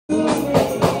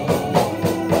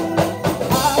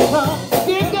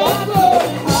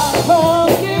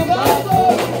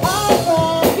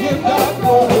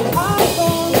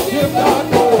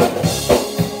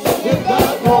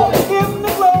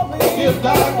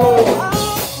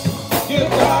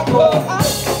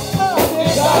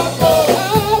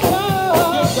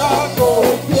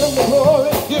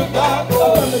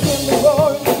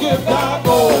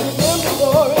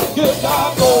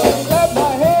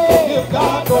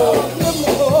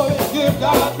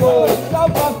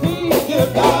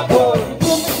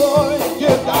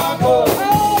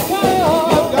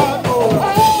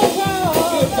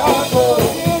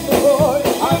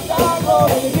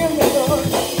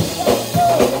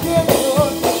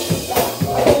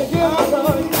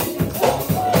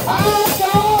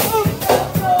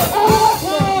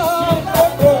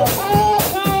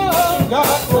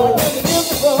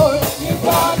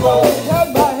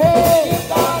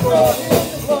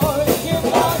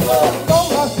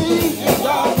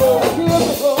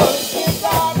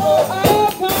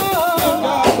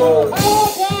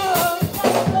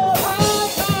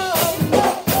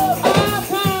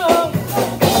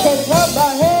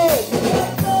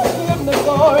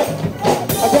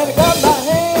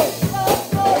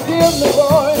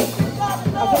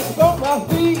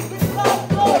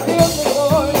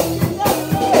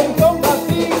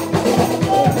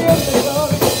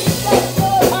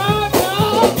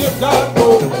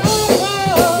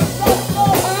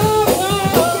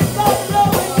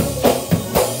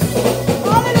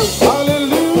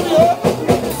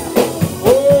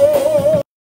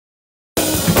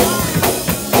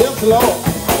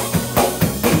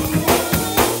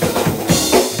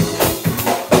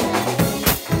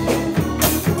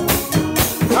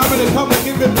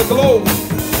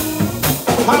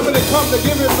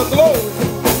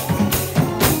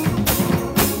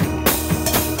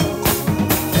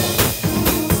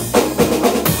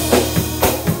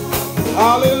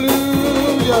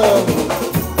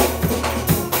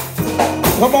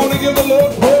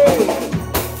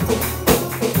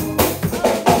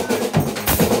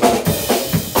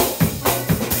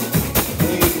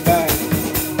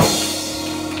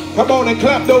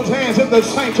Clap those hands in the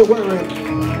sanctuary.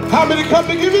 How many come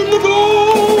to give him the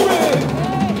glory?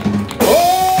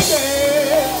 Oh,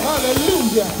 yeah.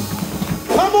 Hallelujah.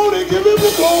 Come on and give him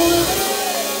the glory.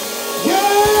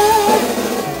 Yeah.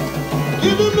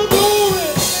 Give him the glory.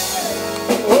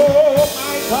 Oh,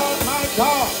 my God, my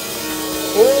God.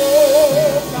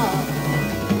 Oh, God.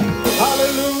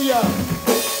 Hallelujah.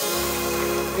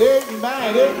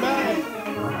 Amen, amen.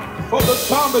 For the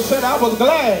psalmist said, I was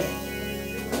glad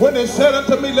when they said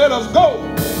unto me, let us go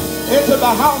into the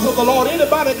house of the Lord.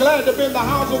 Anybody glad to be in the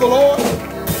house of the Lord?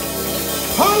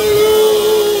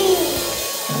 Hallelujah!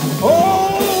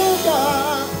 Oh,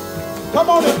 God. Come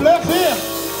on and bless him.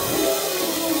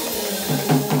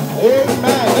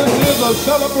 Amen. This is a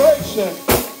celebration.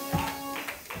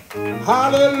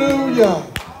 Hallelujah.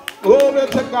 Glory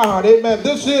to God. Amen.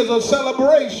 This is a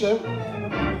celebration.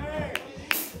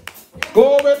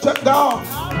 Glory to God.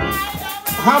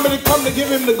 How many come to give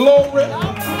him the glory?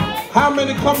 How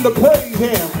many come to praise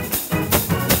him?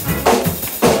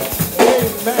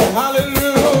 Amen.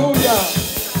 Hallelujah.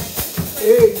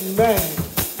 Amen.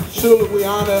 Surely we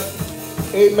honor,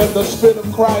 amen, the Spirit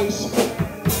of Christ.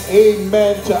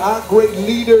 Amen. To our great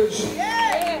leaders.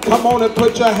 Come on and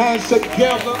put your hands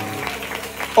together.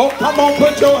 Oh, come on,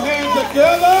 put your hands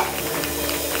together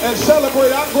and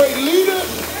celebrate our great leaders.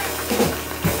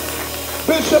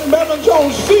 Bishop Melvin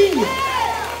Jones Sr.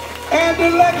 and the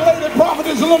elect lady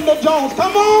prophetess Linda Jones.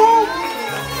 Come on!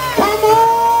 Come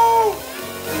on!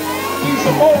 Need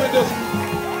some more in this.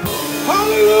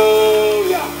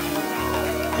 Hallelujah!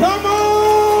 Come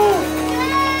on!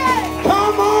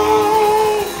 Come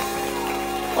on!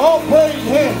 Oh, praise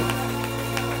him.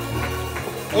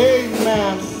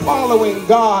 Amen. Following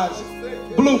God's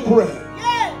blueprint.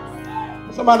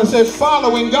 Somebody says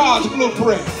following God's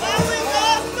blueprint. Following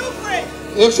God's blueprint.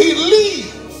 If he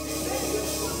leads,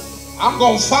 I'm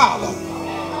going to follow.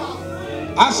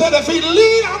 I said if he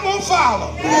lead, I'm going to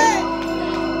follow.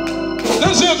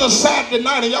 This is a Saturday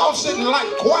night and y'all sitting like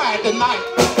quiet tonight.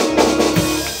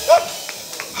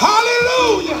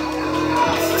 Hallelujah.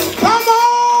 Come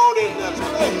on in this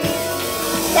place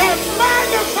and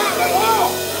magnify the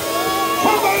Lord.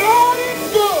 For the Lord is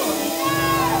good.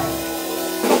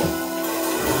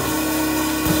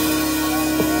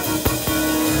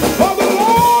 For the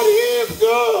Lord is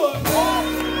good.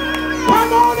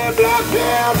 Come on and bless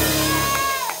him.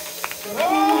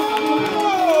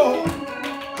 Oh,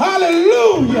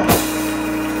 hallelujah.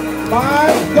 My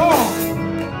God.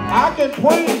 I can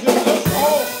praise him just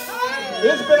all.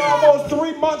 It's been almost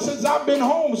 3 months since I've been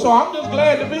home, so I'm just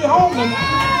glad to be home tonight.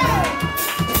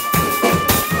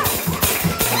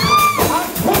 I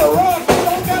put a rug, but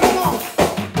don't get it on.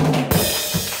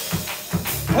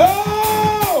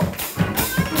 Oh,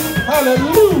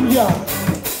 Hallelujah.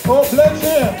 Oh, bless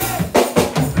him.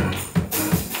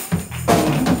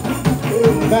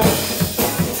 Amen.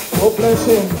 Oh, bless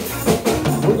him.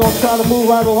 We're going to try to move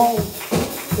right along.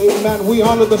 Amen. We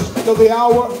honor the speaker of the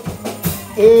hour.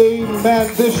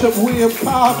 Amen. Bishop William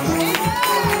Cobb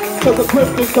to the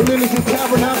Grifton Community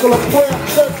Tabernacle of Prayer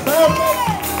Church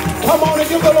family. Come on and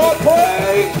give the Lord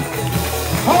praise.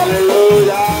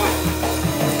 Hallelujah.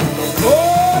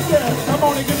 Oh, yes. Come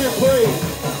on and give him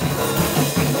praise.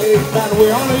 Amen.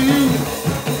 We honor you.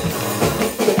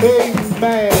 Amen.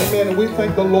 Amen. And we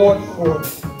thank the Lord for,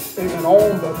 amen, all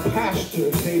the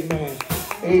pastors. Amen.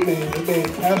 Amen.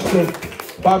 Amen.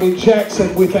 Pastor Bobby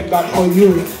Jackson, we thank God for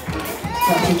you.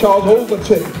 Pastor Charles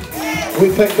Overton, we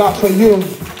thank God for you.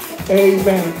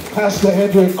 Amen. Pastor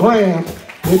Andrew Graham,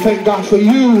 we thank God for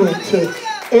you. And to,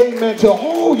 amen, to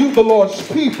all you, the Lord's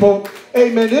people.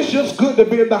 Amen. It's just good to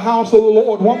be in the house of the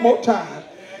Lord one more time.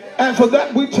 And for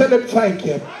that, we tell him thank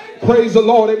you. Praise the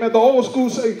Lord. Amen. The old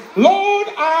school say, Lord,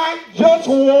 I just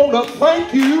want to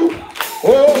thank you.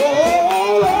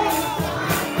 Oh, Lord.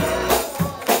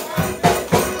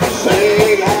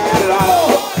 Sing it,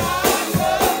 Lord.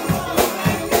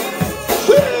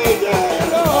 Sing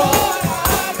it, Lord.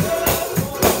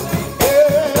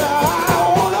 Yeah, I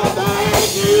want to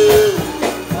thank you.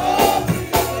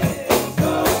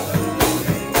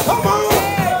 Come on.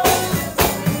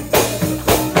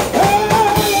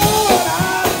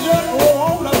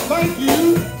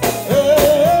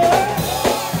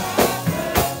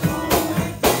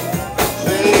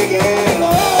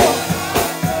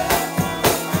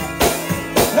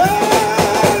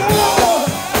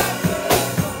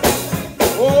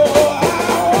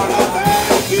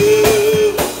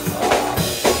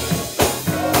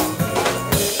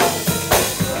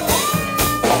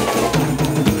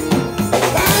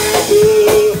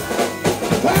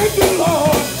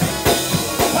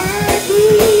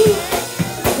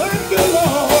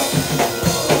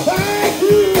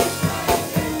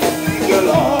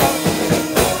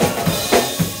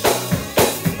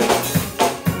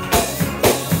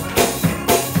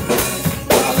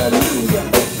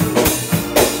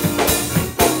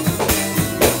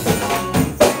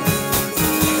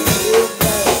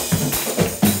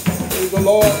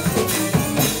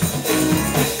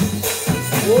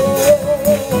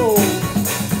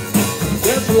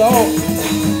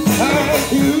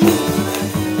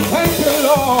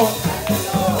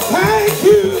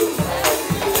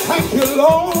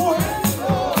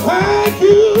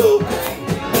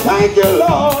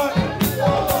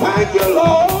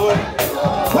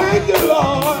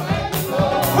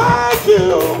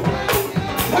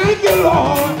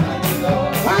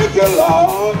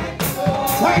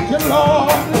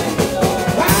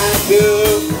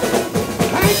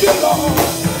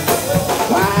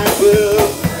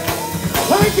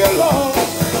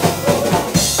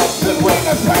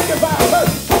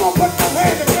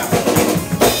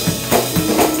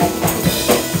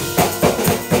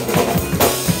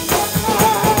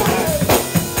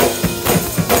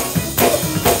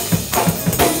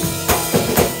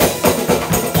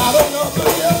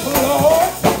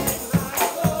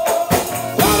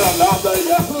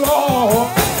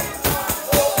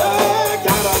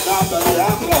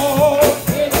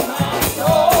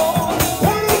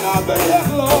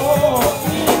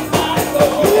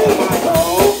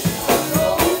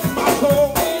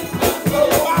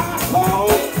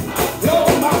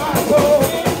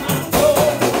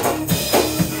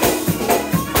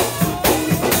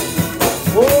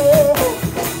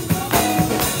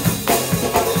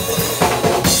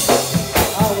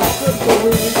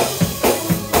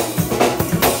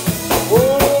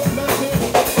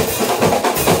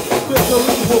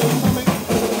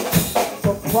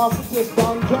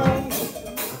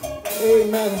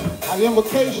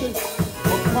 Invocation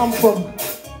will come from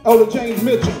Elder James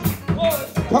Mitchell.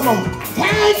 Come on.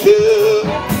 Thank you.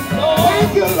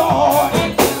 Thank you, Lord.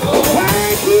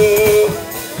 Thank you.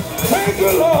 Thank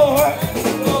you, Lord.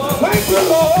 Thank you,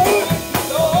 Lord.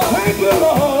 Thank you,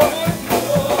 Lord.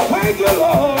 Thank you,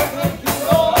 Lord.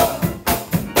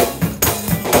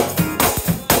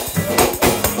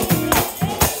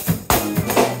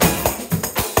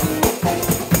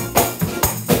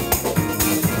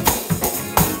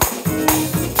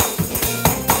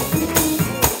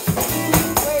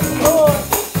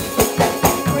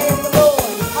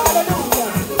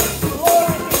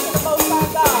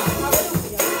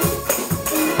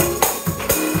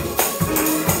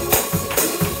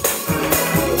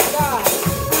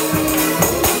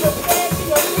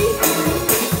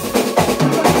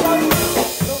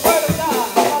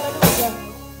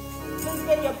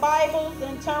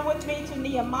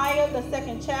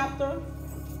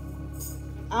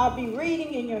 I'll be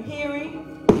reading in your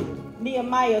hearing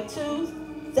Nehemiah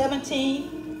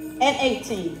 2:17 and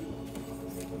 18.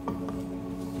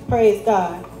 Praise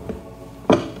God.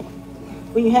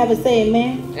 When you have it, say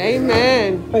amen.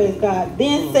 Amen. Praise God.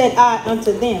 Then said I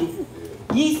unto them,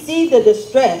 ye see the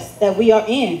distress that we are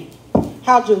in,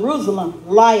 how Jerusalem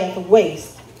lieth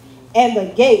waste, and the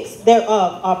gates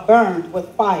thereof are burned with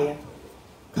fire.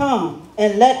 Come,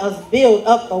 and let us build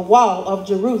up the wall of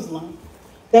Jerusalem,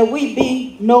 that we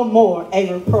be no more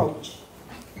a reproach.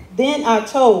 Then I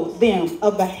told them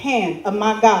of the hand of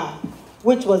my God,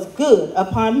 which was good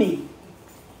upon me,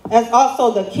 as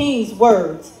also the king's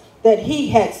words that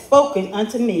he had spoken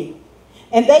unto me.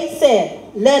 And they said,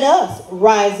 let us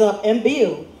rise up and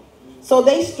build. So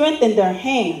they strengthened their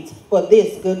hands for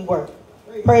this good work.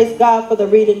 Praise God for the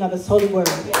reading of his holy word.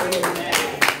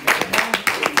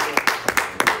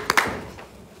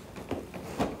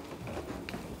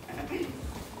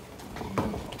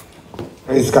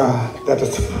 Praise God. Let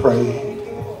us pray.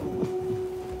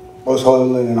 Most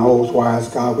holy and most wise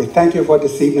God, we thank you for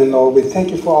this evening, Lord. We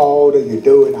thank you for all that you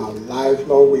do in our life,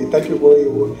 Lord. We thank you for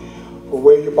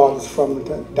where you brought us from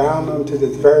down unto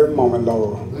this very moment,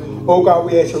 Lord. Oh God,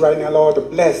 we ask you right now, Lord, to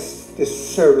bless this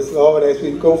service, Lord, as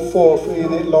we go forth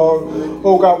in it, Lord.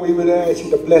 Oh God, we would ask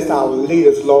you to bless our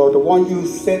leaders, Lord, the one you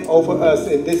sent over us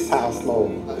in this house,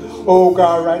 Lord. Oh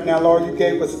God, right now, Lord, you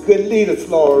gave us good leaders,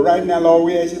 Lord. Right now, Lord,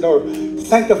 we ask you, Lord,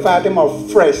 sanctify them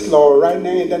afresh, Lord. Right now,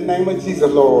 in the name of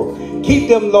Jesus, Lord. Keep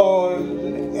them, Lord,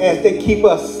 as they keep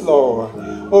us, Lord.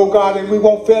 Oh God, and we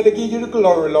won't fail to give you the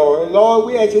glory, Lord. Lord,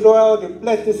 we ask you, Lord, to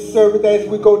bless this service as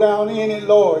we go down in it,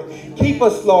 Lord. Keep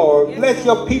us, Lord. Bless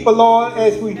your people, Lord,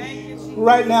 as we,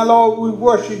 right now, Lord, we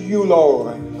worship you,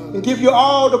 Lord. And give you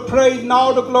all the praise and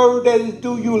all the glory that is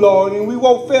due you, Lord. And we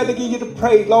won't fail to give you the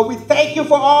praise, Lord. We thank you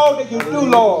for all that you do,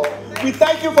 Lord. We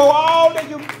thank you for all that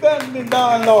you've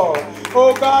done, Lord.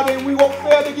 Oh God, and we won't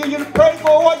fail to give you the praise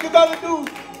for what you're going to do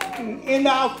in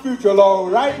our future,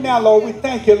 Lord. Right now, Lord, we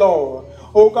thank you, Lord.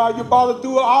 Oh God, you brought us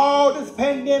through all this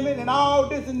pandemic and all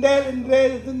this and that and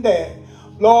that and that.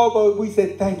 Lord, but we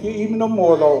say thank you even no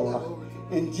more, Lord.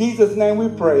 In Jesus' name we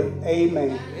pray.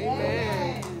 Amen.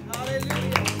 Amen.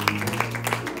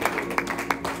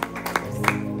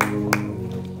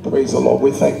 Praise the Lord.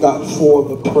 We thank God for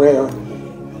the prayer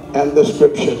and the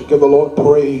scripture. Give the Lord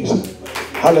praise.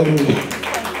 Hallelujah.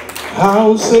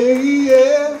 I'll say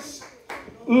yes,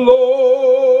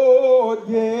 Lord,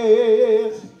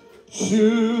 yes,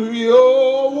 to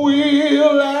your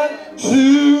will and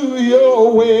to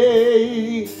your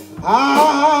way.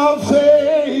 I'll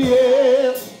say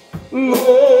yes,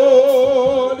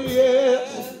 Lord,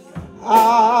 yes,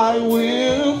 I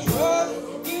will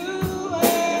trust you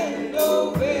and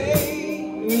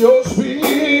obey. Your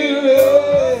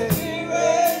spirit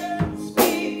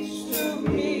speaks to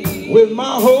me with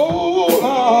my whole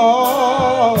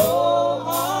heart.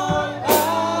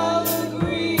 I'll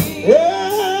agree.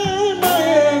 Yeah, my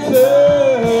answer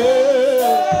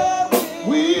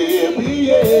will be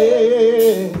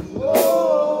yes.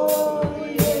 Oh,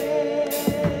 yes.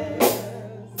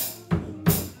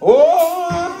 Oh,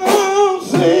 I'll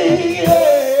say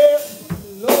yes,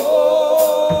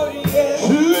 Lord, yes,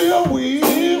 to your will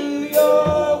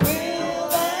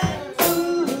and to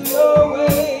your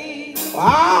way.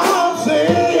 I'll say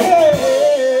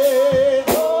yes,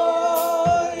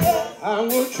 Lord, yes, I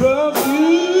will trust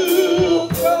you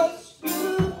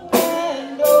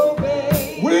and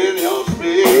obey. With your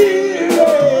spirit,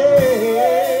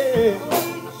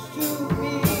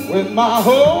 with my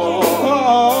whole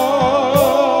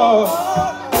heart,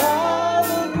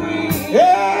 I'll agree.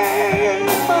 Yeah,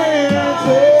 my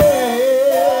answer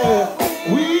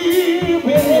will be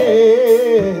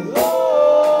yes.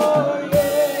 Lord,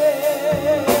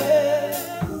 yes.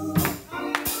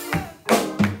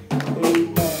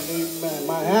 Amen, amen.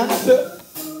 My answer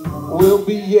will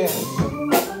be yes.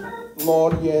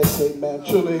 Lord, yes, amen.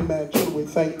 Truly, amen. Truly, we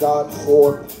thank God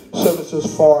for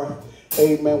services for,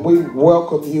 amen. We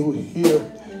welcome you here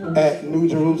at New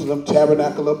Jerusalem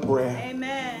Tabernacle of Prayer.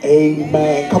 Amen.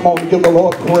 Amen. Come on, give the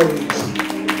Lord praise.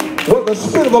 Where the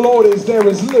Spirit of the Lord is, there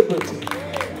is liberty.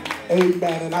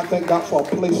 Amen. And I thank God for a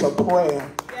place of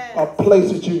prayer, a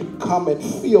place that you can come and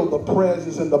feel the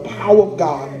presence and the power of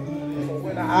God. In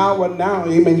an hour now,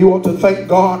 amen, you want to thank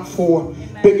God for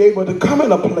being able to come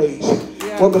in a place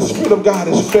where the Spirit of God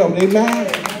is felt.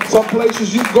 Amen. Some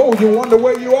places you go, you wonder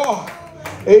where you are.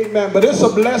 Amen. But it's a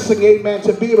blessing, amen,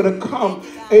 to be able to come,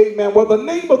 amen, where the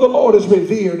name of the Lord is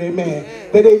revered. Amen.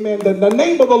 That, amen, the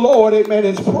name of the Lord, amen,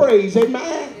 is praised.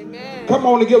 Amen. Come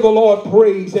on and give the Lord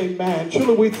praise. Amen.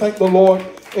 Truly we thank the Lord.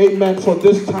 Amen. For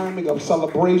this timing of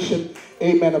celebration.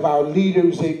 Amen. Of our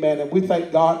leaders. Amen. And we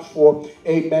thank God for,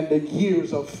 amen, the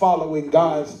years of following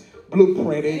God's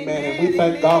blueprint. Amen. And we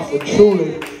thank God for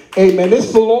truly, amen,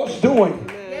 it's the Lord's doing.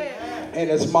 And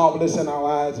it's marvelous in our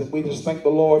eyes. And we just thank the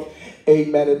Lord.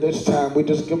 Amen. At this time, we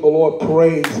just give the Lord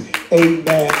praise.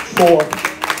 Amen. For,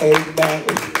 amen.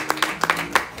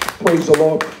 Praise the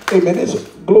Lord. Amen. It's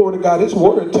glory to God. It's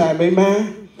word time.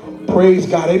 Amen. Praise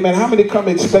God. Amen. How many come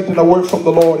expecting a word from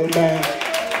the Lord? Amen.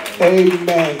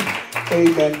 Amen.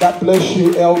 Amen. God bless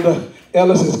you, Elder.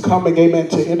 Ellis is coming, amen,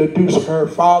 to introduce her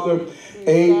father.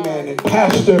 Amen. And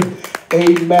pastor,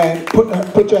 amen.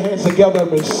 Put your hands together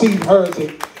and receive her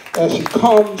as she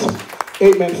comes.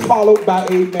 Amen. Followed by,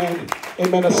 amen,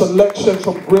 amen, a selection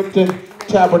from Grifton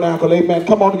Tabernacle. Amen.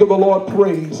 Come on and give the Lord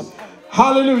praise.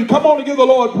 Hallelujah. Come on and give the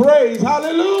Lord praise.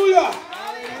 Hallelujah.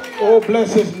 Oh,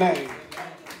 bless his name.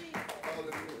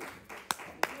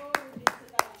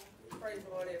 Praise the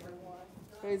Lord, everyone.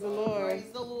 Praise the Lord.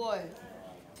 Praise the Lord.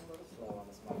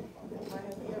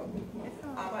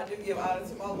 I do give honor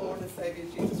to my Lord and Savior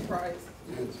Jesus Christ,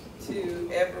 to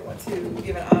everyone, to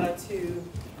give an honor to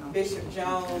Bishop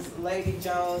Jones, Lady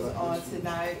Jones on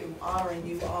tonight, honoring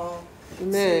you all.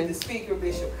 Amen. To the speaker,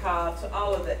 Bishop Cobb, to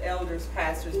all of the elders,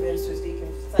 pastors, ministers,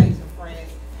 deacons, saints, and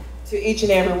friends, to each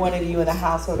and every one of you in the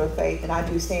household of faith. And I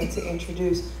do stand to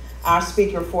introduce our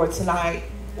speaker for tonight,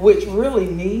 which really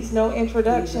needs no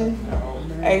introduction.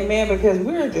 Amen, because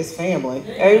we're just family.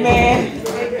 Amen.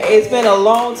 It's been a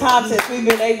long time since we've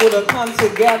been able to come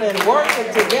together and worship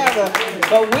together,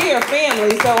 but we are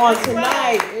family. So on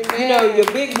tonight, you know,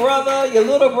 your big brother, your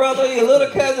little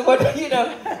cousin, you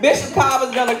know, Bishop Cobb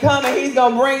is going to come and he's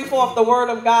going to bring forth the word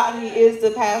of God. He is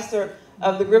the pastor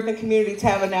of the Grifton Community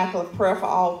Tabernacle of Prayer for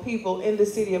All People in the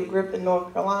city of Grifton,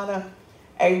 North Carolina.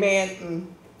 Amen.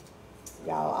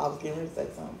 Y'all, I was getting ready to say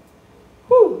something.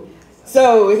 Whew.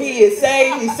 So he is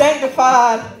saved, he's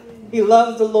sanctified, he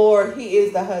loves the Lord, he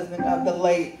is the husband of the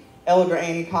late Elder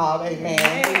Annie Cobb. Amen.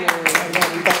 Amen.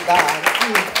 We thank God.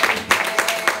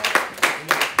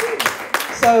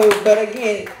 So, but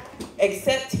again,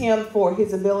 accept him for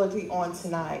his ability on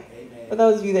tonight. For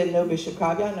those of you that know Bishop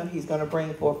Cobb, y'all know he's going to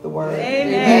bring forth the word.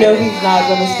 Amen. You know he's not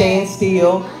going to stand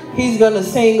still. He's going to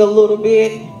sing a little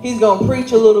bit. He's going to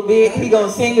preach a little bit. He's going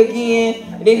to sing again.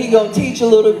 And then he's going to teach a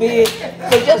little bit.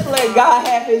 So just let God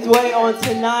have his way on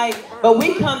tonight. But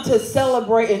we come to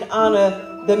celebrate and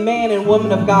honor the man and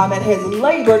woman of God that has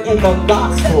labored in the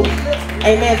gospel.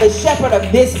 Amen. The shepherd of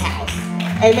this house.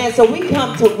 Amen. So we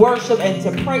come to worship and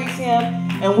to praise him.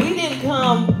 And we didn't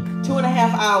come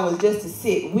 2.5 hours just to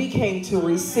sit. We came to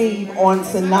receive on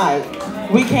tonight.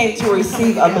 We came to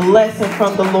receive a blessing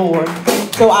from the Lord.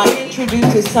 So I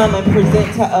introduce to some and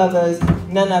present to others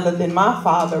none other than my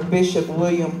father, Bishop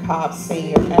William Cobb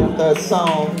Sr. after a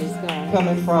song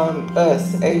coming from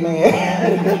us. Amen.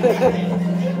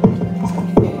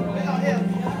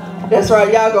 That's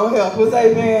right. Y'all gonna help us.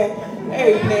 Amen.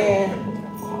 Amen.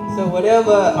 So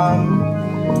whatever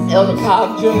Elder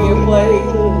Cobb Jr. played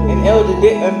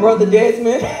and Brother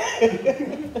Desmond.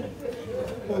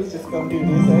 We're just going to do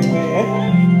this,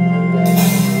 amen.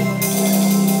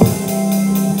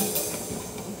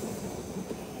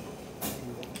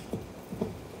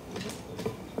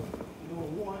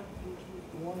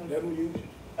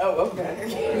 Oh, okay.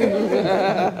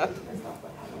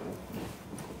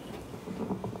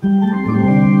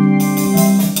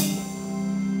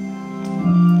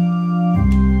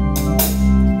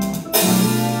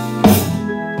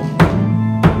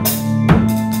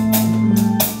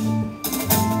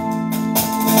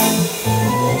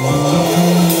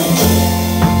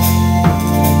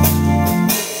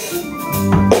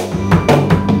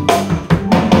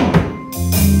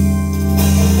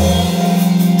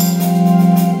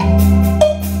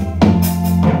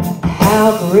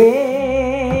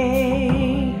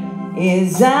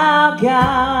 Is our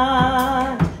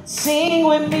God. Sing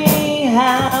with me,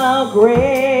 how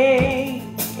great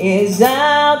is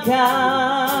our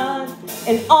God,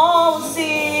 and all will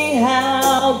see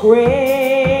how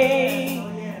great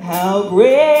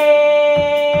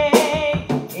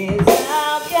is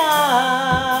our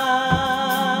God,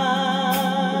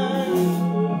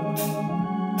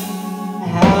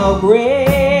 how great.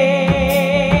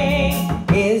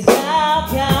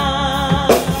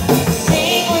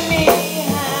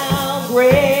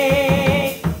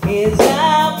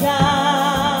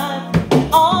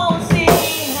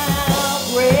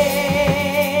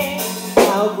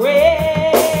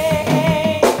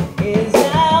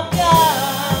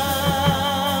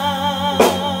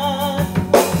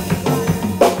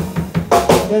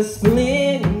 The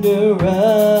splendor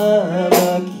of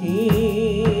a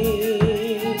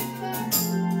king,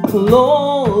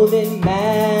 clothed in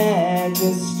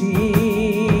majesty.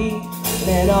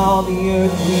 Let all the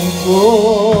earth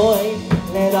rejoice.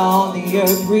 Let all the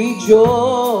earth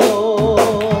rejoice.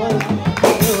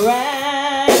 He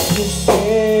wraps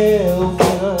himself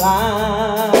in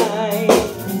light,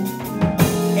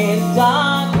 and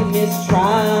darkness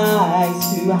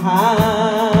tries to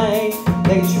hide.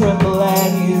 They tremble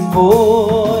at his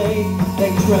voice.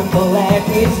 They tremble at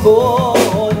his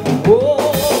voice.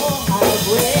 Oh, how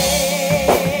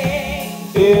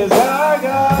great Is our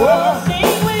God? oh,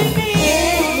 sing with me.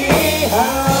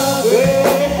 How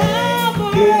great How is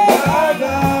great, our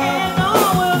God? and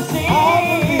all will sing. How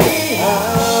great, How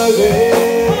how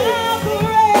great,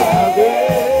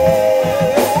 great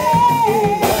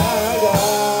is our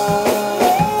God?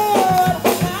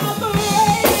 how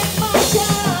great is my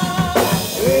God.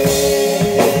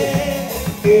 Great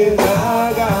is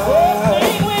our God.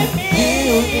 Sing with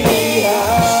me.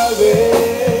 How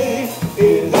great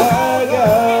is our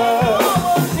God?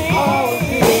 All will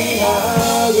sing.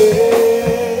 How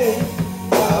great,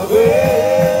 how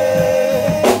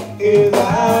great is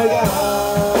our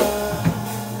God?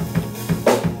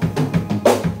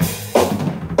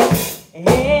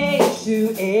 Age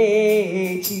to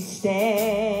age he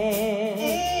stands.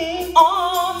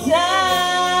 All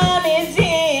time is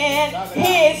in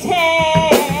his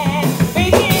hand.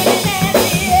 Beginning and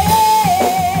the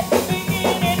end.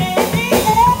 Beginning and the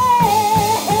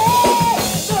end.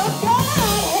 The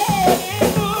Godhead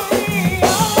is the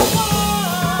real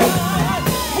one.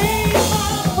 He's my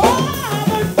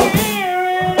Father,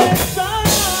 Spirit, and Son.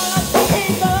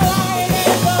 He's the Lion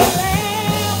and the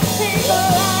Lamb. He's the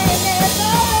Lion and the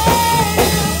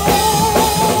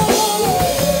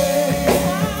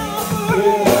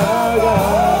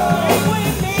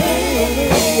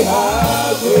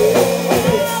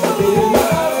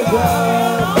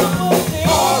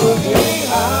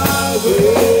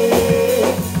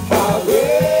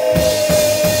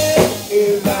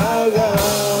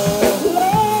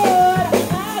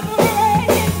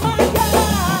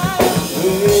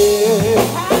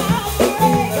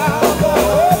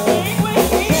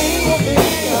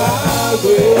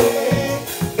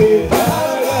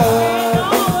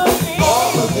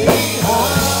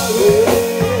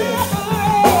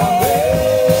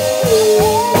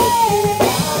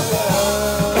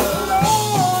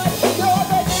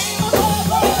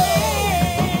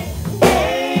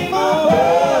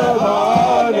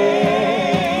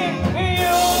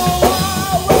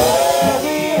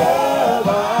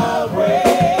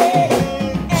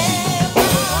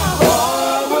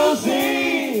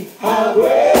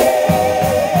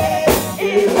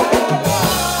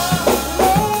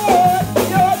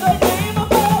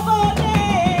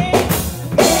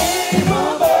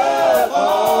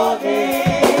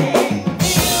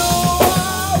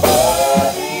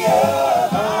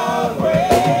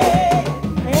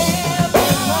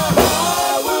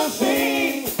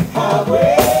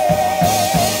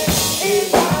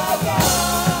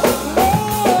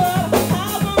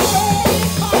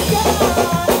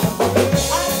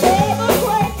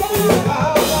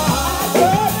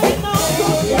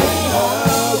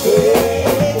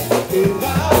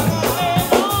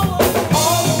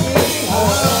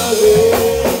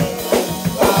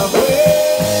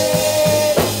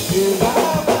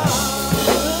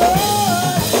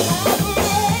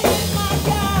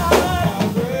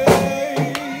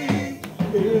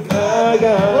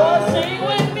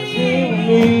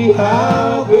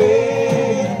How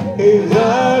great is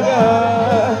our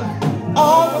God?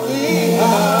 Only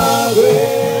how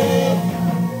great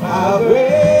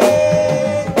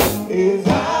is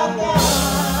our God?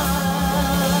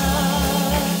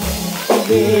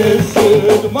 This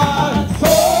is my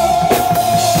soul,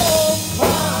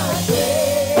 my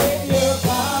Savior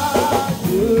God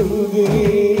to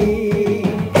thee.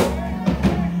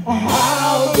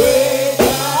 How great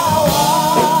thou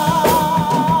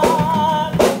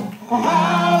art,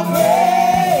 how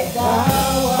great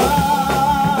thou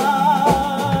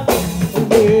art.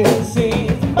 This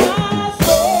is my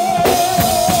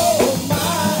soul,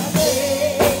 my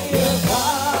Savior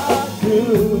God to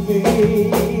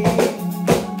thee.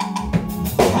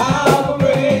 How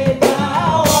great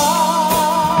thou art,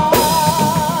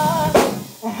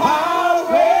 how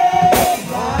great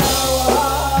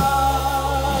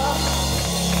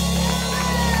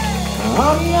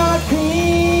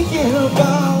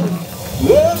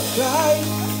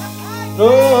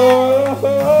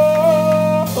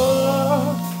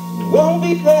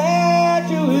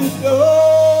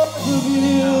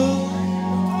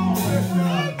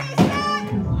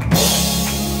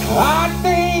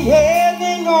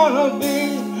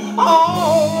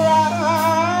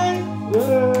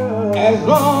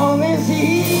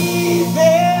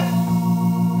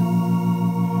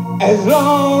as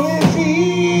long as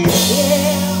he's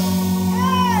there.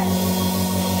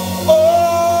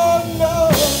 Oh no,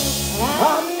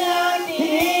 I'm not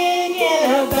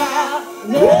thinking about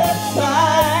the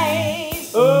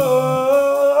price.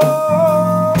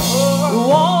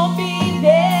 Won't be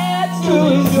there to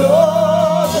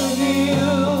enjoy the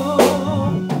view.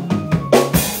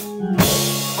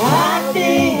 I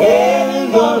think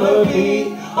heaven's gonna be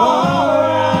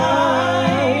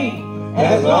alright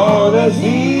as long as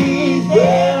he's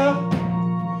there.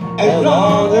 As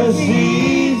long as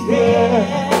he's there.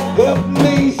 Help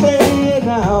me say it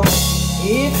now.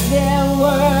 If there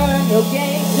were no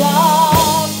gates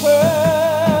of pearl,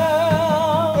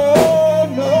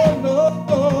 No, no,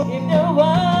 no. if there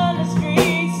were no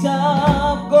streets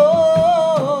of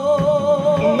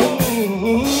gold,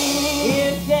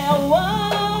 if there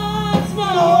was no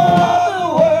other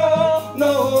world,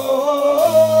 No,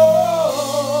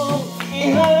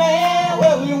 in a land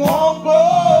where we won't go.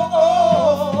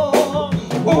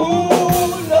 Ooh,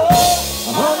 no,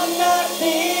 I'm not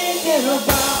thinking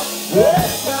about the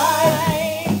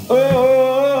time.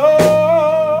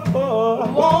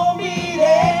 Won't be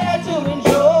there to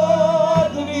enjoy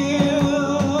the view.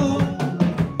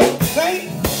 Say,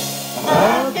 I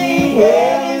think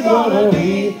heaven's gonna be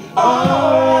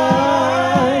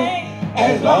alright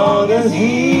as long as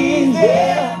he's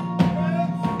there.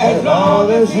 As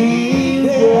long as he's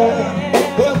there.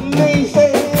 Help me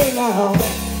say it now.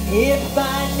 if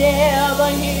I never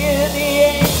hear the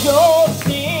angels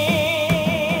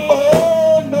sing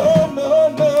Oh, no, no,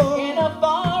 no. in a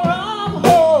far-off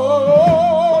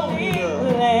holy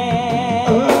land,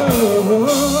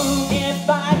 if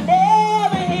I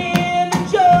never hear the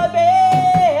joy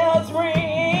bells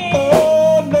ring, Oh,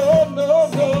 no, no,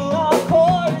 sing no. a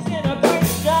chorus in a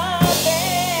Christian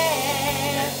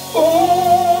band, Oh,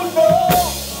 no,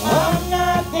 I'm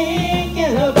not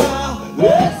thinking about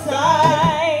the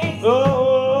sight.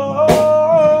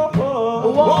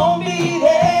 Won't be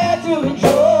there to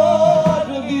enjoy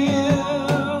the view.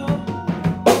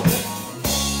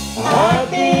 I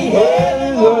think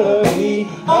heaven's gonna be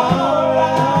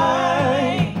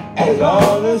alright as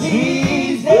long as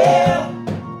he's there.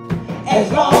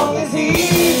 As long as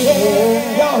he's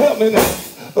there. Y'all help me now.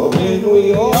 When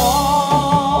we all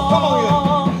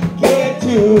get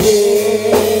to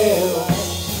heaven,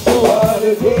 what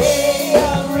a day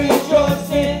of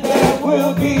rejoicing that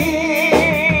will be.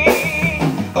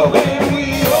 When we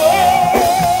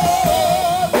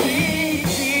all see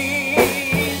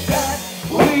Jesus,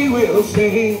 we will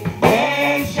sing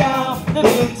and shout the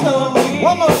victory.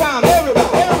 One more time,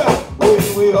 everybody, everybody.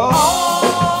 When we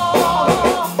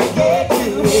all get to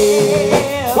heaven,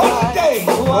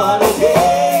 what a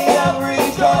day of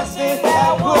rejoicing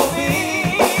that will be.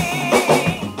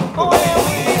 When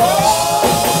we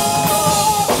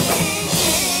all see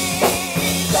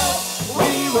Jesus, we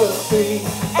will sing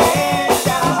and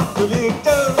shout the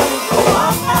victory.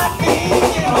 I'm not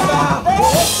thinking about the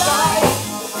sight.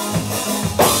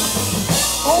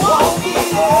 Won't be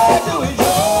there to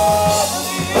enjoy the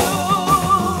view.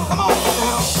 Come on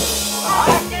now. I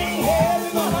think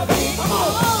heaven's gonna be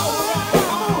alright.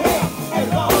 Come on here. As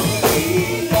long as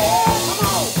he's there. Come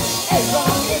on. As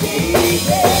long as he's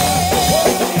there. Let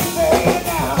me say it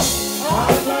now.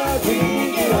 I'm not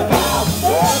thinking about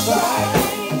the sight.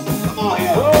 Come on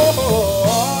here.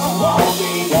 Won't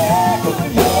be there to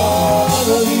enjoy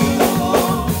the view.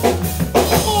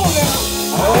 Come on now.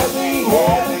 I think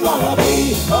heaven's gonna be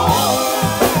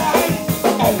alright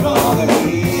as long as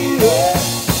he's there.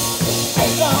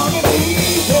 As long as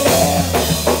he's there.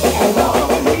 As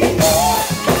long as he's there.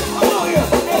 Come on here. As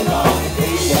long as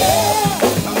he's there.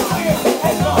 Come on here.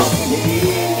 As long as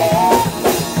he's there.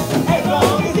 As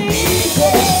long as he's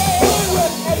there.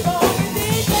 As long as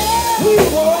he's there. We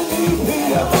won't need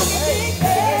Peter.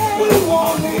 We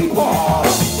won't need Paul.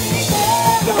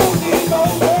 Don't need no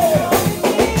man.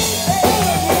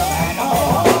 At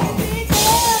all.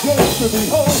 Just to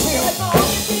behold him.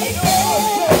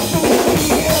 Just to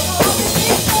see him.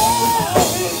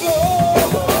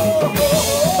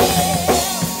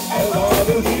 As long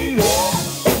as he's there.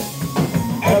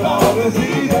 As long as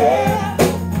he's there.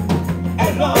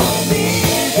 As long as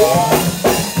he's there.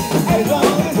 As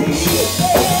long as he's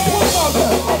there. One more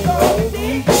time.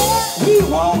 We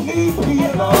won't need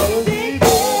Peter.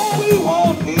 We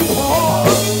won't need Paul.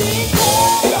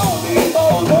 Don't need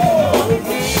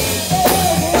Moses.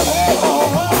 At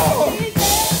all.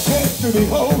 Just to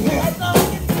behold him.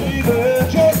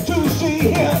 Just to see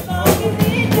him.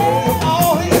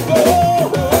 All his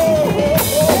glory.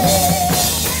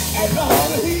 As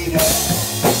long as he's there.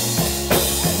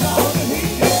 As long as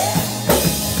he's there.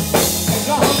 As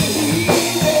long as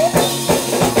he's there.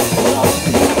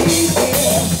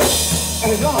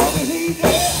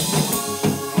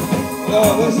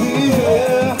 He's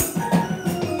there.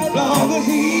 As long as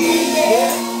He's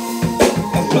there.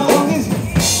 As long as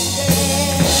He's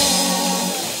there.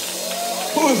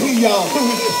 Who is He, y'all? Who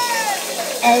is He?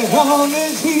 As long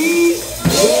as He's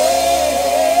there.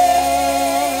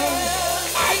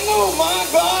 I know my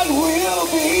God will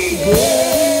be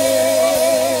there.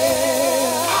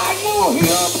 I know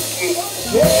He'll be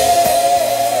there.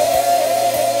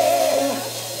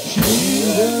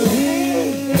 Jesus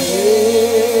is there.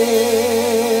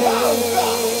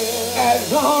 As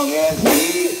long as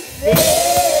He's there.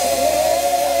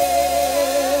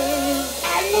 I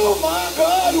know my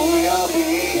God will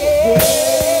be there.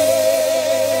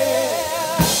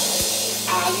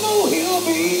 I know He'll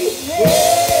be there.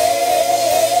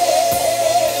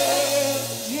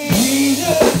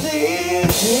 Jesus is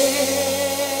there.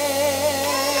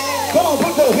 Come on,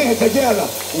 put those hands together.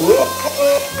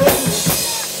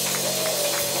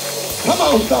 Come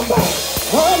on, somebody.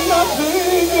 I'm not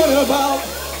thinking about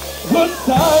the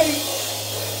sight.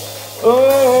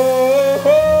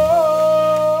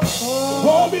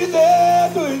 Won't be there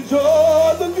to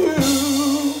enjoy the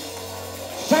view.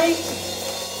 Saints,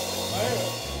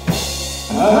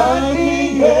 I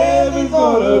think heaven's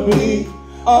gonna be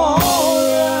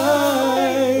alright.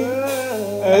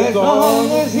 As long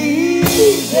as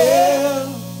He's there.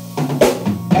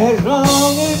 As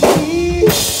long as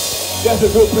He's. That's a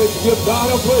good place to give God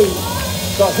a praise.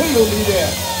 Because He'll be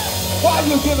there. Why are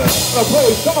you giving a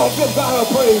praise? Come on, give God a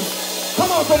praise. Come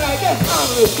on tonight, let's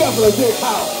honor the shepherd of this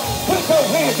house. Put those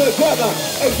hands together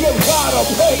and give God a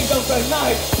praise on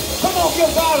tonight. Come on,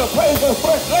 give God a praise for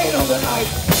first lady on tonight.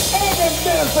 Every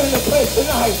minister in the place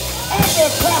tonight. Every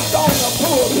pastor on the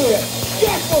pulpit.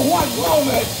 Just for one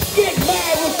moment, get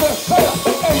mad with yourself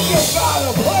and give God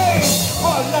a praise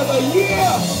for another year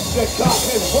that God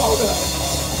has brought us.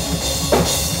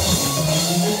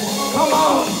 Come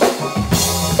on.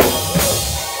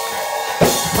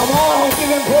 Come on, give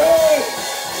Him praise.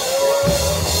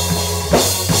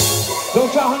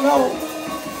 Don't y'all know?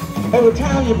 Every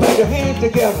time you put your hands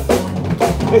together,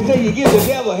 they say you give the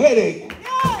devil a headache.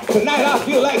 Tonight I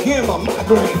feel like giving a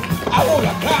migraine. I want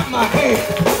to clap my hands.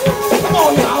 Come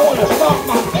on, y'all. I want to stomp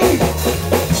my feet.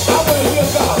 I want to give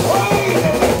God praise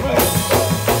in this place.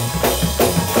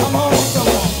 Come on,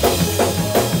 somebody.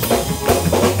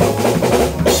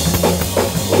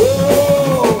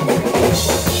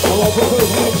 Put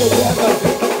those hands together.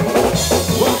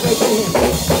 Once again.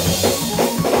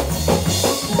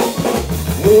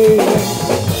 Amen.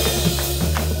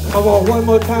 Come on, one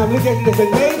more time. Look at the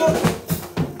neighbor.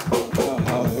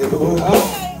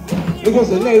 Look at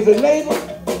the neighbor.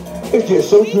 It's just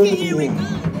so good to be here.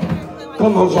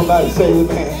 Come on, somebody say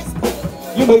amen.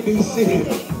 You may be seated.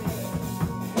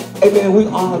 Amen. We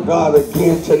honor God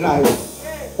again tonight.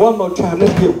 One more time.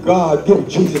 Let's give God, give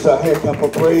Jesus a hand clap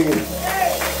of praise.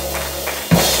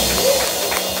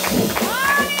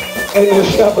 And the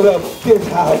shepherd of his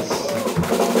house.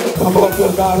 Come on,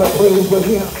 give God a praise for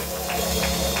Him.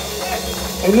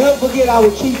 And never forget our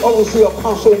chief overseer,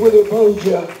 Apostle Willie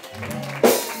Bozier.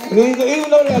 And even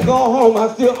though they're gone home,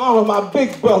 I still honor my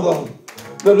big brother,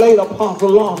 the late Apostle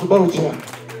Lawrence Bozier.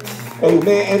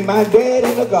 Amen. And my dad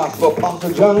in the gospel,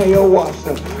 Apostle John A.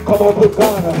 Washington. Come on, put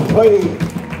God a praise.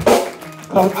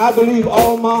 Because I believe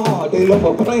all my heart they love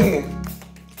a plan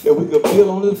that we could build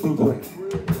on this blueprint.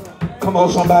 Come on,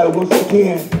 somebody, once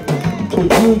again, to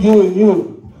you, and you.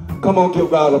 Come on, give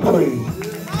God a praise.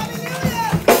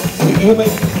 You may,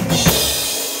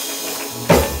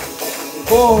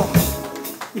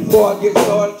 before I get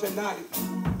started tonight,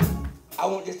 I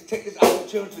want just to take this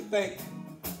opportunity to thank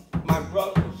my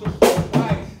brother and sister in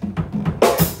Christ.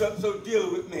 Stuck so dearly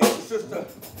with me. Sister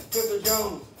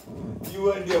Jones, you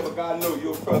weren't there, but God knows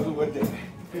your brother was there.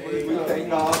 We thank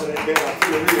God for that day. I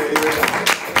feel really.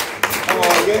 Come on,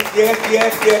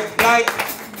 yes. Tonight,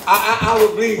 I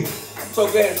would be so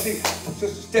glad to see Sister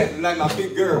Stephanie, like my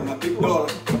big girl, my big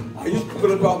daughter. I used to put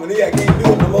her off my knee. I can't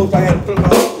do it the most. I had to put her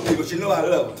off me, but you know I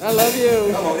love her. I love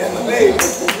you. Come on, that's my baby.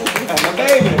 That's my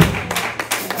baby.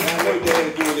 And I know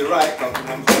Daddy's doing it right, because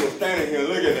I'm still standing here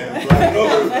looking at him. So I know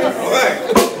everything, all right?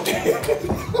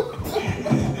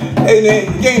 Amen.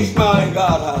 You can't smile in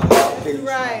God's house.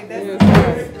 Right, that's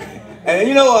And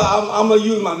you know what? I'm going to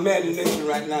use my imagination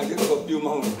right now just for a few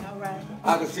moments. all right.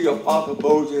 I can see Apostle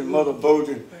Bozier and Mother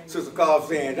Bozier, Sister Cobb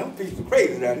saying, them people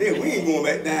crazy down there. We ain't going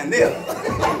back down there.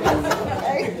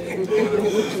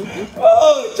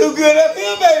 Oh, too good up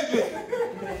here, baby.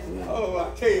 Oh,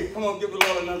 I tell you, come on, give the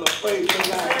Lord another praise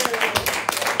tonight.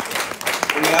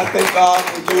 And I thank God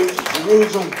for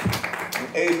Jerusalem.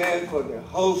 Amen. For the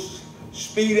host,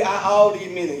 Speedy. All these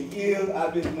many years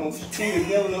I've been known Speedy,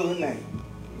 never know her name.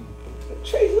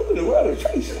 Tracy, what in the world is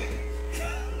Tracy?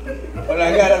 When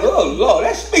I got it, oh Lord,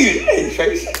 that's Speedy, that ain't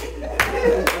Tracy.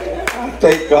 I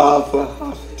thank God for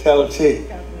hospitality,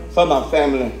 for my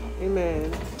family.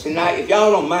 Amen. Tonight, if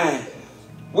y'all don't mind,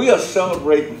 we are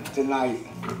celebrating tonight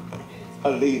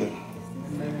a leader.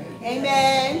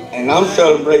 Amen. And I'm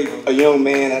celebrating a young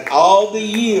man that all the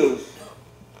years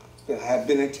that have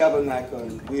been in Tabernacle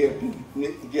and we have been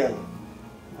knit together,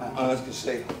 I honestly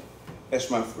say, that's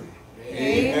my friend.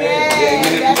 Amen.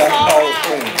 Yeah, That's all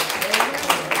right.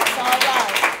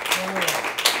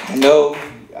 I know,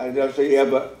 I just say, yeah,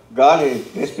 but God has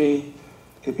blessed me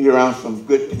to be around some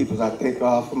good people. I thank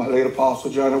God for my late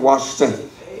apostle, Johnny Washington.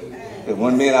 And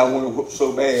one man I wanted to whoop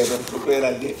so bad, I'm so glad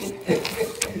I didn't.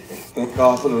 Thank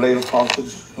God for the late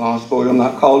apostles. I'm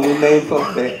not calling their name for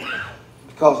that.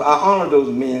 Because I honor those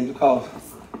men, because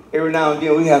every now and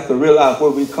then we have to realize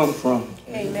where we come from.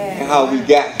 Amen. And how we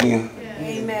got here.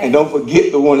 Amen. And don't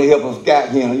forget the one that helped us get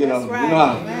here. You know, right. you know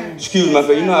how, excuse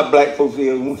me, you know how black folks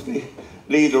feel once they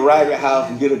leave the ragged house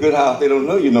and get a good house, they don't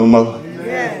know you no more.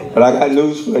 Yeah. But I got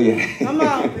news for you. Come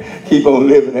on. Keep on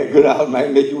living. That good house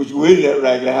might make you what you in that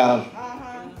ragged house.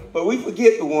 But we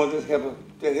forget the ones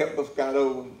that help us got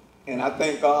over. And I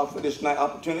thank God for this night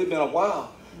opportunity. It's been a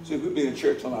while since we've been in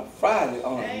church on a Friday,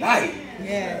 on a night.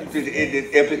 Yeah.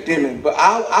 It's epidemic. But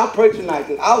I'll pray tonight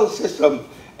that our system,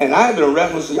 and I have been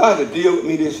around, so y'all have to deal with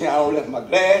me this year. I don't left my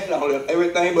glasses, I don't left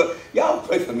everything, but y'all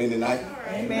pray for me tonight.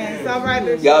 Amen. It's all right,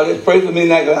 Bishop. Y'all just pray for me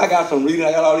tonight, because I got some reading,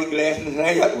 I got all these glasses, and I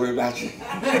ain't got to worry about you.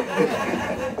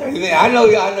 I know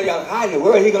y'all hiding.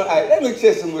 Where are he going to? Let me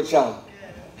tell something with y'all.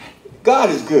 God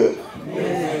is good.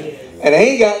 And I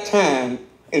ain't got time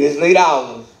in his late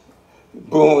hours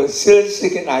going with silly,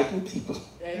 sick, and acting people.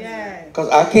 Because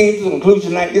I came to the conclusion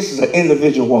tonight, this is an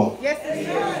individual walk. Yes, it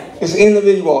is. It's an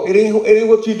individual walk. It ain't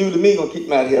what you do to me going to keep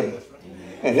me out of heaven.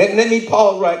 And let me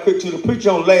pause right quick to the preacher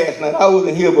on last night. I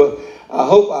wasn't here, but I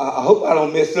hope I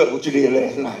don't mess up what you did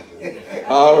last night.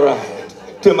 All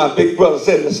right. To my big brother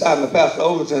sitting beside me, Pastor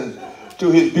Overton,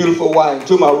 to his beautiful wife,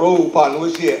 to my road partner,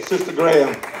 which she had, Sister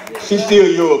Graham. She's still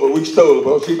yours, but we stole her,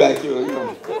 but she back here. You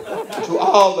know. To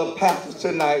all the pastors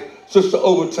tonight, Sister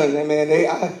Overton, and man,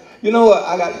 you know what?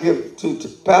 I got to give to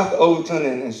Pastor Overton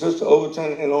and Sister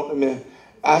Overton and on the men.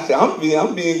 I said, I'm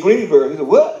being Greenberg. He said,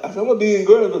 what? I said, I'm going to be in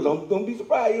Greenberg. Don't be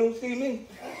surprised you don't see me.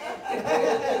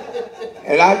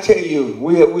 And I tell you,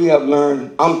 we have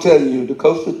learned, I'm telling you, the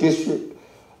Coastal District,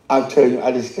 I tell you,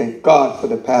 I just thank God for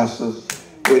the pastors.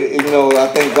 You know, I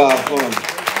thank God for them.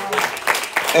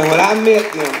 And when I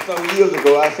met them some years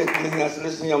ago, I said to them, I said,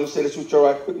 listen, I'm going to say this with you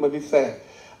right quick, but be fast.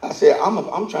 I said,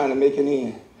 I'm trying to make it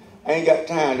in. I ain't got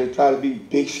time to try to be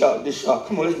big shot, this shot.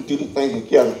 Come on, let's do the thing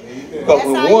together. Because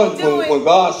when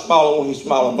God smiles on one, he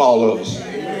smiles on all of us.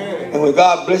 And when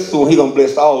God blesses one, he going to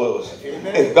bless all of us.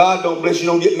 If God don't bless you,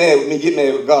 don't get mad with me, get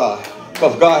mad with God.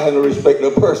 Because God has no respect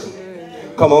of a person.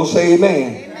 Come on, say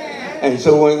amen. And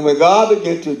so when God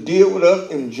begins to deal with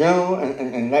us in general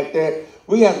and like that,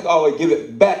 we have to always give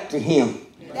it back to him.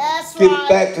 That's Give it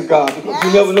back to God. Because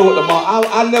you never know what tomorrow.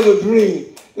 I never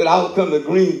dreamed that I would come to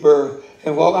Greensboro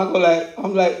and walk.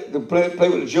 I'm like to play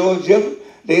with the George Jefferson.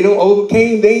 They don't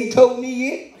overcame. They ain't told me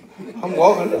yet. I'm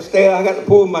walking upstairs. I got to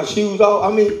pull my shoes off.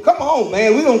 I mean, come on,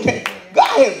 man. We don't care.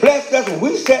 God has blessed us and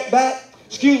we sat back.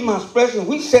 Excuse my expression.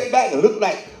 We sat back and looked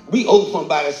like we owe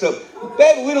somebody something.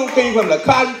 Baby, we don't came from the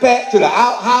cotton patch to the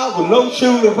outhouse with no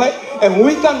shoes and play. And when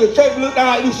we come to church, we look down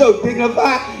like we so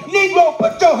dignified. Negro,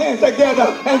 put your hands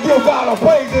together and give God a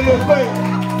praise in this place.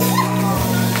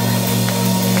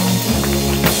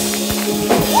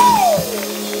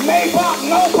 Woo! Made pop,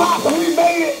 no pop, and we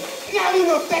made it. Now we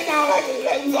gonna sit down like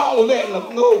we all of that.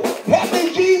 No, help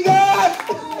me, Jesus.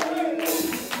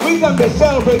 We come to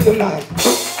celebrate tonight.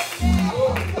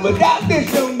 And without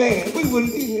this young man, we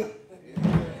wouldn't be here.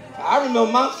 I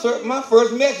remember my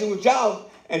first message with y'all,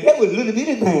 and that was little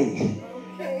bitty things.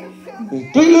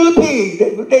 3 little pigs,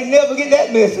 they never get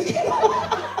that message.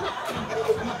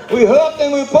 We huffed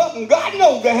and we puffed, and God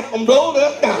knows that them blowed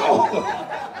us down.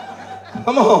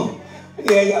 Come on.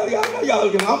 Yeah, y'all,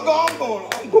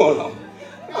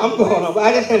 I'm going on.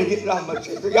 I just had to get it off my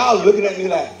chest. So y'all looking at me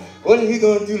like, what is he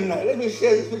going to do tonight? Let me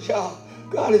share this with y'all.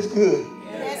 God is good.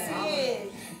 Yes, he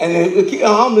is. And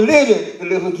I'm living to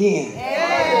live again.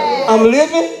 Yes. I'm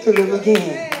living to live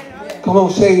again. Come on,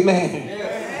 say amen.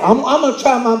 I'm going to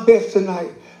try my best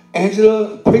tonight.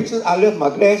 Angela, preachers, I left my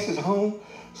glasses home.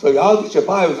 So y'all get your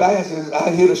Bibles. I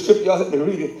hear the scripture. Y'all help me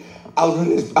read it. I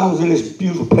was in this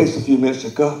beautiful place a few minutes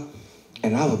ago.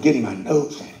 And I was getting my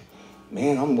notes.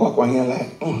 Man, I'm walking around here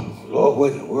like, Lord,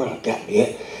 what in the world I got me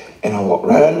at? And I walked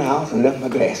right out of the house and left my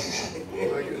glasses.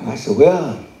 And I said,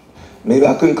 well, Maybe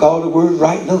I couldn't call the words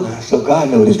right, no, so God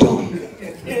knows He's doing.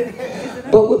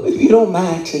 But if you don't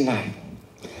mind tonight,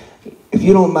 if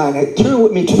you don't mind, turn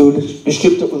with me to the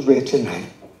scripture that was read tonight.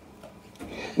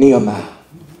 Nehemiah.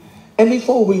 And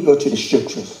before we go to the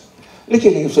scriptures, look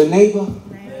at him and say, neighbor,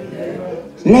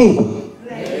 neighbor,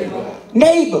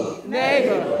 neighbor,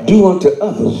 neighbor, do unto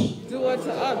others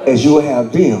as you will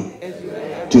have them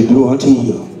to do unto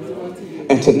you.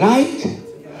 And tonight,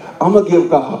 I'm going to give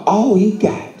God all He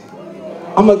got.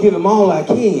 I'm going to give Him all I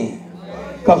can.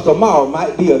 Because tomorrow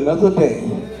might be another day.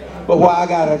 But while I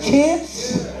got a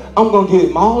chance, I'm going to give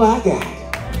Him all I got.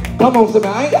 Come on, somebody.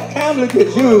 I ain't got time to look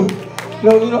at you.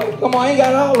 No, come on, I ain't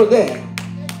got all of that.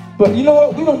 But you know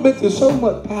what? We done been through so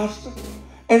much, Pastor.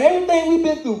 And everything we've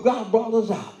been through, God brought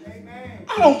us out.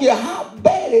 I don't care how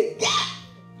bad it got.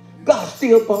 God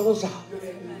still brought us out.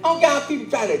 I don't care how people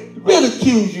try to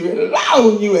ridicule you and lie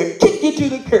on you and kick you to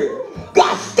the curb.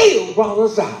 God still brought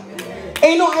us out.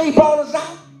 And you know how He brought us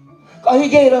out? Because He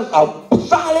gave us a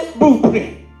solid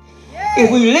blueprint. If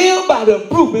we live by the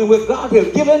blueprint what God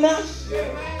has given us,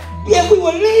 if we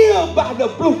will live by the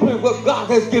blueprint what God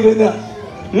has given us,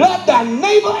 love thy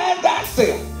neighbor as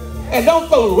thyself. And don't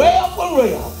throw rail for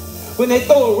rail. When they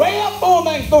throw a rail, throw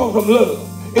them, ain't throwing from love.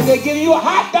 If they give you a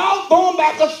hot dog, throw them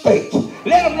back a steak.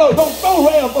 Let them know, don't throw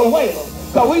rail for rail.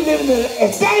 Because we live in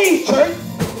a same church,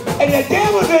 and the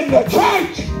devil's in the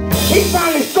church. He's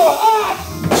trying to destroy us.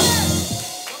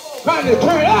 Trying to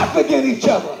turn us against each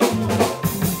other.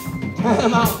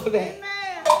 Time out for that.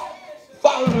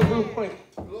 Follow the blueprint.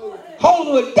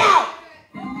 Hold with doubt,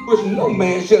 which no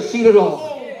man shall see the Lord.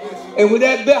 And with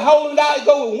that holding out, it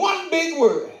go with one big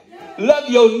word. Love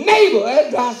your neighbor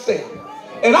as thyself.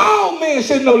 And all men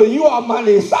should know that you are my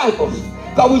disciples.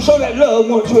 Because we show that love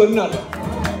one to another.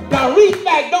 Now reach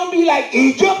back. Don't be like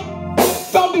Egypt.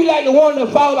 Don't be like the one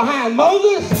that followed behind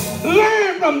Moses.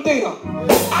 Learn from them.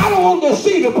 I don't want to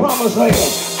see the promised land.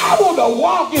 I want to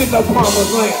walk in the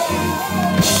promised land.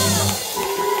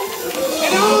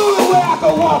 And the only way I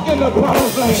can walk in the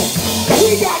promised land,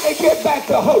 we got to get back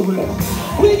to holiness.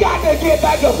 We got to get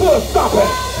back to foot stomping,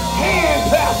 hand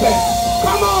clapping.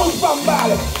 Come on,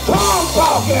 somebody. Tongue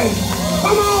talking.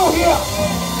 Come on here.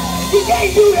 We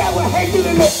can't do that with hatred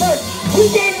in the church. We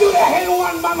can't do that hating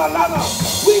one by another.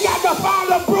 We got to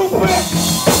follow the blueprint.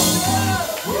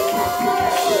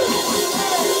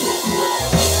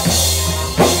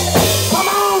 Come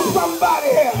on, somebody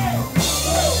here.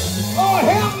 Oh,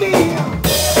 help me here.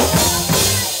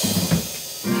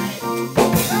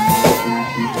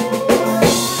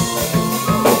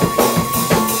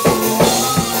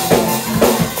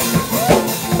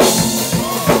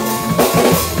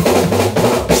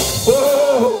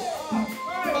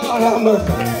 Have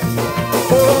mercy.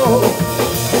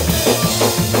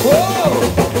 Whoa.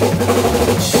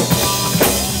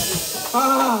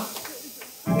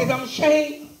 Is I'm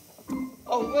ashamed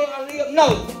of where I live? No.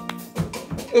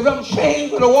 Is I'm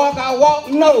ashamed for the walk I walk?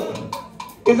 No.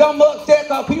 Is I'm upset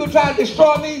because people try to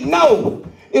destroy me? No.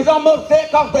 Is I'm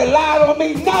upset because they lied on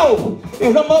me? No.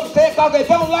 Is I'm upset because they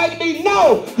don't like me?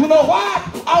 No. You know why?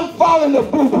 I'm following the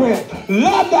blueprint.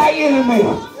 Love thy enemy.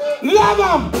 Love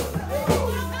them.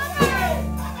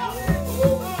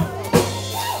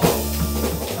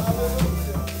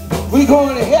 We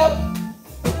going to heaven.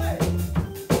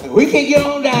 And we can get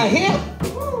on down here.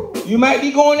 You might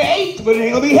be going to 8, but it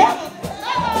ain't going to be heaven.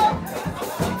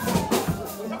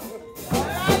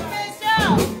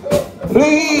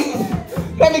 Please,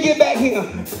 let me get back here.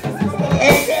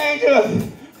 Angela,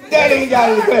 Dad ain't got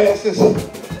any glasses.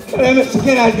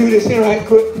 Can I do this here right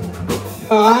quick?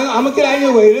 I'm going to get out of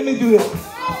your way. Let me do this.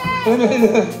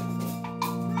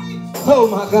 Oh,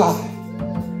 my God.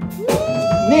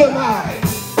 Nehemiah.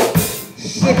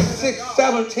 6,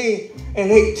 17,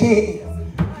 and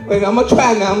 18. Wait, I'm going to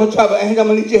try now. I'm going to try, but I'm going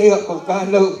to need your help because God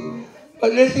knows.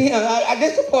 But listen here,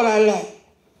 this is the part I like.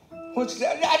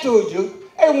 I told you,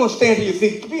 everyone stand to your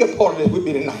feet. Be a part of this with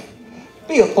me tonight.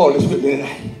 Be a part of this with me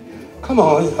tonight. Come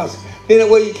on. Then that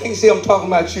way you can't say I'm talking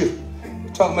about you.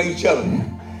 I'm talking about each other.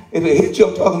 If it hits you,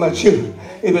 I'm talking about you.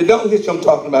 If it don't hit you, I'm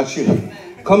talking about you.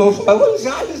 Come on. Well,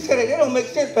 listen, I just said it. That don't make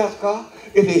sense, Pastor Cobb.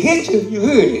 If it hit you, you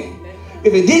heard it.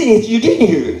 If it didn't hit you, you didn't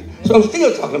hear it. So I'm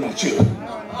still talking about you.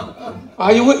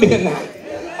 Are you with me tonight?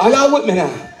 Are y'all with me now?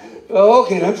 Oh,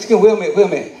 okay, I'm just going to wait a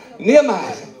minute.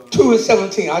 Nehemiah 2 and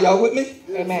 17. Are y'all with me?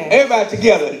 Amen. Everybody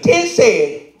together. Then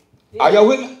said, are y'all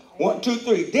with me? 1, 2,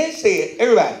 3. Then said,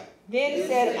 everybody. Then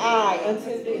said I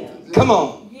unto them. Come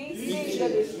on. Ye see the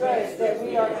distress that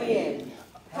we are in.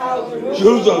 How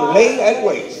Jerusalem lay at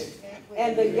waste.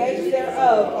 And the gates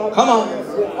thereof are come on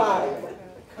with fire.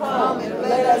 Come,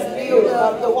 let us build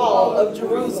up the wall of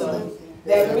Jerusalem,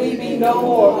 that we be no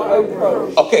more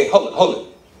reproached. Okay, hold it.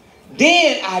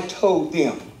 Then I told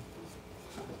them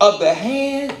of the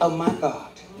hand of my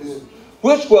God,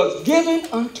 which was given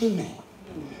unto me,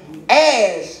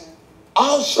 as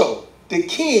also the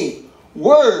king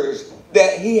words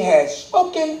that he had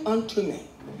spoken unto me.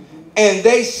 And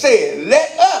they said,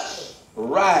 let us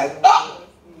rise up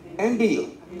and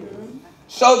build.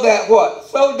 So that what?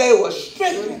 So they were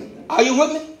strengthened. Are you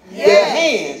with me? Yes. Their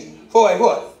hands for a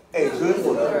what? A good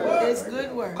work. It's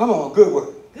good work. Come on, good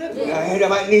work. Good work. I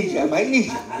might need you. I might need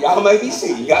you. Y'all might be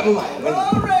sick. You got my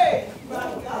mind.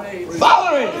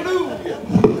 Following.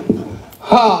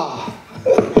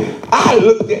 I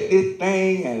looked at this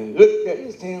thing and looked at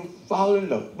this thing, following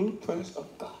the blueprints of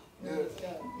God.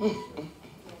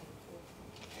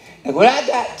 And when I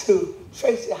got to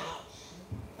Tracy's house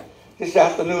this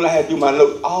afternoon, I had to do my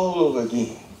notes all over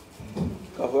again.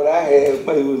 Because what I had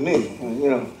played with me, you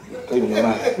know, played with my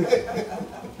mind.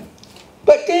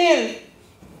 But then,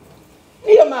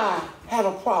 Nehemiah had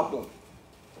a problem.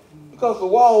 Because the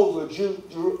walls of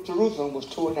Jerusalem was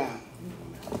torn down.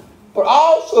 But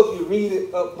also, if you read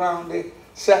it up around the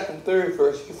second, third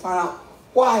verse, you find out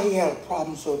why he had a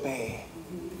problem so bad.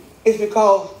 It's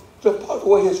because the part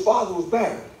where his father was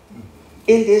buried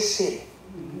in this city.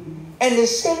 And the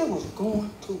city was going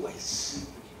to waste.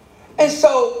 And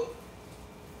so,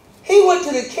 he went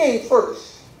to the king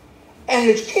first. And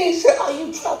the king said, are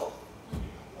you troubled?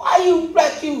 Why are you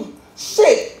like you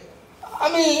sick?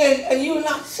 I mean, and you're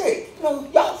not sick. You know,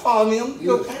 y'all follow me.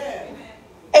 You okay?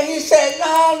 And he said,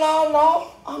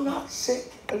 no, I'm not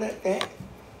sick like that.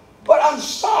 But I'm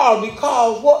sorry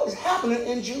because what is happening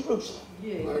in Jerusalem.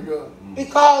 Yeah.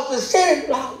 Because the city is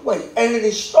locked away and it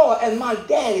is destroyed and my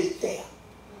dad is there.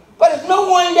 But there's no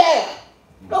one there.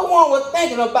 No one was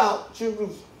thinking about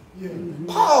Jerusalem. Yeah.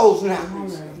 Pause now.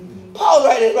 Pause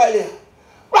right there.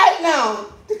 Right now,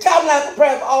 the Tabernacle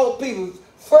prayer for all people.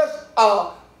 First,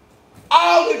 all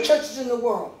the churches in the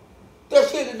world. They're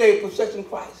here today possessing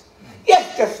Christ.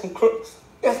 Yes, there's some crooks.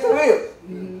 Yes, there is.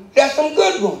 There's some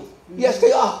good ones. Yes,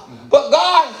 they are. But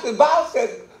God, the Bible said,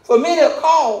 for many are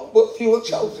called, but few are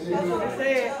chosen.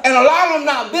 And a lot of them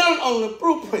not building on the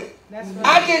blueprint.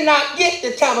 I did not get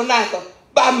the tabernacle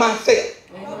by myself.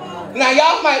 Now,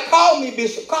 y'all might call me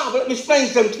Bishop Cobb, but let me explain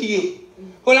something to you.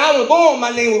 When I was born,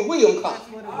 my name was William Cobb.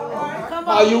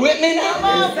 Are you with me now?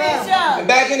 And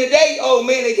back in the day, old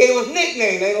man, they gave us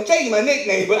nicknames. They ain't gonna tell you my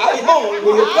nickname, but I was born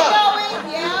William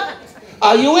Cobb.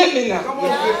 Are you with me now?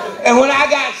 And when I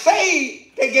got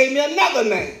saved, they gave me another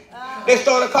name. They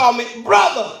started calling me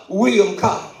Brother William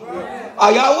Cobb.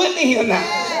 Are y'all with me here now?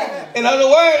 In other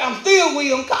words, I'm still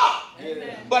William Cobb.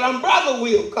 But I'm Brother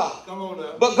William Cobb.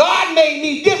 But God made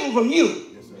me different from you.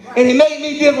 And he made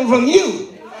me different from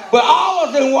you. But all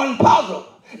of us in one puzzle.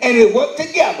 And it worked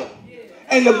together.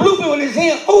 And the blueprint is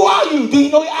him. Who are you? Do you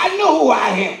know? I know who I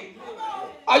am.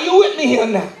 Are you with me here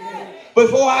now?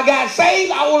 Before I got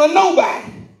saved, I wasn't nobody.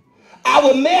 I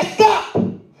was messed up.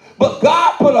 But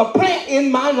God put a plant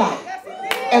in my life.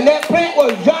 And that plant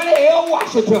was Johnny L.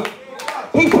 Washington.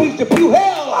 He preached the pure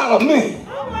hell out of me.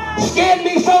 Scared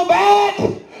me so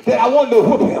bad that I wanted to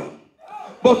whoop him.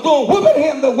 But through whipping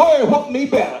him, the word whooped me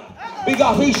better.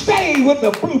 Because he stayed with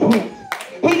the blueprint.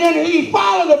 He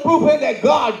followed the blueprint that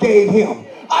God gave him.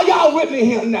 Are y'all with me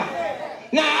here now?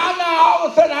 Now, all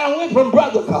of a sudden, I went from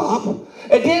Brother Cobb.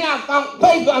 And then I found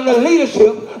faith under the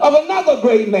leadership of another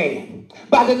great man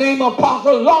by the name of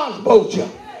Apostle Lawrence Bocher.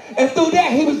 And through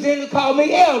that, he was then to call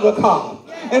me Elder Cobb.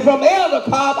 And from Elder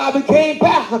Cobb, I became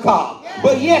Pastor Cobb.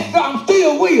 But yes, sir, I'm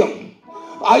still William.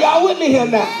 Are y'all with me here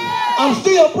now? I'm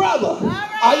still brother.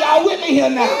 Are y'all with me here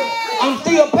now? I'm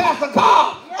still Pastor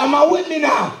Cobb. Am I with me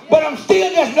now? But I'm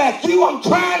still just like you. I'm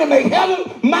trying to make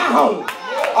heaven my home.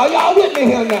 Are y'all with me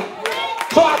here now?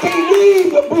 So I can't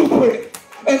leave the blueprint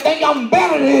and think I'm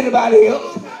better than anybody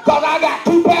else. Because I got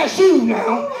 2 pairs of shoes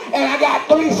now. And I got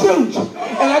 3 suits.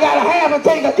 And I got a half a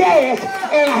tank of gas.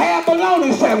 And a half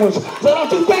bologna sandwich. So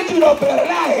don't you think you know better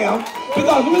than I am.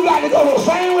 Because you got to go to the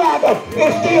same ladder.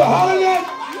 It's still holiness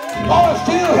or it's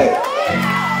still hell.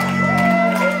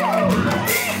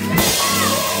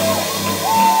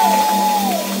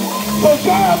 So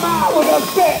Jeremiah was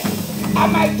upset. I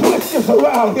might twist this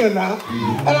around here now.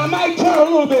 And I might turn a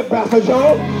little bit, Pastor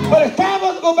Joe. But it's time for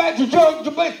us to go back to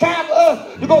Jerusalem. It's time for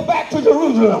us to go back to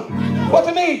Jerusalem. What do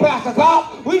you mean, Pastor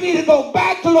Cobb? We need to go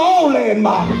back to the old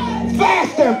landmark.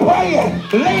 Fasting, praying,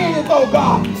 laying it before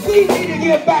God. We need to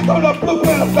get back on the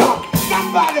blueprint of God.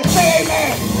 Somebody say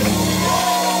amen.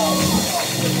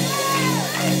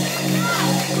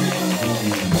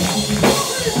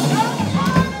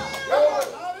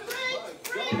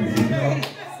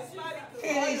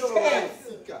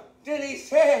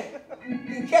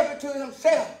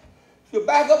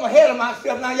 back up ahead of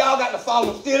myself. Now y'all got to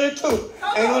follow. I'm still in 2.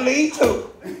 Ain't gonna leave 2.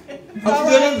 I'm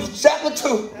still in chapter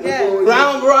 2. Yeah.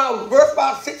 Round verse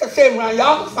about 6 or 7 round.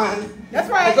 Y'all can find it. That's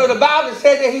right. And so the Bible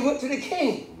said that he went to the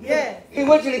king. Yeah. He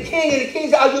went to the king, and the king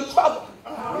said, "Are you in trouble?"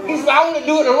 He said, "I want to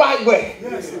do it the right way."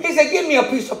 He said, "Give me a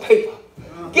piece of paper.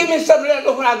 Give me something that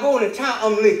when I go into town,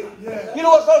 I'm legal." You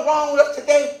know what's so wrong with us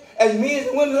today? As men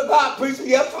and women of God, preachers,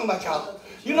 yeah, I'm talking about y'all.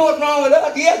 You know what's wrong with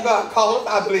us? Yes, God called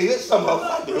us. I believe it. Some of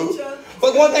us, I do.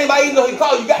 But one thing about even though he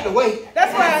called you, got to wait.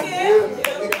 That's right.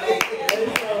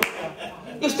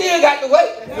 You still got to wait.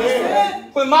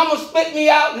 When Mama spit me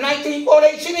out in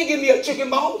 1948, she didn't give me a chicken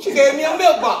bone. She gave me a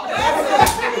milk box.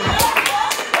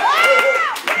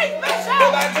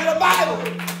 Go back to the Bible.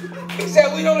 He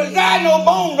said, "We don't desire no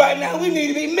bones right now. We need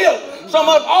to be milked." Some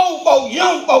of us old folk,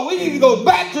 young folk, we need to go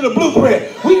back to the blueprint.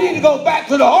 We need to go back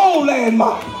to the old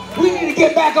landmark. We need to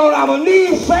get back on our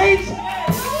knees, saints.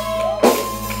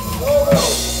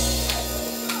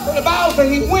 So the Bible said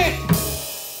he went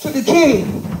to the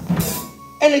king,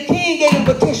 and the king gave him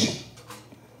a petition.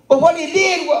 But what he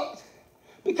did was,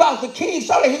 because the king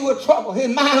saw that he was in trouble, his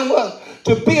mind was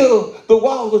to build the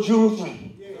walls of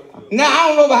Jerusalem. Now, I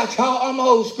don't know about y'all, I'm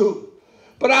old school,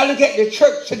 but I look at the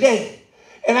church today,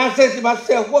 and I say to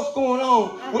myself, what's going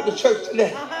on with the church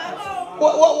today?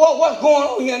 What's going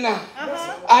on here now?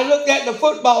 I looked at the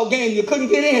football game, you couldn't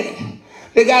get in it.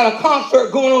 They got a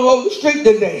concert going on over the street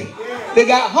today. They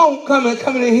got homecoming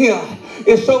coming in here.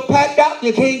 It's so packed out,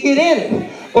 you can't get in it.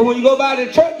 But when you go by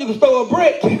the church, you can throw a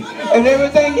brick, and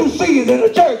everything you see is in the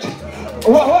church.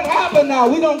 Well, what happened now?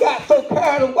 We done got so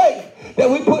carried away that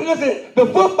we put, listen, the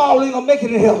football ain't gonna make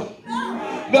it in heaven.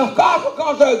 The gospel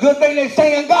concert is a good thing they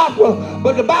sing in gospel,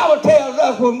 but the Bible tells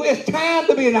us when it's time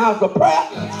to be in the house of prayer,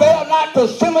 fail not to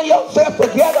assemble yourself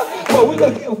together, but we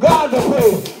better give God the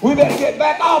praise. We better get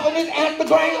back off of this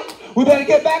Instagram. We better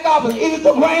get back off of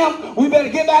Instagram. We better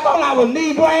get back on our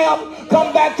knee-gram,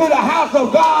 come back to the house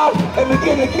of God, and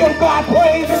begin to give God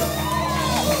praise.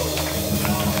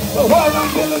 So what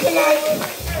I'm doing tonight,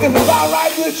 if it's all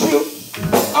right with you,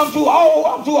 I'm too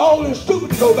old and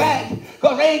stupid to go back,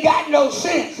 because they ain't got no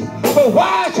sense. So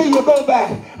why should you go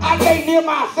back? I can't near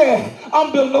myself.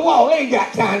 I'm building a wall. I ain't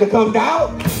got time to come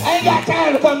down. I ain't got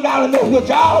time to come down and mess with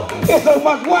y'all. There's so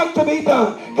much work to be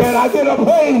done. Can I get a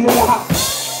praise in the house?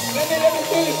 Let me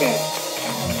finish it.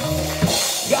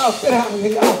 Y'all sit down with me.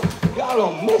 Y'all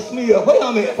don't mess me up. Wait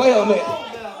a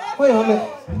minute.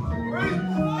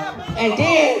 And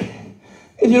then,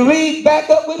 if you read back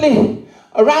up with me,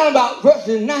 around about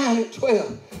verses 9 and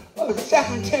 12, or 2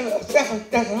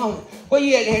 Thessalonians. Where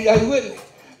you at? Are you with me?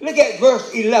 Look at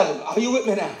verse 11. Are you with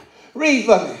me now? Read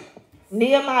for me.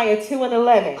 Nehemiah 2 and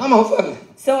 11. Come on for me.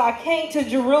 So I came to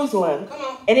Jerusalem, Come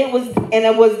on. and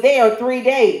I was there 3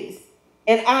 days.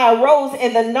 And I arose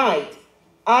in the night,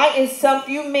 I and some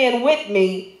few men with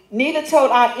me, neither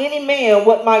told I any man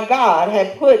what my God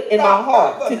had put in my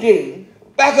heart to do.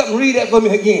 Back up and read that for me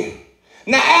again.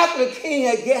 Now after the king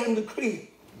had given him the decree,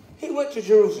 he went to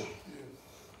Jerusalem.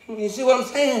 You see what I'm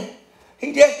saying?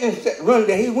 He just didn't run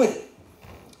there, he went.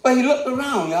 But he looked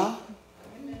around, y'all.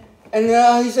 And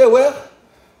he said, well,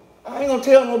 I ain't going to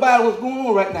tell nobody what's going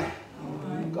on right now.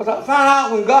 Because I found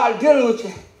out when God is dealing with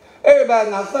you,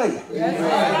 everybody's not for you.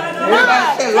 Everybody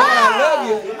said, Lord, I love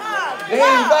you. They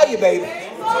ain't for you, baby.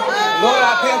 Lord,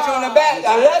 I pat you on the back. I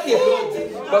love you.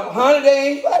 But honey, they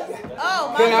ain't for you.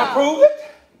 Can I prove it?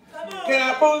 Can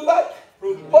I prove it?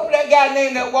 What was that guy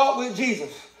named that walked with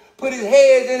Jesus? Put his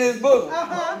head in his bosom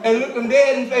and looked him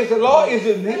dead in the face. The Lord, is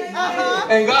it me?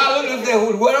 And God looked and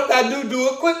said, what else I do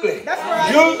it quickly.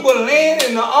 Judas was laying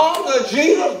in the arms of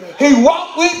Jesus. He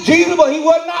walked with Jesus, but he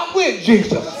was not with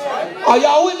Jesus. Are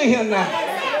y'all with me here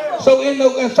now? So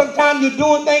and sometimes you're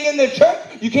doing things in the church,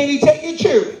 you can't even take your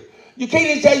children. You can't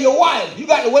even tell your wife. You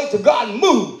got to wait till God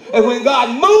moves. And when God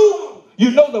moves,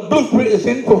 you know the blueprint is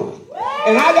in full.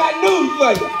 And I got news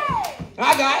for you.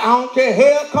 I don't care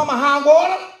hell come or high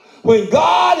water. When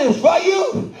God is for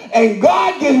you, and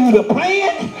God gives you the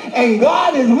plan, and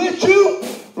God is with you,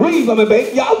 read for me,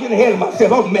 baby. Y'all getting ahead of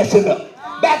myself. I'm messing up.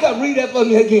 Back up, read that for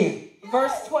me again.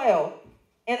 Verse 12.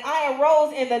 And I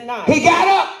arose in the night. He got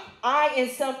up. I and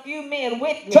some few men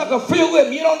with me. Took a few with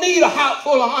me. You don't need a house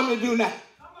full of army to do that.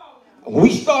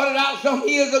 We started out some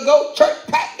years ago, church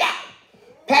packed out.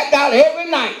 Packed out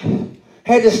every night.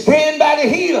 Had to stand by the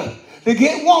heater to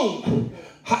get warm.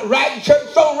 Right, church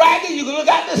so ragged you can look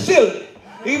out the ceiling.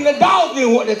 Even the dogs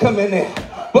didn't want to come in there.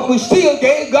 But we still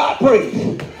gave God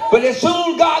praise. But as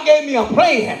soon as God gave me a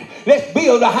plan, let's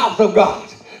build the house of God.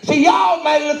 See, y'all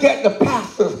might look at the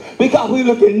pastors because we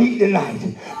looking neat tonight.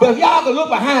 But if y'all can look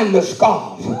behind the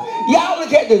scarves, y'all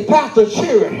look at the pastor's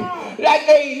children. like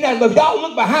they ain't nothing. But y'all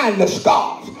look behind the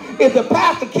scars. If the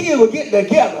pastor kids would get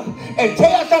together and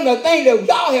tell some of the things that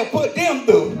y'all have put them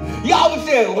through, y'all would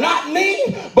say, well, not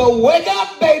me, but wake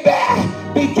up, baby.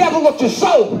 Be careful what you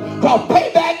sow, because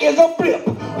payback is a flip.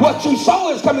 What you sow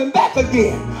is coming back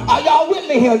again. Are y'all with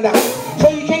me here now? So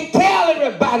you can't tell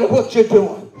everybody what you're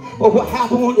doing. But what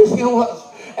happened on this here was,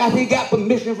 after he got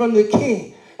permission from the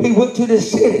king, he went to the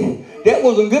city. That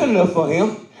wasn't good enough for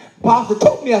him. Pastor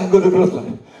told me I could go to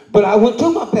Grifton, but I went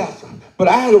to my pastor. But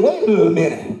I had to wait a little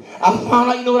minute. I found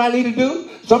out, you know what I need to do?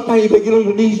 Sometimes you better get on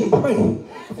your knees and pray.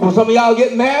 When some of y'all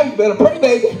get married, you better pray,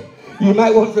 baby. You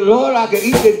might want to say, Lord, I can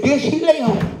eat the dish he lay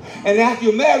on. And after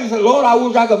you're married, you say, Lord, I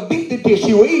wish I could beat the dish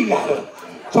you were eating out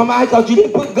of. Somebody thought you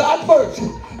didn't put God first.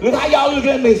 Look how y'all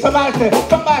looking at me. Somebody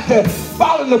said,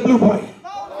 follow the blueprint.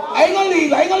 I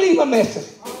ain't gonna leave a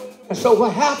message. And so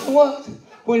what happened was,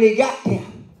 when he got there,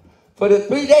 for the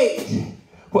 3 days,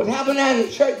 what happened down in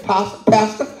the church,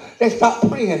 pastor, they stopped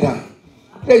praying down.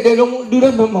 They don't want to do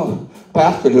that no more.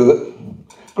 Pastor do it.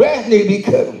 Grass need to be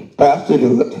cut. Pastor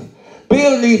do it.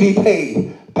 Bills need to be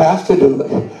paid. Pastor do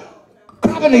it.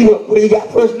 Property, what you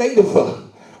got First Native for?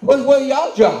 What's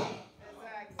y'all job?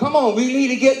 Come on, we need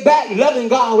to get back loving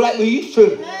God like we used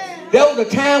to. There was a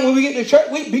time when we get to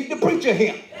church, we beat the preacher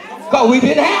here. Because we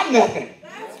didn't have nothing.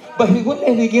 But he went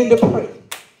and began to pray.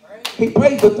 He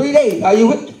prayed for 3 days. Are you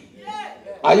with me?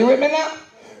 Are you with me now?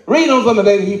 Read on for me,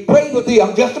 baby. He prayed for 3.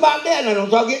 I'm just about there now.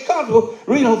 Don't y'all get comfortable.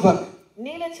 Read on for me.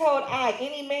 Neither told I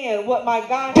any man what my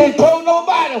God Didn't told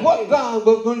nobody what God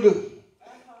was going to do.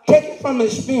 Take it from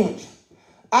experience.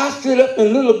 I stood up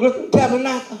in little Grifton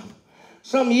Tabernacle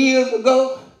some years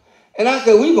ago, and I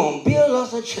said, we're going to build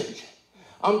us a church.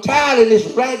 I'm tired of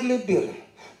this raggedy building.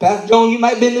 Pastor Jones, you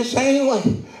might be the same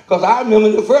way. Because I remember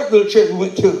the first little church we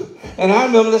went to. And I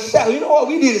remember the second. You know what?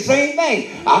 We did the same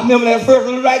thing. I remember that first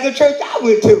little raggedy church I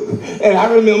went to. And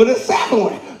I remember the second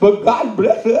one. But God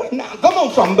bless us now. Come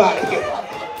on, somebody here.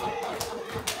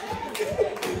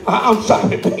 I'm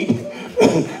sorry, baby.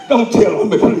 Don't tell on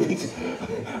me, please.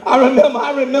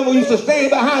 I remember we used to stand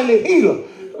behind the heater.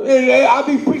 I'll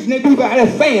be preaching that people behind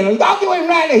that fan. I'll get away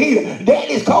around the heater. Dad,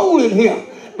 it's cold in here.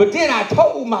 But then I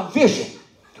told my vision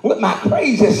with my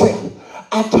crazy self.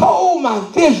 I told my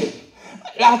vision.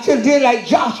 I should have did like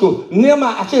Joshua.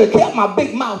 I should have kept my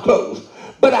big mouth closed.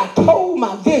 But I told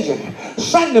my vision.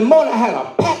 Sunday morning I had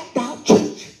a packed out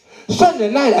church. Sunday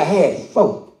night I had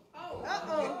 4.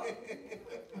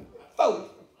 4.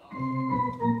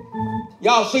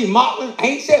 Y'all see Martin? I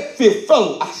ain't said 5th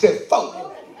floor. I said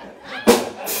 4.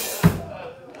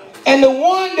 And the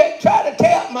one that tried to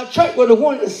tear up my church was the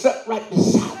one that sat right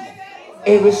beside me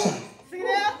every Sunday.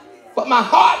 But my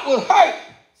heart was hurt.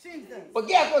 But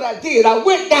guess what I did? I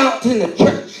went down to the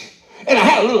church and I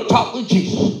had a little talk with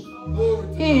Jesus.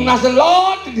 I said,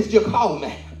 Lord, did you call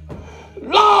me?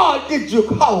 Lord, did you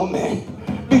call me?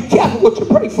 Be careful what you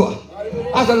pray for.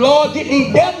 I said, Lord, get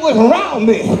these devils around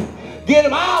me. Get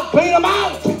them out, clean them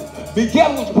out. Be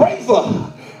careful what you pray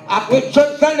for. I went to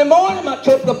church Sunday morning, my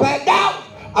church was packed out.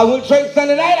 I went to church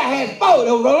Sunday night, I had 4.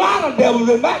 There was a lot of devils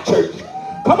in my church.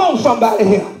 Come on, somebody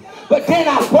here. But then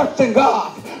I questioned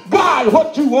God. God,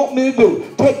 what you want me to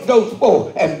do? Take those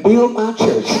 4 and build my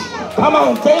church. Come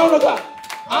on, stay on the God.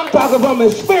 I'm talking from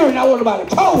experience. Now, what nobody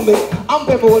told me. I'm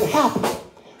thinking what happened.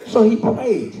 So he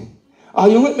prayed. Are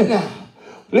you with me now?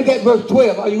 Look at verse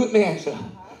 12. Are you with me, answer?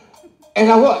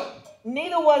 And I what?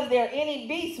 Neither was there any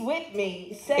beast with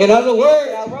me. In other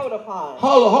words, I wrote upon.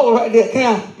 Hold right there.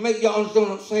 Can I make y'all understand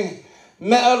what I'm saying?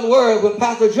 In other words, when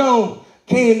Pastor Jones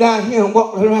came down here and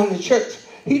walked around the church,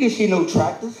 he didn't see no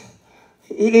tractors.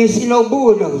 He didn't see no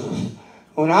bulldozers.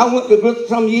 When I went to Grifton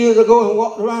some years ago and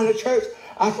walked around the church,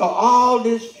 I saw all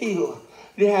this field.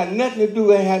 They had nothing to do.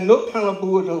 They had no kind of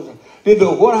bulldozer. They didn't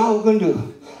know what I was going to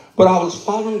do. But I was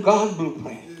following God's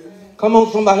blueprint. Come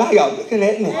on, somebody. How y'all looking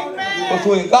at me? But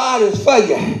when God is for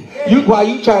you, while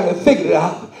you trying to figure it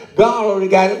out, God already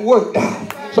got it worked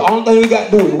out. So the only thing we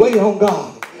got to do is wait on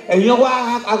God. And you know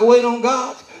why I can wait on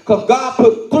God? Because God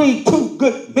put 2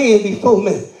 good men before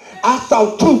me. I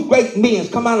saw 2 great men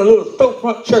come out of a little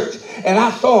storefront church, and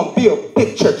I saw them build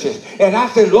big churches. And I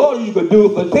said, Lord, you can do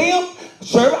it for them.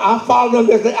 Sir, I follow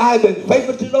them. I have been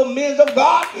faithful to those men of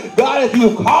God. God, if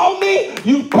you call me,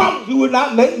 you promise you will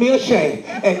not make me ashamed.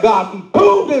 And God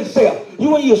proved himself.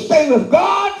 When you stay with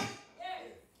God,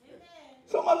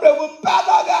 someone said, well,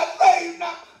 Pastor, I got saved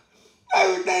now.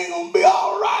 Everything going to be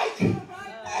all right.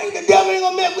 The devil ain't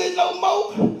going to mess with no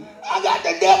more. I got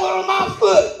the devil on my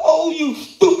foot. Oh, you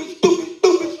stupid.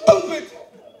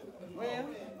 Well,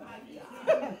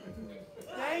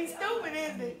 that ain't stupid,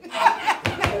 is it?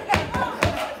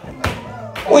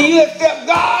 When you accept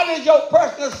God as your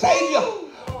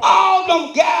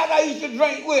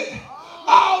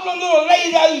All the little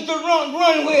ladies I used to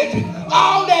run with.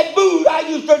 All that booze I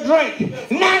used to drink.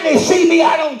 Now they see me,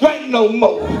 I don't drink no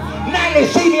more. Now they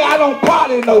see me, I don't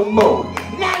party no more.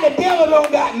 Now the devil don't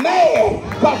got mad.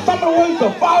 Because some of the ones used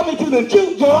to follow me to the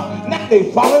juke joint. Now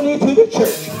they follow me to the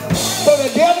church. So the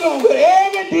devil don't put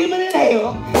every demon in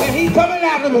hell. And he's coming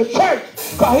out of the church.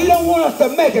 Because he don't want us to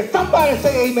make it. Somebody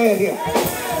say amen here.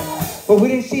 But we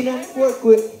didn't see nothing to work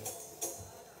with.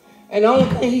 And the only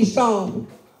thing he saw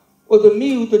was the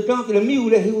mule, the donkey, the mule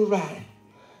that he was riding.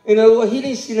 In other words, he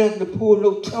didn't see nothing to pull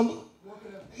no timber.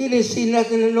 He didn't see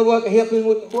nothing to know what to help him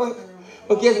with the work.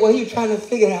 But guess what? He was trying to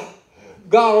figure it out.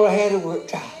 God already had it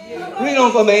worked out. Read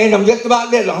on for me, and I'm just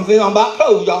about there. I'm about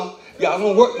close, y'all. Y'all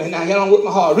don't work me now. Y'all don't work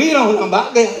my heart. Read on, I'm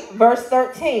about there. Verse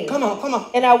 13. Come on.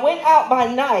 And I went out by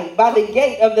night by the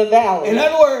gate of the valley. In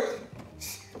other words,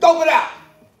 scope it out.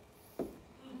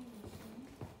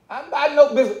 I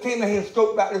know Bishop came in here and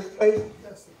scoped out this place.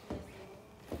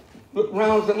 Look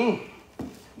around and said,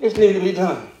 this needs to be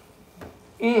done.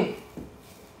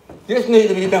 This needs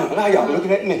to be done. Now y'all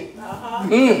looking at me.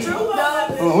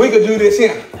 We could do this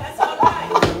here. That's all right.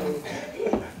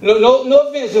 No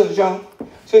offense, Sister John.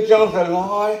 Sister John said,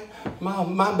 Lord,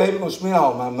 my baby gonna spend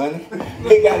all my money.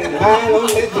 He got his mind on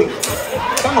this thing.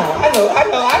 Come on, I know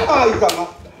how you talking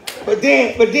about. But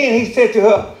then he said to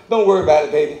her, don't worry about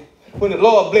it, baby. When the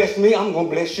Lord bless me, I'm gonna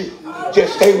bless you.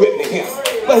 Just stay with me here.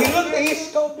 But he looked at, he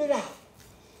scoped it out.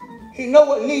 He know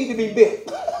what needs to be built.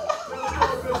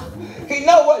 He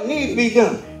know what needs to be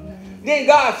done. Then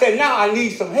God said, now I need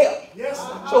some help.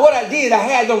 So what I did, I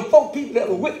had them 4 people that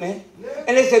were with me.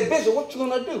 And they said, Bishop, what you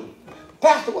going to do?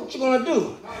 Pastor, what you going to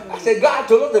do? I said, God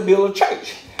told us to build a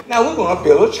church. Now we're going to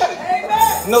build a church.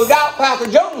 Amen. No doubt Pastor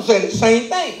Jones said the same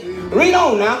thing. Read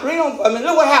on now. Read on. I mean,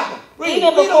 look what happened.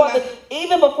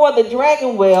 Even before the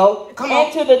dragon well,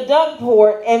 enter the dung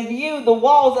port and view the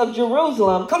walls of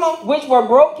Jerusalem, which were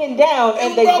broken down,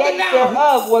 and the gates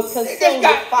thereof was consumed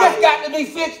with fire. This got to be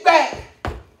fixed back.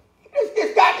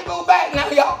 It's got to go back now,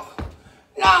 y'all.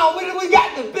 Now, we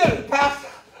got the building, Pastor.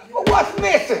 But what's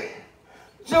missing?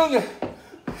 Junior,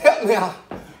 help me out.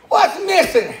 What's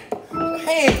missing?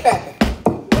 Hand clapping.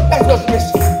 That's what's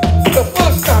missing. The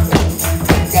foot stomping.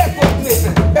 That's what's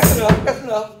missing. That's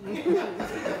enough.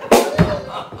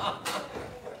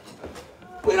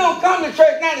 We don't come to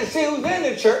church now to see who's in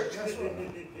the church.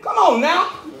 Come on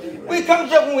now. We come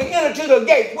to church when we enter to the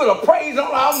gate with a praise on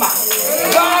our mouth.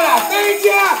 God, I thank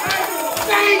you.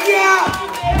 Thank you.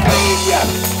 Thank you.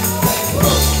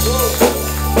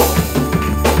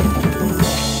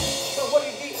 So what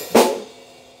he did?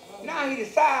 Now he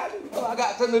decided, I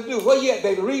got something to do. Where you at,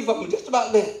 baby? Read for me. Just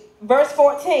about there. Verse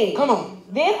 14. Come on.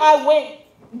 Then I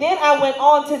went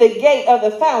on to the gate of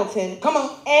the fountain. Come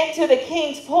on. And to the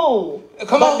king's pool.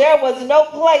 Come on. But there was no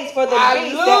place for the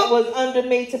beast that was under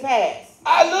me to pass.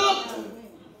 I looked.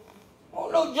 Oh,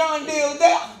 no John Deere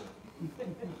there.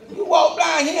 You walk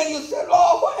down here and you said,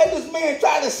 Lord, why is this man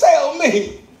trying to sell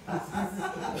me?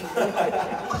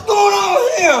 What's going on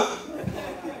here?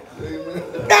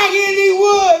 Down here in these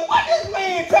woods, what this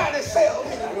man trying to sell me?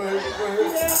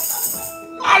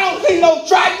 I don't see no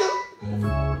tractor.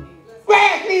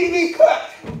 Grass need to be cut.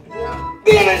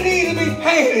 Dinner need to be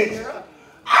painted.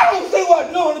 I don't see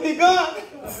what's going to be done.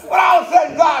 But all of a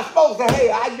sudden, God spoke to,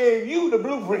 hey, I gave you the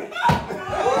blueprint.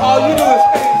 All you do is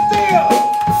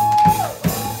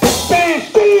stand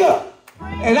still,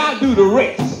 and I do the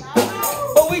rest.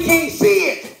 But we can't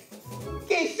see it.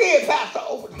 Can't see it, Pastor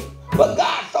Overton. But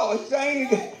God saw it. He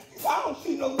said, I don't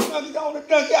see no donkey on the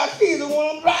donkey. I see the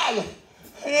one I'm driving.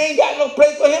 And there ain't got no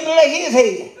place for him to lay his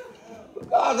head. But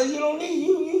God said, you don't need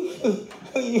you.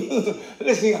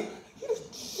 Listen here.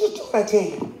 Just do what I tell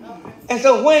you. And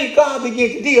so when God began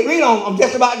to deal, read on, I'm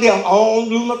just about there. I don't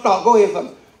lose my thought. Go ahead,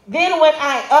 brother. Then went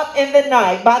I up in the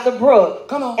night by the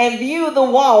brook, and viewed the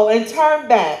wall, and turned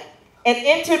back, and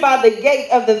entered by the gate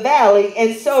of the valley,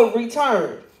 and so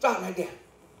returned. Stop right there.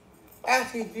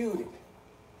 After he viewed it,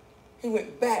 he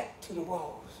went back to the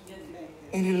walls,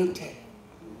 and he looked at it.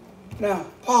 Now,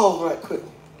 pause right quick.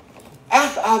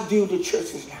 After I viewed the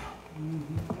churches now,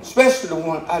 especially the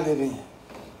one I live in,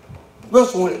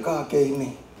 that's the one that God gave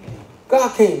me.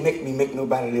 God can't make me make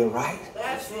nobody live right.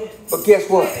 But guess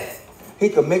what? He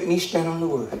can make me stand on the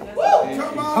word.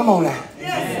 Come on now.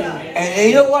 And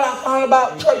you know what I found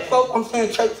about church folks? I'm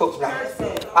saying church folks now.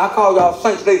 I call y'all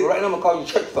saints later. Right now I'm going to call you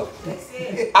church folks.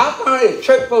 I found if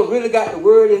church folks really got the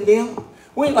word in them,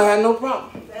 we ain't going to have no problem.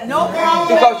 No problem.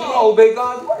 Because you going to obey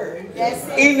God's word.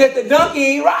 Even if the donkey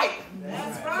ain't right.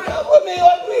 That's right. What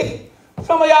mean?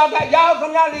 Some of y'all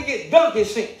need to get donkey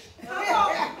sense.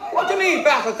 What you mean,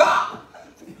 Pastor Cobb?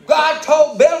 God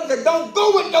told Balaam that don't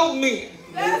go with those men.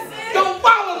 Don't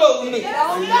follow those men.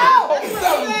 Balaam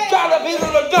got up his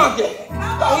little donkey.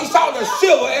 So he saw the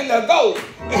silver and the gold.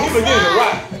 And he began to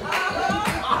ride.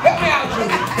 Help me out,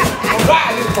 Jimmy. I'm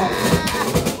riding this phone.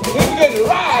 He began to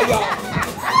ride, y'all.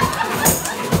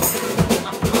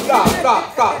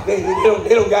 Stop. They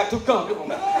don't got too comfortable,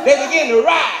 man. They began to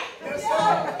ride.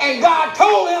 And God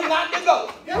told him not to go.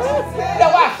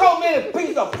 That's why so many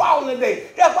people are falling today.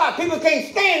 That's why people can't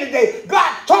stand today.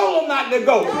 God told them not to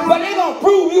go. But they're going to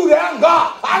prove you that I'm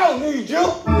God. I don't need you.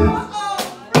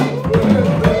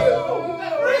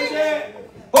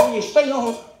 But when you stay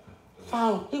on,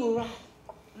 follow, he will ride.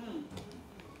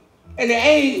 And the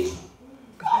angel,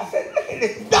 God said, look at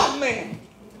this dumb man.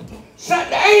 Sent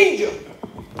the angel.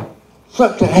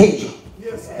 Sent the angel.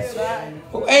 Yes, that's right.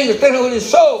 The angel standing with his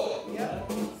sword.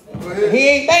 He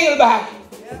ain't thinking about it.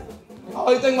 All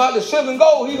he thinking about the silver and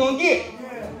gold he's going to get.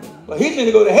 But he's going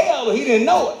to go to hell, but he didn't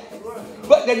know it.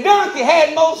 But the donkey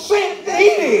had more sense than he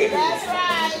did. That's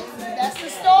right. That's the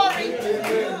story.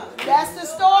 That's the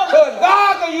story. So if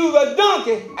God can use a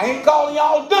donkey, I ain't calling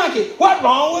y'all donkey. What's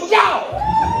wrong with y'all?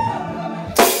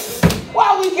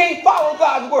 Why we can't follow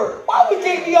God's word? Why we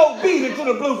can't be obedient to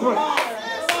the blueprint?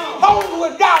 Hold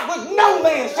without which no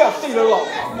man shall see the Lord.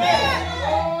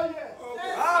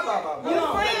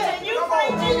 You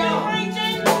preaching.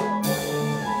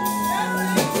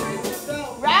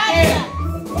 Right.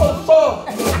 So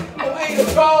angel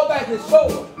crawled back his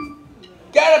sword,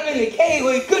 got up in the cave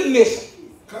where he couldn't miss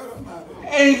him.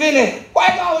 And he been there,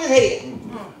 wiped off his head.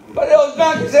 But those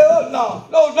donkeys said, oh no,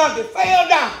 those donkeys fell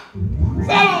down,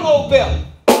 fell on those belly.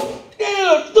 Then the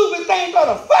little stupid thing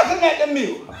started fussing at the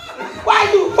mule.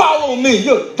 Why you follow me,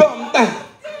 you dumb thing?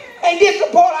 And this is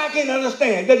the part I can't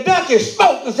understand. The donkey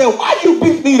spoke and said, why you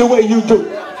beat me the way you do?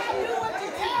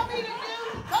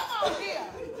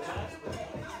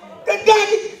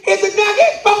 If the donkey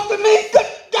spoke to me, good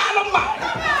God Almighty.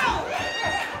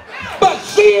 But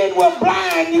sin will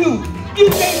blind you. You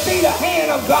can't see the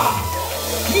hand of God.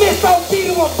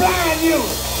 Misobedience will blind you.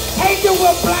 Hatred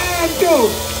will blind you.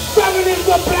 Stubbornness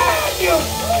will blind you.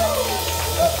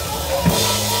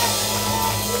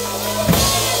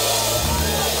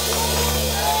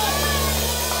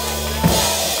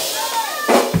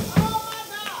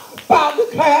 Paul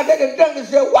declared that the donkey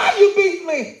said, why you beat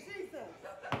me?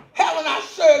 Haven't I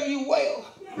served you well?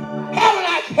 Haven't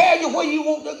I carried you where you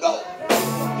want to go?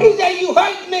 He said, you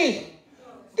hurt me.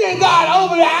 Then God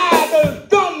opened the eyes of the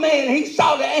dumb man and he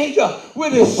saw the angel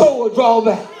with his sword drawn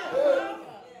back.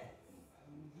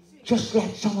 Just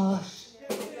like some of us.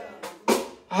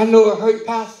 I know it hurt,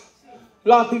 Pastor. A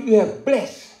lot of people you have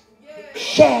blessed.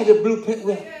 Share the blueprint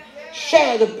with them.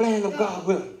 Share the plan of God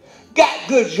with them. Got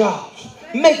good jobs.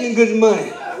 Making good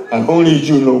money. I don't need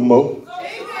you no more.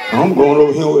 I'm going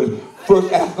over here with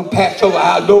First African Passover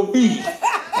outdoor beef.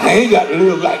 I ain't got to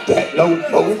live like that no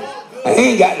more. I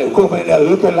ain't got to go in there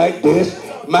looking like this.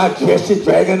 My dress is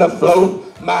dragging the floor.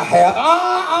 My hair.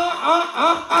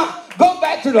 Go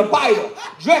back to the Bible.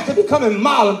 Dress is becoming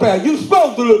model bad. You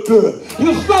supposed to look good.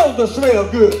 You supposed to smell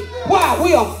good. Why?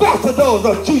 We are ambassadors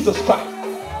of Jesus Christ.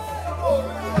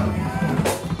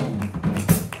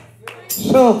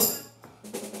 So,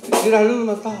 did I lose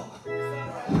my thought?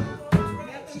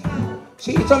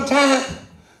 See, sometimes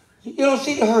you don't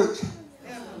see the hurt.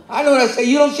 I know what I say.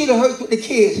 You don't see the hurt with the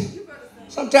kids.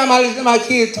 Sometimes I listen to my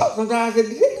kids talk. Sometimes I say,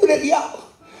 did they do that to y'all?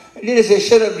 And then they say,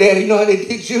 shut up, Daddy. You know how they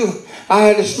did you? I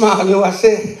had to smile. You know what I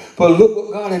said? But look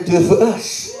what God has done for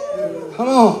us. Come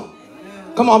on.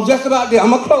 Come on. I'm just about there. I'm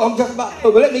going to close. I'm just about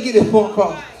there. But let me get this point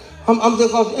across. I'm just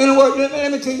across. In a word,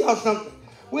 let me tell y'all something.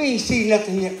 We ain't seen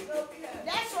nothing yet.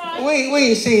 That's right. We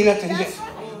ain't seen nothing yet.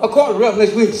 According to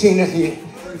Revelation, we ain't seen nothing yet.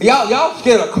 Y'all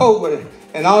scared of COVID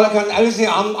and all that kind of. Listen,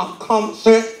 I'm common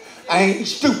sense. I ain't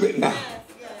stupid now.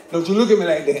 Don't you look at me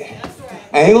like that.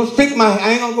 I ain't gonna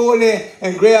I ain't gonna go in there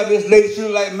and grab this lady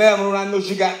shooting like Melvin when I know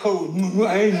she got COVID.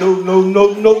 I ain't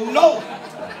no.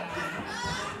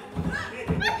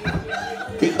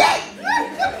 Get back.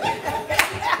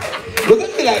 Look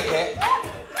at me like that.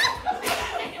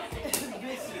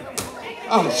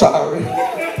 I'm sorry.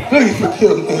 Please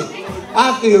forgive me.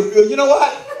 I feel good. You know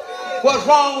what? What's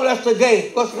wrong with us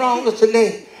today? What's wrong with us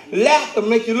today? Laughter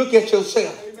make you look at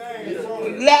yourself.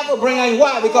 Laughter bring out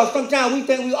why? Because sometimes we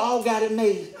think we all got it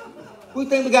made. We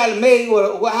think we got it made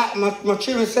with what my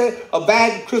children said, a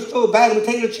bag of Crisco, a bag of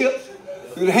potato chips.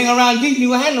 You hang around deep, you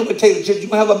don't have no potato chips. You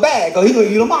can have a bag because he's going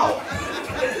to eat them all.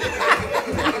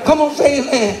 Come on, say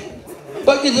amen.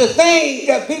 But it's the thing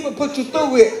that people put you through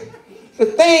with. The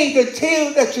thing, the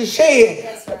tears that you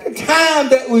shed, the time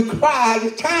that we cried,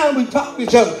 the time we talked to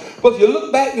each other. But if you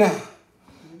look back now,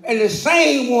 And the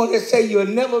same one that say you'll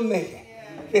never make it.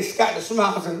 It's got the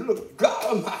smiles and look, God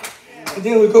Almighty. And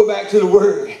then we go back to the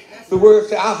word. The word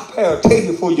says, I'll prepare a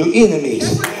table for your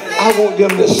enemies. I want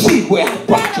them to see where I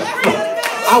brought you from.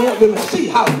 I want them to see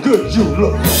how good you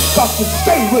look. Because you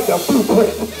stay with the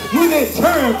blueprint. You didn't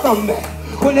turn from that.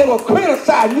 When they were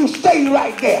criticizing, you stayed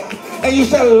right there. And you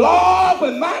said, Lord,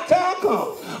 when my time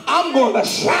comes, I'm going to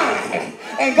shine.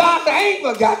 And God said, I ain't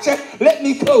forgot you. Let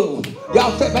me close.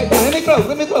 Y'all sit back down. Let me close.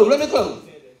 Let me close. Let me close.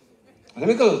 Let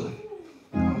me close.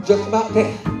 Just about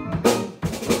there.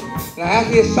 Now,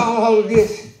 after he saw all of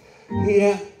this,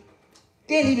 then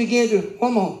he began to,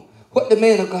 one more, what the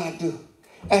man of God do?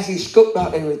 As he scoped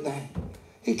out everything,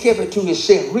 he kept it to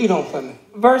himself. Read on for me.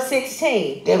 Verse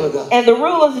 16. There we go. And the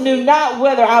rulers knew not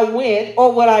whether I went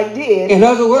or what I did. In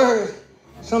other words,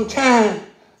 sometimes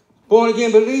born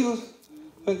again believers,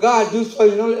 when God do so,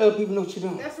 you don't let other people know what you're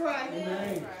doing. That's right.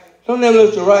 Amen. Don't never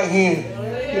lift your right hand,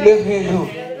 your left hand down.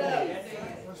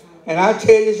 And I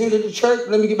tell you this into the church.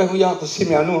 Let me get back when y'all can see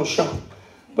me. I know I'm short.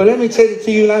 But let me tell it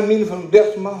to you, and I mean it from the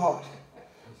depths of my heart.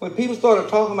 When people started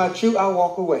talking about you, I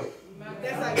walk away.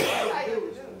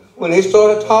 When they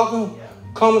started talking,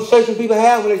 conversation people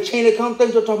have, when they change their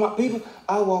conversation, they're talking about people,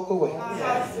 I walk away.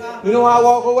 You know why I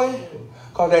walk away?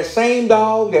 Because that same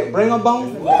dog that bring a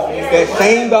bone, that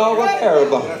same dog will carry a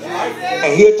bone.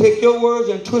 And he'll take your words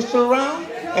and twist it around,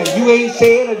 and you ain't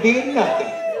said or did nothing.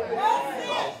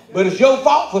 But it's your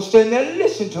fault for sitting there and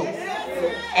listening to him.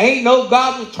 Ain't no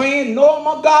garbage train, nor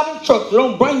my garbage truck. So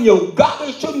don't bring your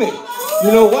garbage to me.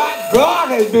 You know what? God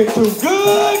has been too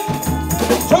good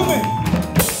to me.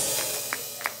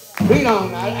 Read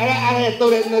on. I had to throw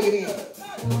that nugget in.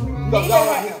 Because y'all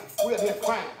right here, we're here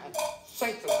crying.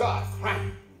 Saints of God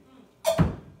crying.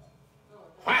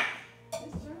 Crying.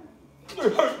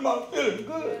 It hurts my feelings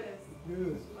good.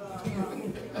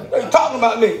 They're talking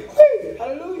about me. Hey,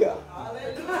 hallelujah.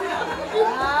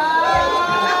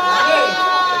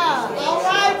 All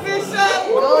right, Bishop.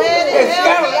 Go ahead and It's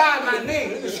got to lie my name.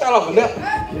 Let me shut off of that.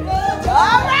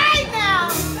 All right now.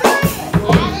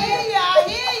 I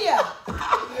hear you.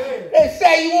 They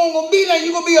say you won't gonna be there.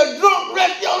 You're going to be a drunk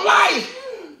rest of your life.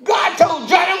 God told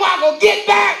Johnny Walker, get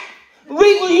back.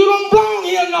 Reaper, you don't belong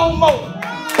here no more.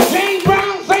 James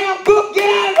Brown, Sam Cooke,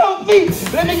 get out of those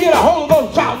feet. Let me get a Holy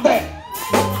Ghost shout there.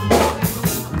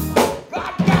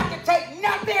 God got to take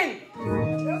nothing,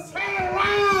 turn it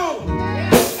around,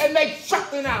 and make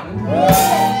something out.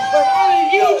 But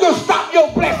only you can stop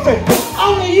your blessing.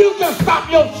 Only you can stop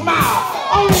your smile.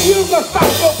 Only you can stop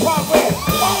your progress.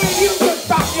 Only you can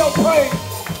stop your praise.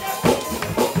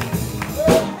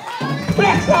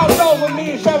 Blessed are those with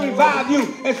me and shall revive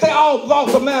you and say all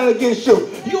thoughts of man against you.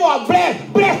 You are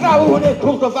blessed. Blessed are you when they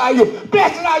crucify you.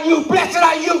 Blessed are you. Blessed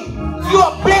are you. You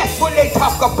are blessed when they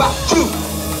talk about you.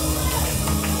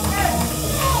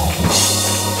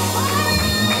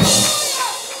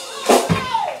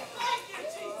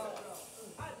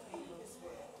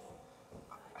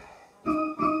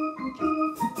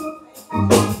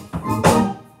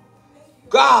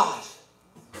 God's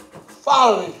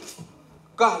following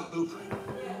God's blueprint.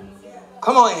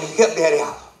 Come on and help Daddy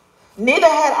out. Neither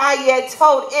had I yet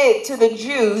told it to the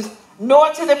Jews,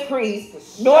 nor to the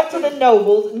priests, nor to the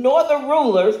nobles, nor the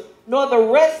rulers, nor the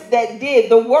rest that did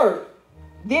the work.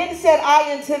 Then said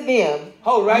I unto them.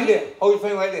 Hold right there. Hold your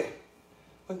finger right there.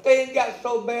 When things got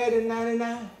so bad in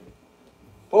 99,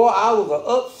 boy, I was an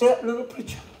upset little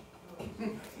preacher.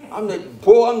 I'm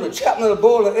the chaplain of the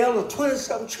board of the elders,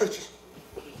 20-something churches.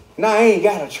 Now I ain't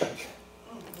got a church.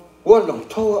 What done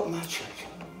tore up my church?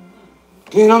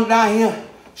 Then I'm down here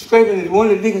scraping it. One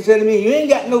of the deacons said to me, you ain't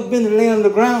got no business laying on the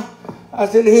ground. I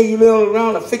said, here you lay on the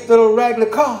ground to fix that old raggedy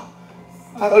car.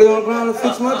 I lay on the ground to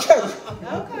fix my church.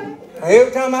 Okay.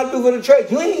 Every time I do for the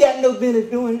church, you ain't got no business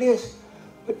doing this.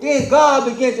 But then God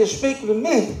began to speak to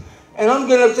me. And I'm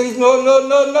getting up to say,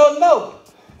 no.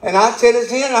 And I said it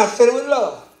to him, and I said it with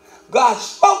love. God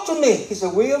spoke to me. He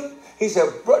said, William. He said,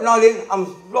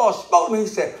 Lord spoke to me. He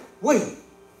said, William,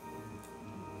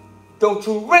 don't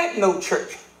you rent no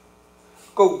church.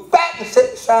 Go back and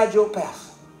sit beside your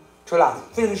pastor till I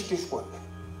finish this work.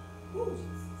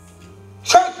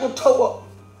 Church will tow up.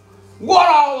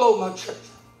 Water all over my church.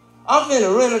 I'm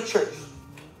finna rent a church.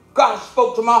 God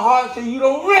spoke to my heart and said, you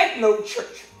don't rent no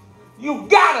church. You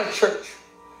got a church.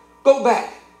 Go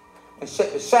back and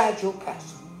sit beside your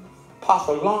pastor,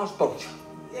 Apostle Lawrence Bocher.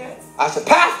 Yes. I said,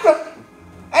 Pastor,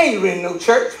 I ain't renting no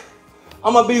church.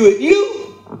 I'm going to be with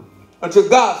you until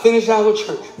God finish our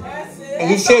church. And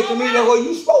he said to me, that's where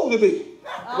you supposed to be,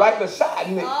 right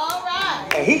beside me. All right.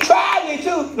 And he tried me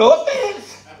too, no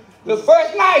offense. The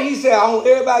first night he said, I want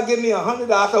everybody to give me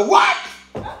 $100. I said, what?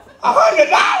 $100?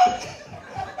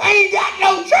 I ain't got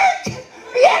no church.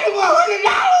 He had him $100.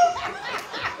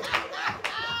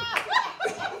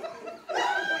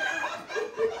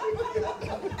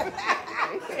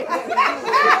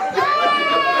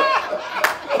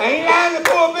 I ain't lying in the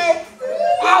pulpit.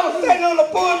 I was sitting on the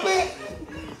pulpit.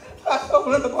 I said,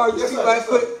 let me borrow your seat right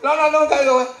quick. No, don't gotta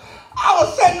go. I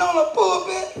was sitting on the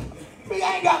pulpit. I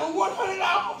ain't got but $100.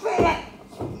 I'm saying like,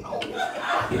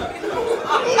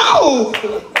 no,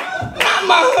 not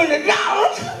my $100.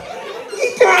 He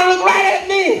turned to look right at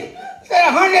me. Said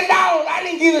 $100. I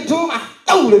didn't give it to him. I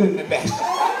threw it in the basket.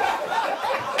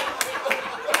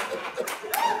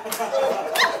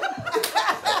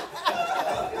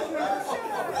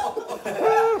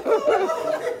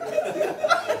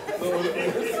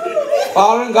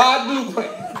 Following God's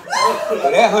blueprint.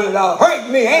 But that $100 hurt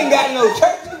me. I ain't got no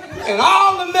church. And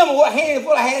all the members were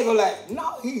handful of hands were like,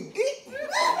 no, he didn't.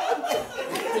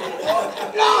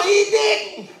 No, he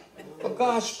didn't. But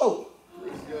God spoke.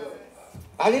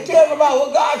 I didn't tell them about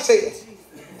what God said.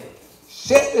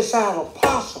 Set aside an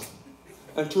apostle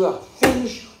until I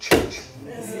finish your church.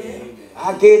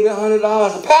 I gave them $100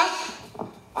 a pastor.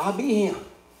 I'll be him.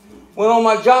 Went on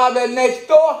my job next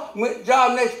door. I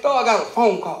got a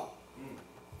phone call.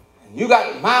 And you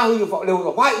got to mind who you for. There was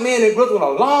a white man in Grifton with a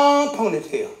long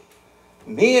ponytail.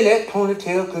 Me and that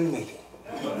ponytail couldn't make it.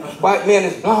 White man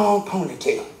is long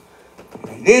ponytail.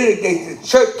 And then the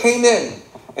church came in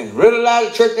and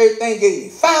realized the church, everything gave me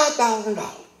 $5,000.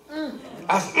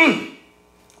 I said,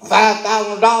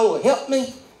 $5,000 will help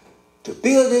me to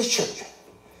build this church.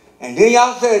 And then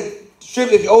y'all said,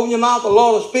 if you open your mouth, the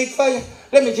Lord will speak for you.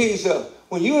 Let me tell you something.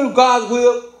 When you do God's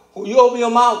will, when you open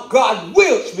your mouth, God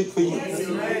will speak for you.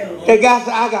 That guy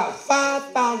said, I got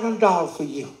 $5,000 for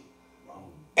you.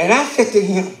 And I said to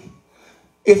him,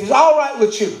 if it's all right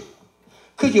with you,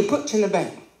 could you put it in the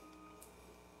bank?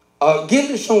 Give it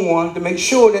to someone to make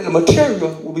sure that the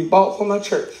material will be bought for my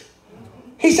church.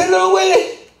 He said, Little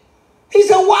Willie, he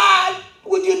said, why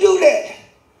would you do that?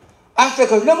 I said,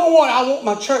 because number one, I want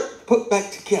my church put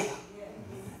back together.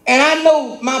 And I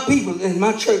know my people in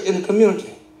my church, in the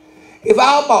community. If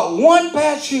I bought one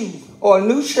pair of shoes or a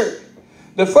new shirt,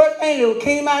 the first thing that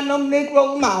came out of them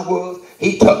Negroes' mouth was,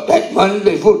 he took that money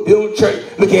before the building church.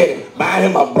 Look at him, buying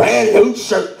him a brand new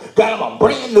shirt, got him a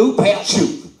brand new pair of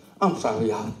shoes. I'm sorry,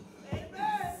 y'all.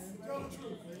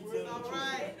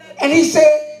 And he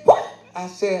said, what? I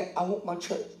said, I want my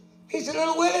church. He said,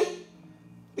 Little Willie,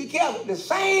 be careful. The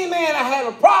same man I had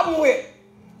a problem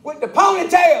with the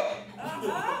ponytail.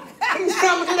 He's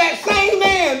coming to that same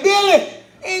man, Billy,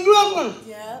 in Grifton.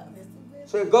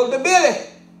 So go to Billy.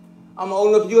 I'm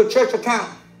going to open up your church account.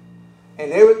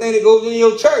 And everything that goes in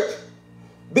your church,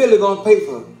 Billy going to pay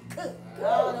for it.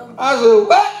 I said,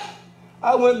 what?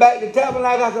 I went back to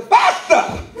Tabernacle. I said, Pastor,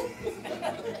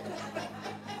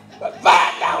 got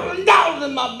 $5,000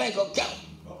 in my bank account.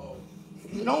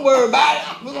 Don't worry about it.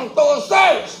 We're going to throw a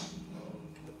service.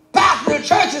 Pastor, the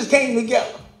churches came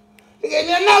together. They gave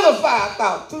me another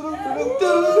 $5,000.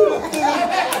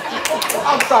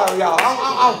 I'm sorry, y'all.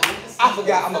 I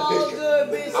forgot I'm a bishop.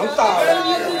 I'm sorry.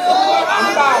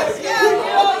 I'm sorry.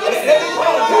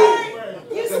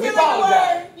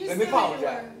 Let me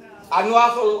apologize. I know I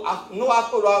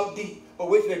thought I was deep, but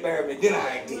which they buried me, then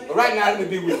I ain't deep. But right now, let me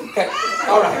be with you. Okay?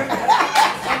 All right.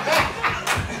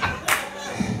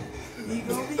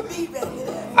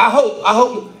 I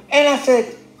hope. And I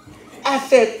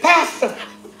said, Pastor,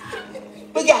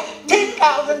 we got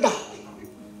 $10,000.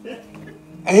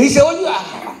 And he said,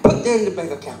 I put that in the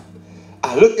bank account.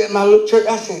 I looked at my little church.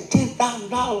 I said,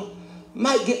 $10,000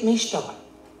 might get me started.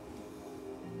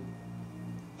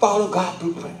 Follow God's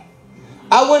blueprint.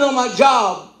 I went on my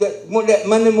job that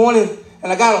Monday morning,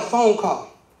 and I got a phone call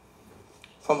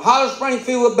from Hollis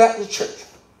Springfield Baptist Church.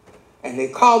 And they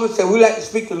called me and said, we'd like to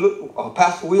speak to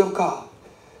Pastor William Cobb.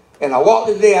 And I walked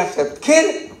in there. I said,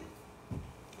 Kenny,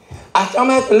 I'm going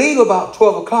to have to leave about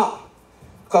 12 o'clock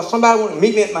because somebody wanted to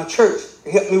meet me at my church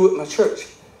to help me with my church.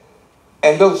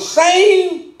 And those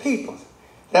same people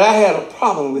that I had a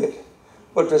problem with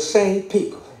were the same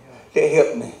people that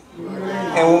helped me.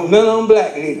 And none of them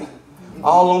black either.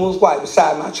 All of them was white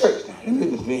beside my church.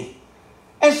 It was me.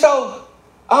 And so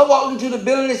I walked into the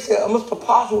building and said, Mr.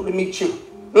 Apostle, to meet you.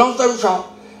 Long story short.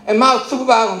 And my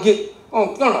supervisor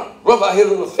gonna rough out his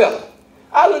little fella.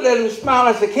 I looked at him and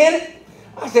smiled. I said, Kenny,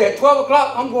 I said, at 12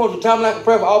 o'clock, I'm going to Tabernacle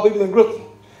prayer for all people in Grifton.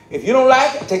 If you don't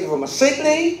like it, take it for my sick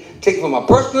leave, take it for my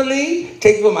personal leave,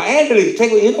 take it for my annual leave,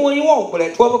 take it anyone you want. But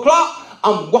at 12 o'clock,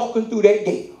 I'm walking through that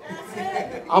gate.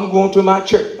 I'm going to my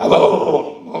church.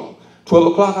 12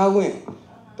 o'clock I went.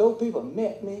 Those people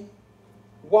met me,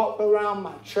 walked around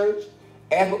my church,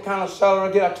 Asked what kind of salary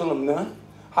I get. I told him none.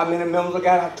 How many members I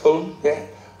got? I told him that.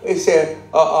 He said,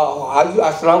 how do you?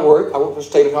 I said, I work for the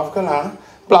state of North Carolina.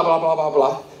 Blah, blah, blah, blah,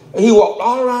 blah. And he walked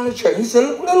all around the church. He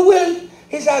said, Little Willie.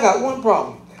 He said, I got one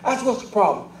problem. I said, what's the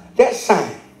problem? That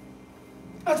sign.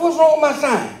 I said, what's wrong with my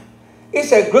sign? It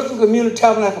said, Grifton Community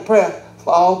Tabernacle Prayer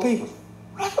for all people.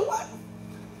 I said, what?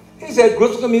 He said,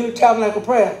 Grifton Community Tabernacle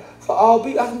Prayer for all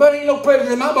people. I said, but ain't no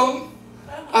prejudice in my bone.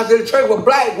 I said, the church was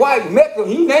black, white, Mexican,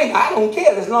 you name it. I don't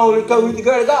care as long as it goes with the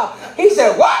girl of God. He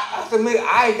said, what? I said, man,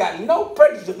 I ain't got no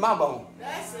prejudice in my bone.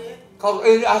 That's it. Cause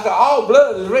I said, all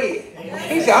blood is red.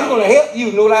 He said, I'm going to help you.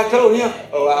 You know what I told him?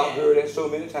 Oh, I've heard that so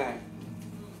many times.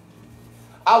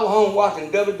 I was home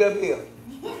watching WWF.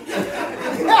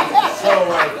 Show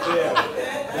right there.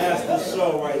 That's the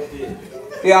show right there.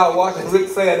 Yeah, I was watching Ric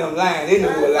Flair them lying. They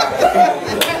knew they were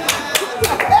lying.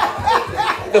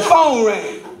 The phone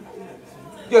rang.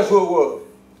 Guess who it was?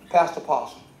 Pastor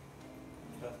Paulson.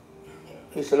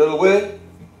 He said, Little Willie,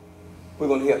 we're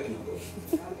going to help you.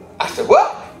 I said,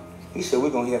 what? He said, we're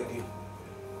going to help you.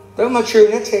 That's my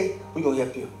church. That's it. We're going to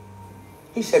help you.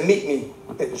 He said, meet me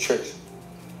at the church.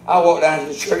 I walked down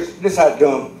to the church. This is how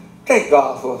dumb. Thank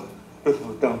God for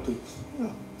dumb people.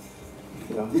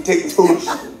 You know, you take the foolish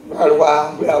right a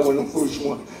while, but I wasn't the foolish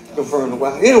one to confirm a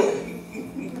while.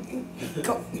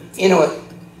 Anyway,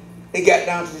 they got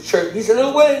down to the church. He said,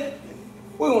 Little Willie,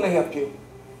 we want to help you.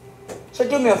 So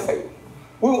do me a favor.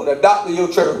 We want to adopt your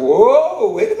church.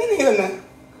 Whoa, wait a minute here now.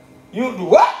 You do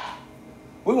what?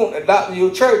 We want to adopt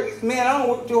your church. Man, I don't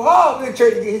work too hard for the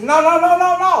church. He said,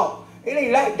 no. It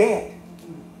ain't like that.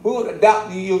 We want to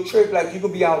adopt your church like you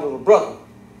can be our little brother.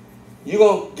 You're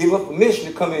going to give up permission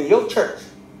to come in your church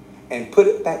and put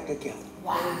it back together.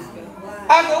 Wow.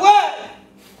 I said, what?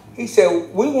 He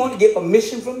said, we want to get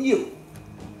permission from you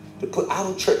to put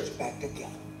our church back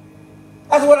together.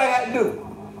 That's what I got to do.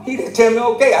 He didn't tell me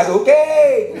okay. I said,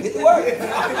 okay, get to work. Okay.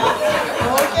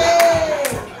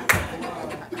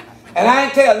 And I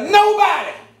didn't tell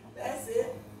nobody. That's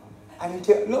it. I didn't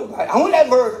tell nobody. I want that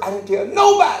verse. I didn't tell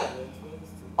nobody.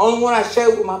 Only one I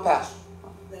shared with my pastor.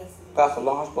 Pastor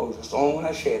Lawrence Bowles. That's the only one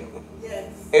I shared with him.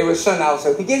 Yes. Every Sunday I would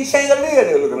say, we getting chandelier.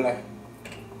 They'll look at me like,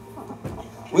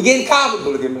 we getting carpet.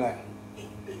 They'll look at me like.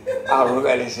 I remember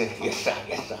and they said, yes, sir,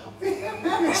 yes, sir.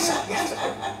 Yes, sir, yes,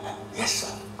 sir. Yes,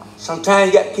 sir.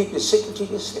 Sometimes you got to keep your secret to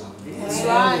yourself. That's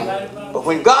right. But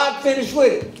when God finished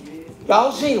with it,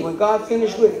 y'all seen it, when God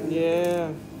finished with it.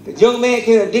 Yeah. The young man,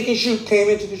 Dick and Shoot, came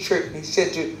into the church and he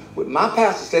said to, with my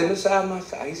pastor standing beside my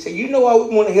side, he said, you know why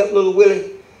we want to help Little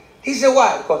Willie? He said,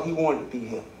 why? Because he wanted to be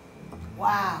here.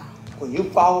 Wow. When you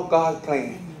follow God's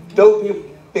plan, those people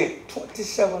spent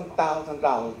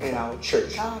 $27,000 in our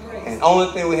church. And the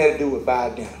only thing we had to do was buy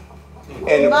dinner.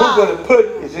 And the proof of the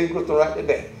pudding is in Grifton right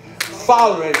today.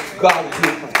 Following God's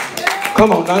plan.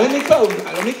 Come on, now let me close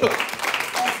now. Let me close.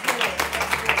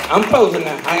 I'm closing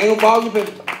now. I ain't gonna bother you,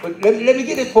 but let me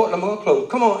get this point. I'm gonna close.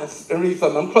 Come on and read for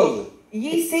me. I'm closing.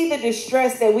 Ye see the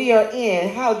distress that we are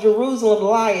in, how Jerusalem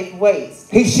lieth waste.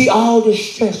 He see all the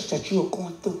stress that you are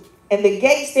going through. And the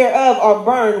gates thereof are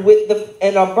burned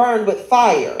with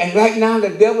fire. And right now the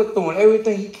devil throwing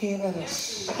everything he can at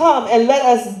us. Come and let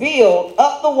us build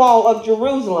up the wall of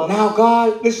Jerusalem. Now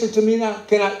God, listen to me now.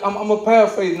 I'm going to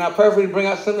paraphrase. And I paraphrase to bring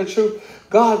out some of the truth.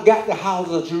 God got the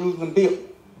houses of Jerusalem built.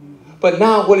 But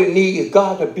now what it needs is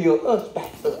God to build us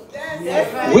back up.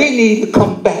 Right. We need to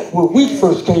come back where we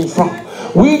first came from.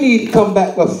 We need to come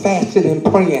back with fasting and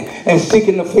praying and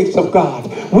seeking the face of God.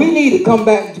 We need to come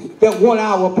back to that 1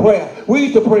 hour prayer. We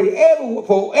used to pray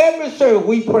for every service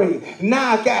we prayed.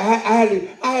 Now I had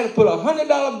to put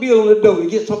 $100 bill on the door to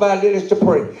get somebody else to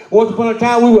pray. Once upon a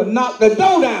time we would knock the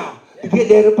door down to get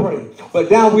there to pray.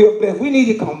 But now we are blessed. We need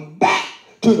to come back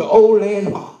to the old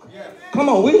landmark. Come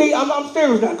on, I'm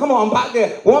serious now. Come on, I'm about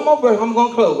there. One more verse, I'm going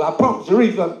to close. I promise you.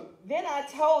 Read for me. Then I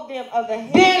told them of the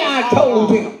hand Then I told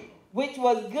them. Which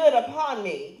was good upon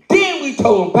me. Then we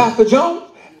told them, Pastor Jones,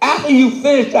 after you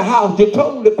finished the house, you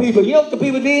told the people, you know what the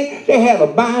people did? They had a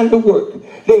bind to work.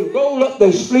 They rolled up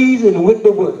their sleeves and went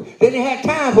to work. They didn't have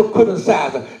time for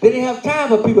criticizing. They didn't have time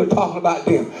for people talking about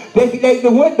them. They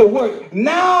went to work.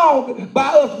 Now, by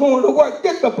us going to work,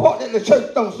 this is the part that the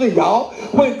church don't see, y'all.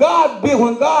 When God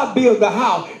builds the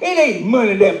house, it ain't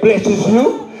money that blesses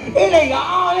you. It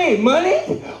ain't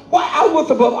money. Why I wish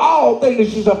above all things that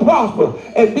you shall prosper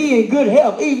and be in good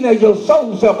health, even as your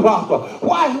soul shall prosper.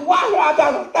 Why I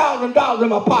got $1,000 in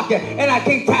my pocket and I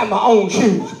can't tie my own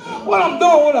shoes? What I'm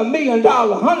doing with $1 million,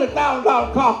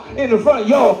 $100,000 car in the front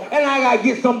yard, and I got to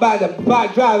get somebody to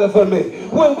drive it for me.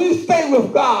 When we stay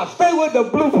with God, stay with the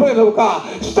blueprint of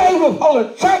God, stay with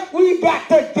Holy Church, we got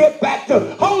to get back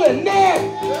to holiness.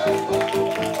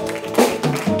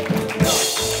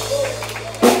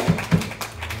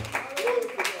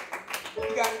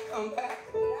 You got to come back.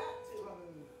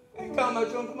 Ain't talking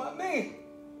about you, about me.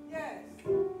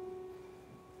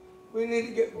 We need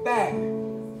to get back.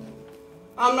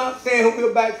 I'm not saying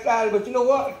we're backsliding, but you know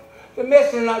what? The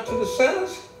message is not to the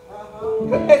sinners.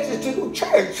 The message is to the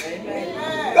church.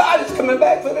 God is coming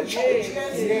back for the church.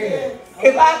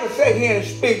 If I could sit here and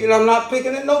speak, and I'm not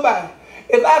picking at nobody,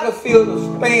 if I could feel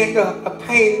the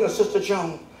pain of Sister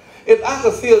Joan, if I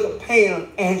could feel the pain of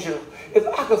Angela, if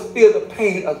I could feel the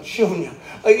pain of Junior,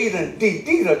 or even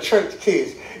these are church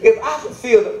kids, if I could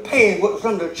feel the pain what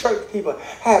some of the church people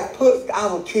have put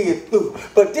our kids through.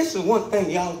 But this is one thing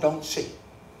y'all don't see.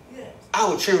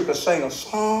 Our children can sing a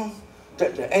song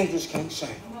that the angels can't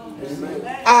sing.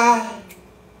 I've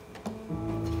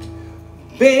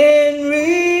been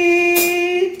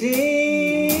redeemed.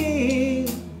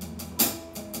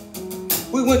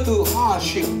 We went through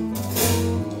hardship.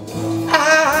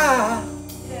 I've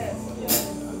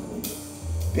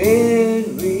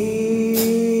been redeemed.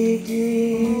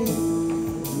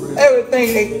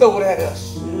 Everything they throwed at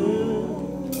us.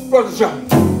 Brother John.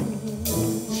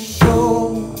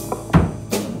 So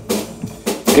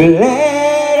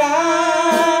glad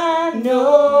I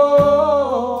know.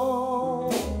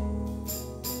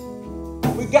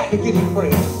 We got to give him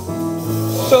praise.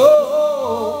 So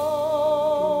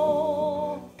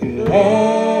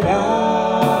glad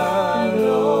I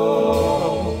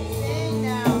know.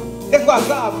 That's why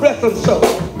God bless them so.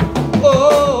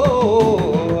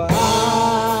 Oh,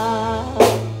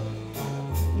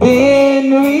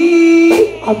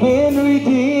 I've been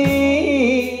redeemed.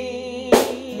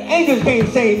 The angels can't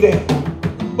sing that,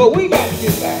 but we got to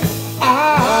get back.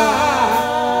 I've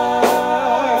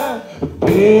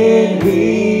been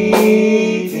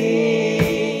redeemed.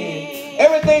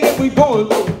 Everything that we're going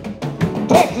through,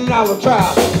 testing our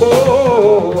trial.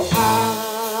 Oh,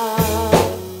 I've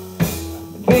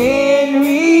been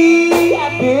redeemed.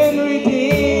 I've been redeemed.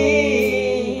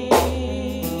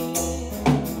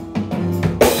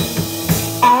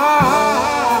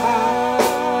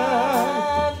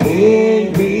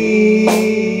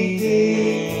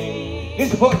 This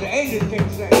is what the angels can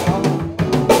say.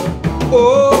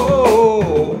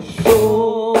 Oh,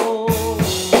 so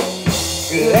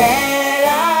glad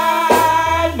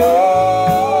I know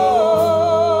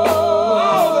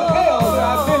all the hell that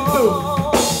I've been through.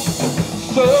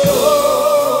 So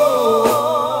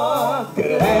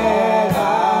glad I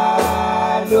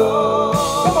know.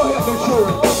 Come on, help me,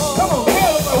 children. Come on,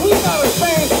 tell them we gotta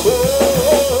sing.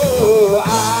 Oh,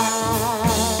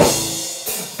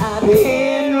 I've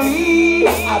been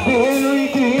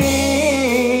redeemed.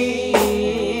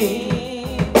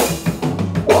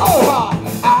 Whoa,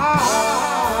 I've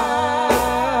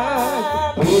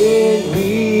been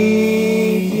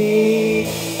redeemed.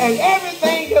 And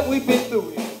everything that we've been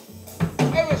through,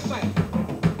 everything.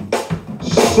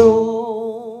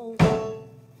 So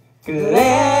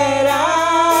glad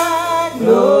I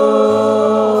know.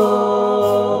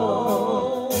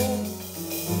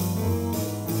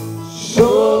 So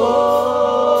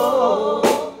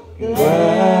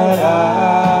glad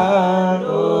I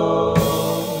know.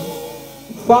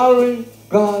 Following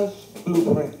God's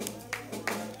blueprint,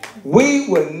 we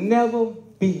will never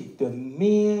be the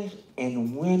men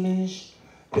and women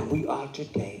that we are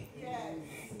today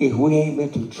if we ain't been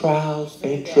through trials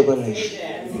and tribulation.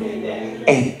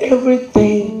 And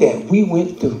everything that we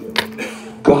went through,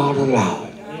 God allowed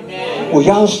it. Will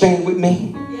y'all stand with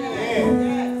me?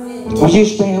 Will you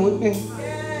stand with me?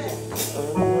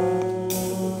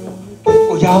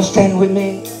 Will y'all stand with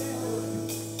me?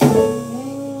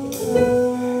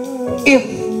 If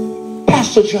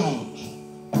Pastor Jones,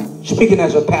 speaking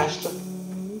as a pastor,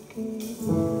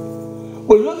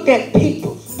 will look at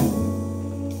people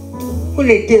when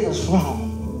they did us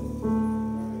wrong,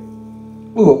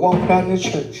 we will walk out in the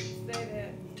church.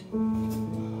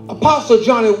 Apostle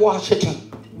Johnny Washington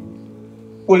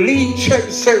will leave church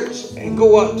service and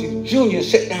go up to Junior,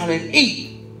 sit down and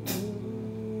eat,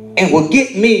 and will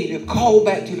get me to call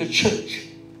back to the church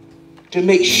to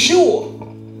make sure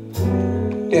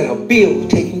that a bill was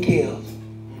taken care of.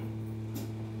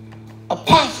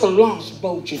 Apostle Lawrence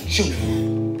Bolger Jr.,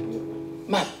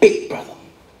 my big brother,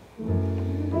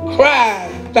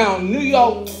 cried down New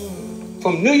York,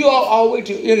 from New York all the way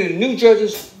to in New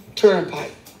Jersey's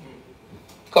Turnpike,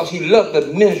 because he loved the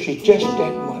ministry just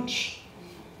that much.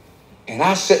 And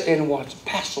I sat there and watched,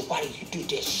 Pastor, why did you do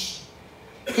this?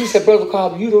 He said, Brother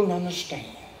Cobb, you don't understand.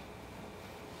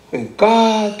 When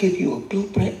God gives you a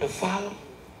blueprint to follow,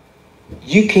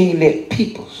 you can't let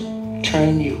people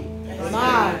turn you.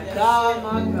 My God,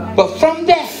 my God. But from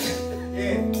that,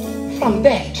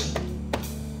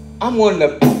 I'm one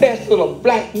of the best little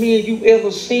black men you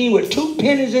ever seen with 2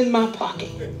 pennies in my pocket.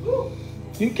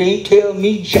 You can't tell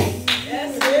me jack.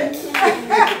 That's it.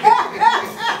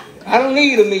 I don't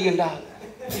need $1 million. Got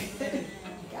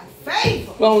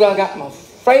favor. As long as I got my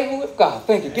favor with God.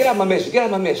 Thank you. Get out my message. Get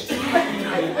out my message.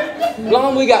 As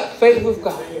long as we got favor with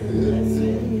God.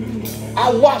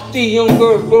 I watched these young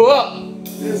girls grow up.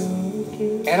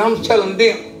 And I'm telling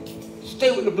them,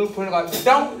 stay with the blueprint of God.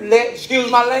 Don't let,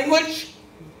 excuse my language,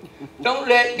 don't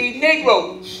let these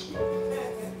Negroes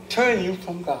turn you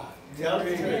from God.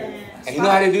 And you know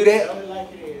how to do that?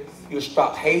 You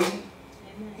stop hating,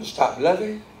 you stop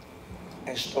loving,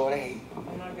 and start hating.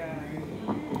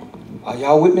 Are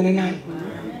y'all with me tonight?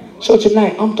 So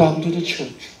tonight, I'm talking to the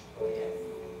church.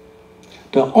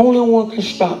 The only one can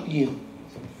stop you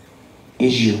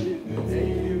is you.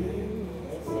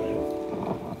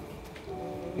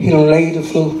 He done laid the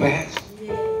floor fast.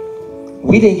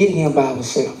 We didn't get here by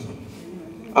ourselves.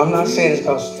 I'm not saying it's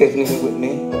because Stephanie here with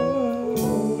me.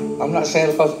 I'm not saying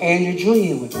it's because Andrew Jr.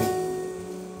 here with me.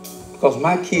 Because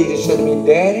my kids just said to me,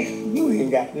 Daddy, you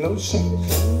ain't got no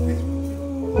sense.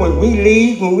 When we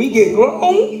leave, when we get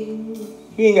grown,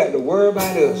 you ain't got to worry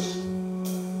about us.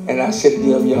 And I said to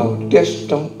them, y'all just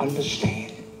don't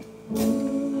understand.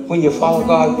 When you follow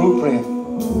God's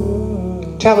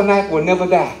blueprint, Tabernacle will never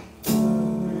die.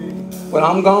 When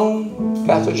I'm gone,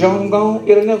 Pastor John gone,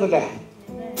 it'll never die.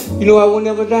 You know I will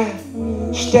never die?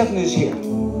 Stephanie's here.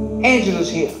 Angela's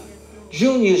here.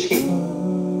 Junior's here.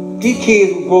 These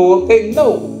kids will grow up, they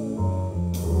know.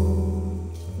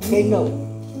 They know.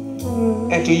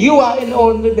 And to you out in the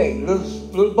order today,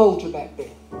 little Bolger back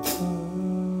there.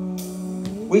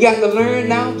 We got to learn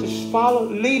now to follow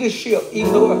leadership,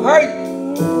 even though it hurt.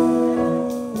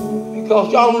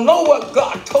 Because y'all don't know what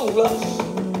God told us.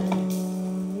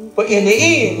 But in the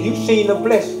end, you've seen the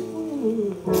blessing.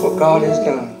 What God has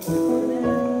done.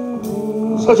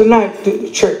 So tonight, the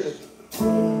church,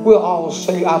 we'll all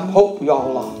say, I hope we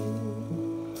all are.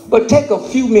 But take a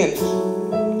few minutes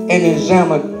and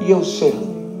examine yourself.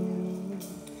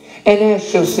 And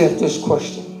ask yourself this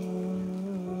question.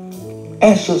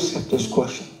 Ask yourself this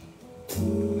question.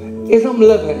 Is I'm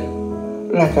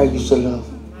loving like I used to love?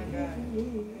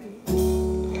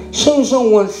 Soon as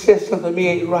someone says something to me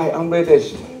ain't right, I'm ready to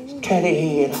tear their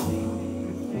head off.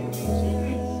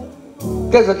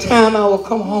 There's a time I will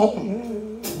come home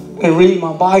and read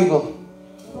my Bible,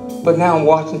 but now I'm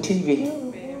watching TV.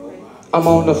 I'm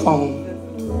on the phone.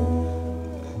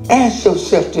 Ask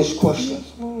yourself this question.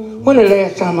 When the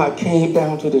last time I came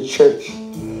down to the church,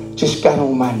 just got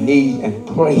on my knees and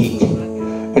prayed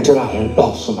until I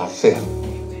lost myself?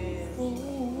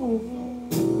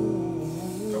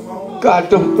 God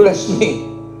don't bless me.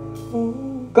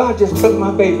 God just took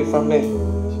my baby from me.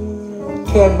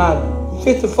 Carried my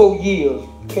 54 years,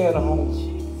 carried her home.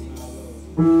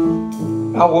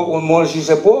 I woke one morning, she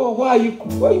said, boy,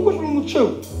 what's wrong with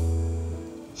you?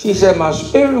 She said, my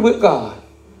spirit with God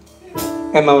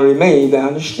and my remain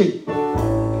down the street.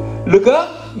 Look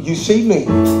up, you see me.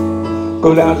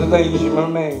 Go down to things, you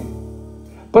remain.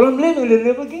 But I'm living to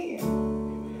live again.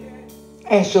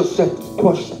 Ask yourself this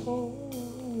question.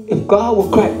 If God will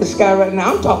crack the sky right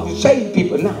now, I'm talking to saved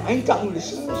people now. I ain't talking to the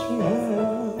sinners.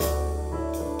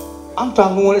 I'm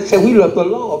talking to one that said we love the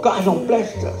Lord. God don't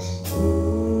bless us.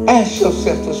 Ask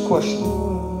yourself this question.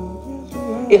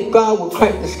 If God will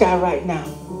crack the sky right now,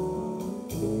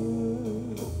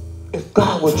 if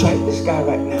God will crack the sky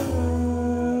right now,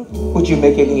 would you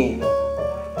make it in?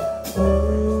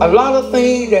 A lot of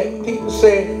things that people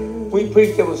said, we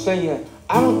preached that was saying,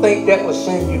 I don't think that will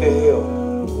send you to hell.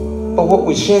 But what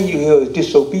we send you here is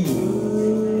disobedience.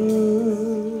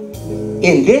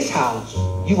 In this house,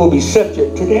 you will be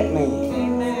subject to that man.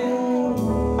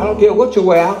 I don't care what you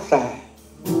wear outside.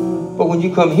 But when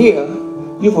you come here,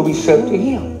 you will be subject to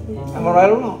him. Am I right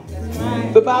or wrong?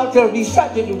 The Bible tells be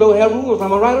subject to don't have rules.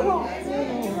 Am I right or wrong?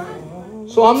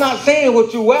 So I'm not saying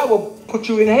what you wear will put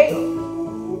you in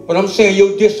hell. But I'm saying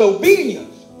your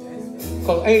disobedience.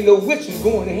 Because ain't no witches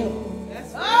going to hell.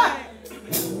 That's right.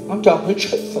 I'm talking to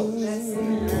church folks.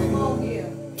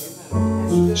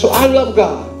 So I love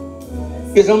God.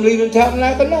 Is I'm leaving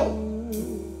Tabernacle? No.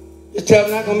 Is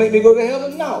Tabernacle going to make me go to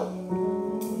heaven? No.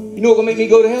 You know what's going to make me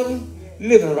go to heaven?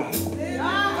 Living right.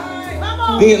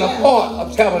 Being a part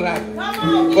of Tabernacle.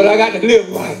 But I got to live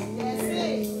right.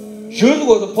 Judas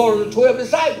was a part of the 12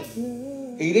 disciples.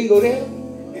 He didn't go there.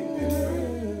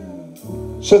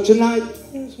 So tonight,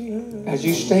 as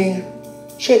you stand,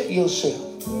 check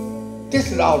yourself.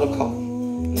 This is all the call.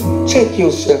 Check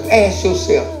yourself. Ask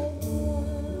yourself,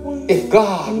 if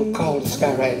God would call the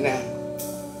sky right now,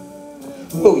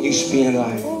 what would you spend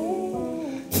life?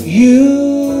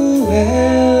 You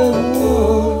have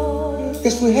won.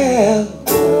 Yes, we have.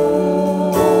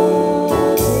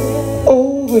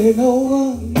 Over and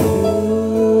over.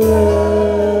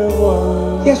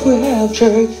 Yes, we have,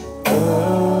 church.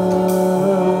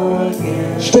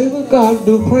 Stay with God,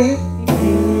 do prayer.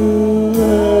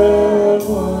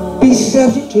 Be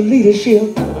subject to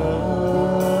leadership.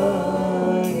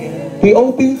 Be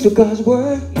open to God's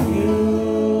word.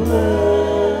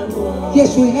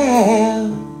 Yes, we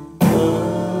have.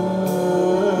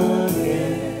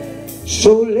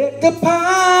 So let the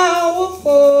power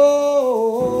fall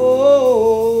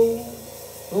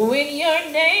When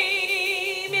your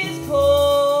name is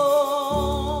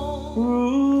called,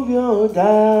 Prove your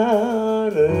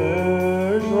doubters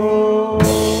wrong.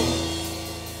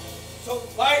 So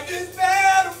fight this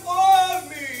battle for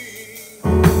me.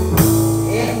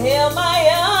 and heal my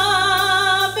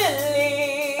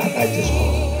unbelief. I like this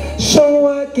one.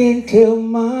 So I can tell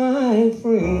my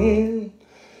friend,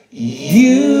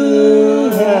 you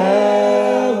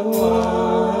have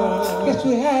won. Yes,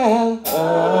 we have.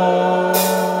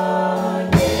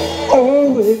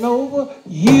 Over and over,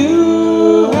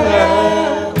 you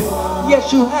have.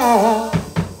 Yes, you have.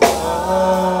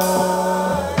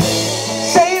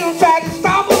 Satan tried to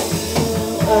stop us,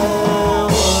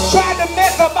 tried to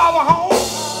mess up our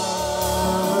home,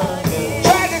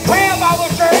 tried to tear up our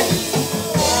church.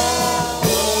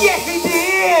 Yes, he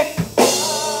did.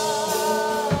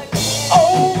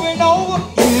 Over and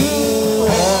over, you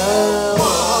have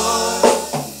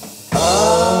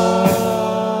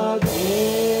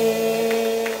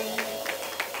again.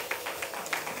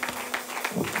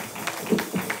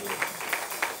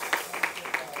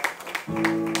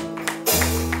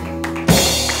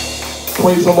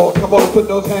 Praise the Lord. Come on and put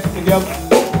those hands together.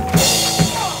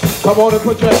 Come on and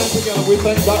put your hands together. We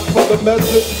thank God for the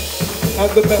message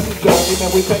and the messenger.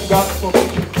 Amen. We thank God for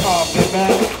Bishop Cobb.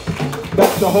 Amen.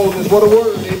 Back to wholeness. What a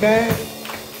word. Amen.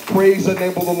 Praise the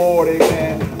name of the Lord.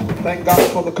 Amen. Thank God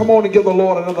for the. Come on and give the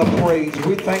Lord another praise.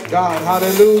 We thank God.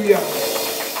 Hallelujah.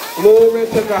 Glory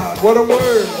to God. What a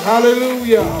word.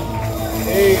 Hallelujah.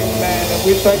 Amen. And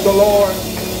we thank the Lord.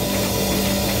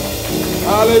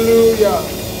 Hallelujah.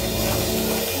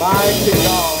 Mighty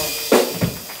God.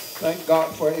 Thank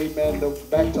God for, amen, the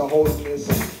back to holiness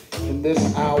in this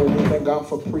hour. We thank God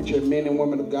for preaching men and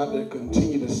women of God that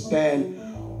continue to stand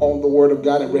on the word of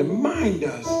God and remind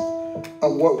us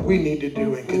of what we need to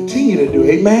do and continue to do.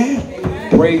 Amen.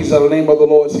 Praise the name of the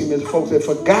Lord. It seems as folks have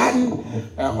forgotten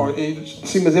or it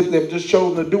seems as if they've just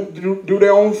chosen to do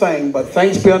their own thing. But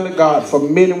thanks be unto God for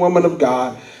men and women of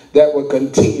God that will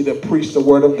continue to preach the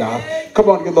word of God. Come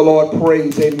on, give the Lord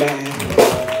praise. Amen.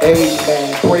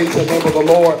 Amen. Praise the name of the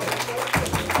Lord.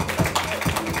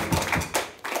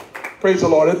 Praise the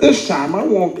Lord. At this time, I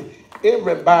want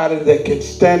everybody that can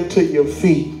stand to your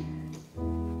feet.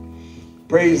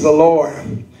 Praise the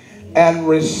Lord. And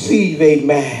receive,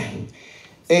 amen.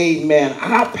 Amen.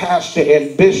 Our pastor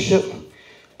and bishop,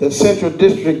 the Central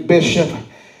District Bishop,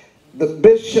 the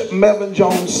Bishop Melvin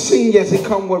Jones Sr. as he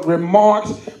come with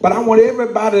remarks. But I want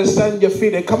everybody to stand on your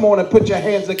feet and come on and put your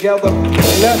hands together.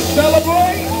 Let's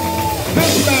celebrate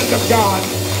this man of God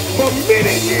for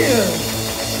many years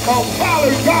of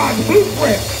following God's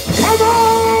blueprint. Come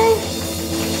on!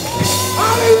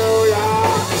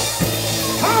 Hallelujah!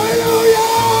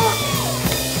 Hallelujah!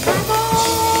 Come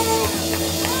on!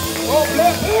 Oh,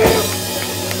 bless him!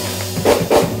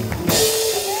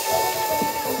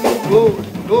 Glory,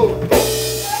 glory.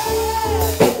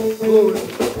 Glory.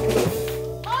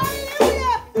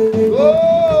 Hallelujah.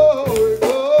 Glory, glory,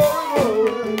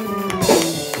 glory.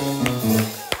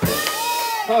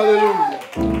 Hallelujah.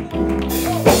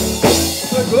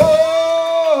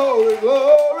 Glory,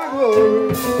 glory,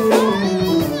 glory.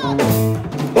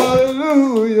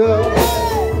 Hallelujah.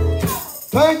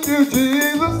 Thank you,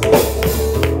 Jesus.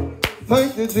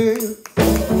 Thank you, Jesus.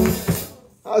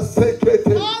 I say,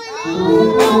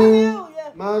 Hallelujah.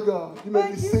 my God, you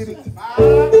may be seated.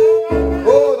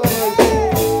 Oh,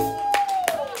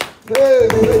 hey,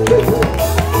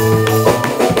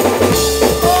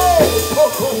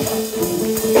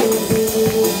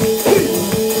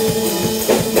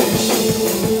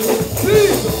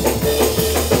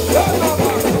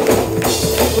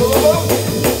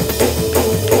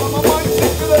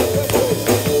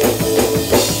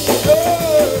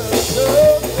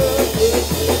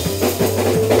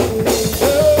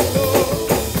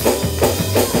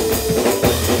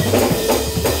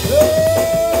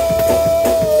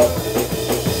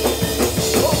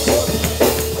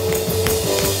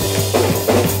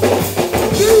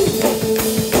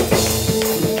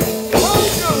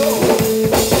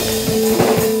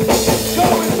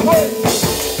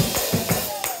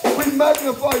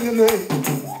 magnify your name.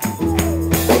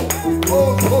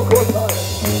 Oh, so good.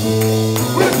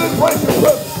 We just embrace your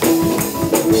presence.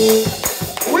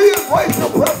 We embrace your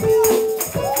presence.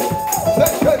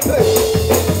 Take.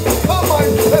 Come, I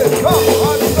say, come,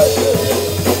 I say.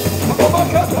 Come on,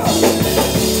 come on.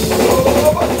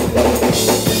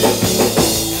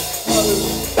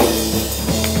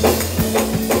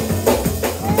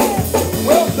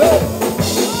 Well done.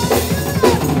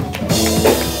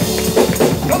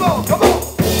 Come on. Come on.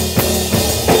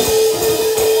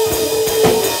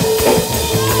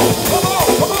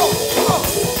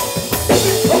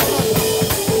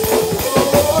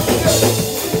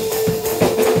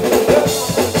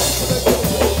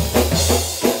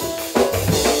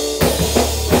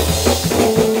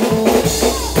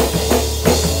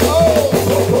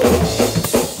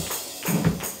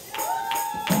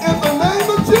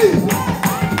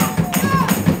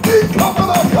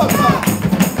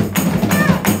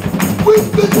 We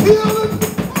speak healing.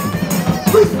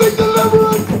 We speak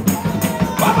deliverance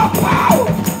by the power.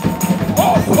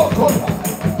 Oh, so good.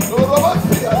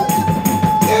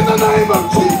 In the name of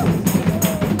Jesus,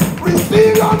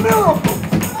 receive your miracle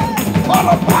by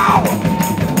the power.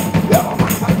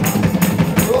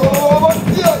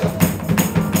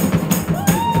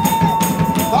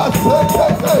 I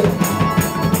say,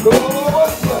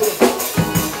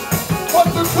 what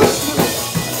the Christians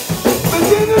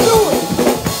begin to do it.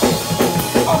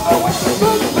 I know what the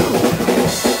Christians do.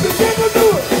 Begin to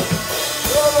do it.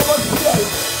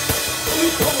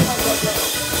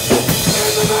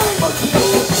 In the name of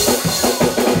Jesus.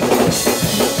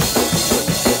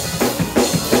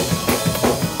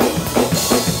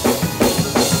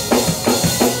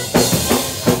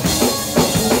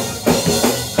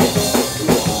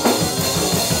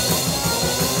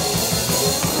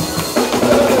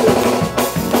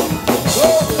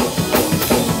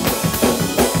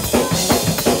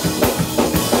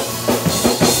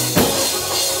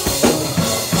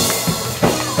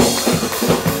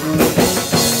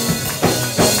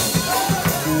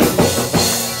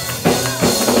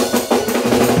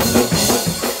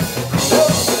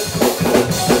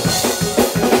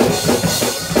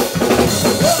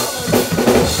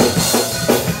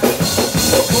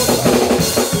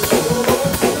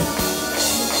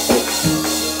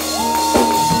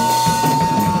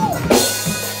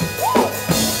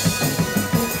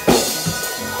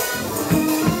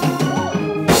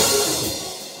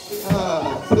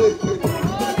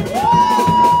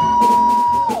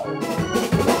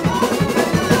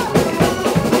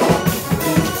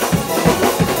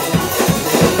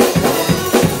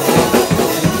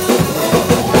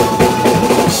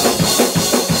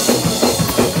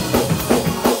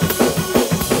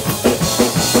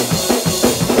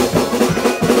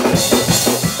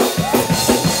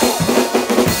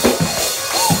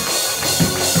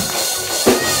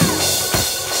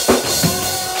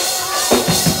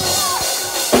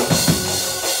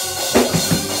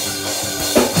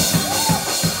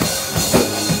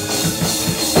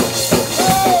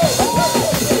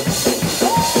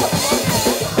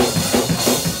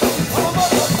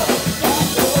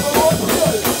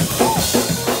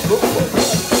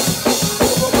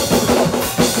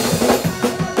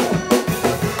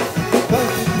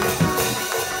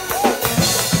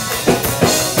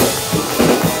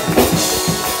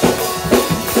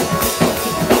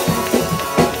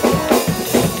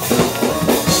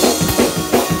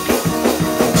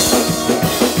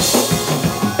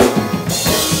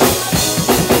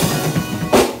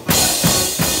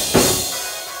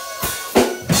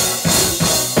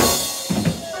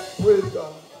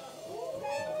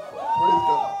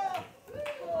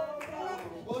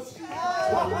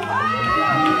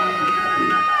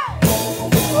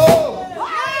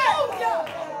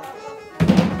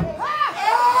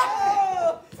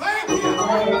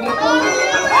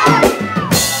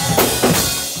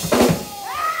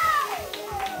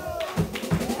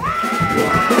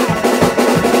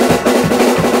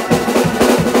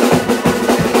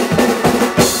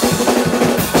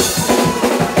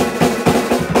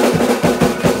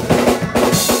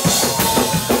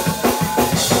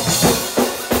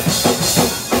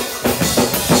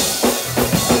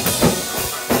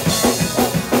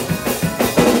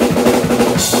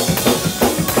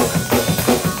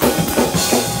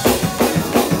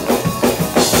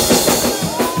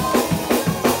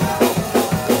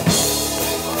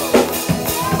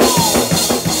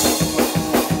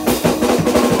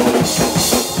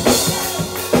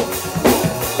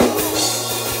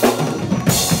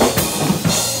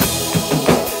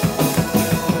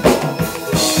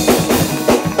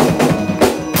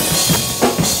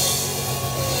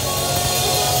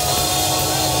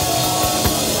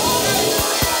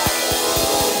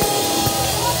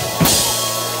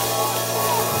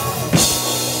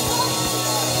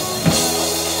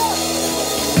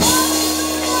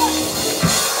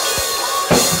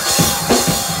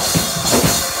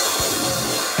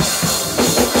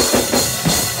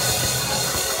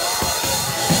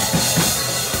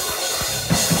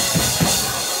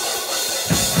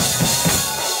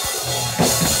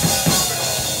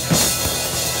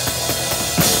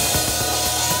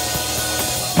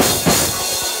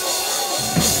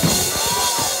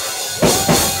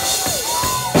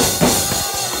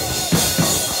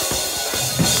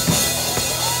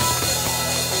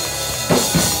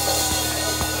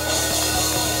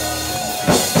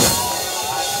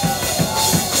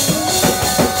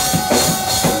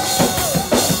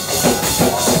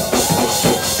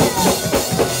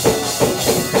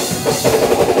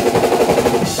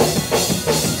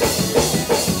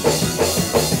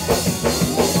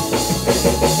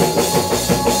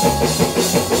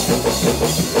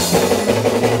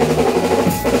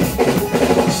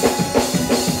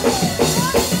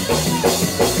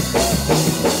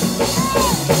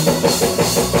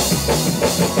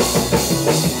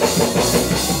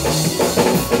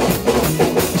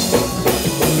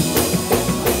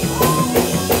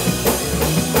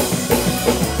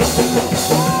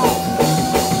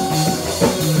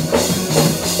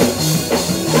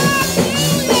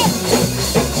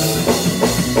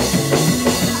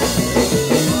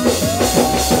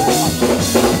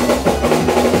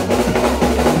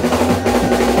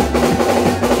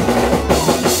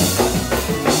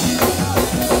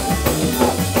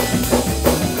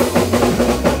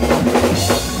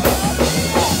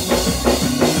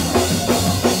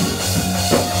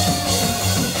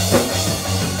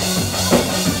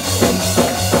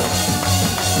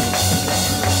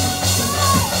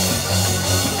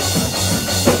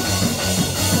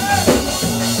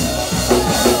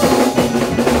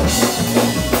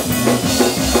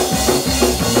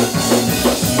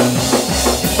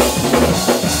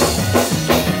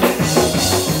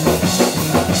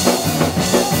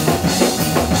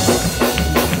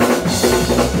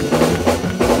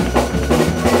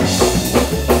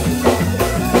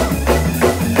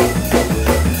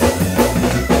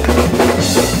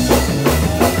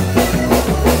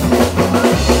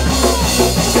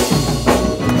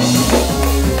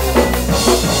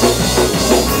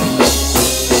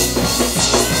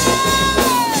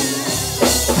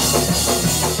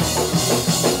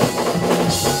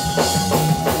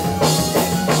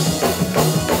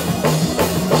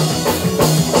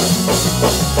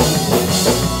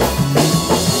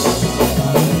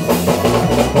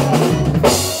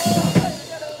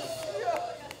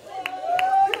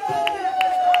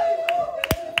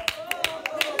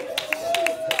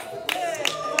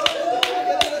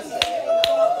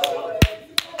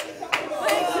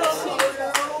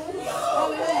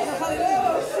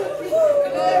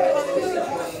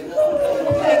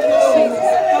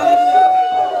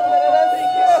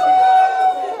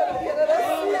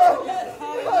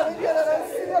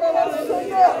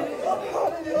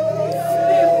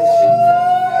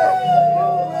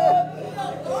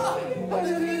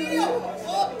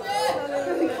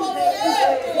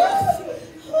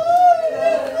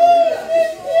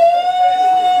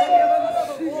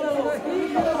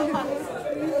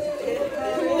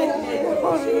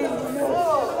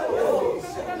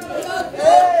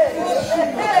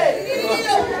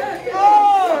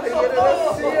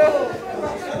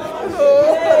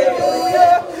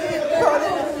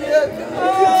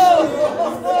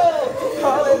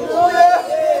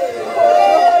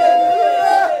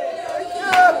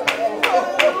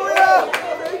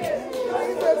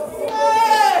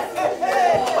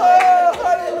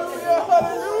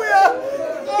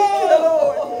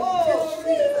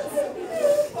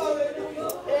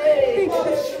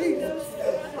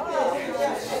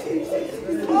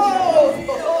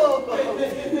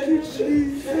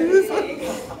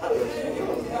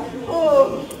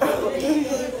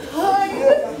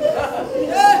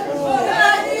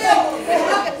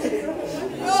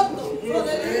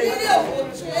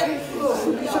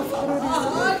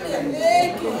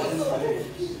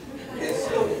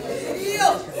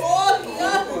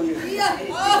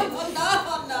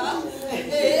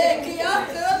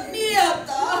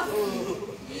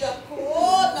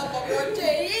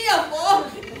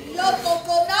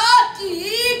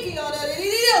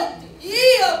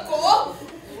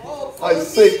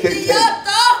 Me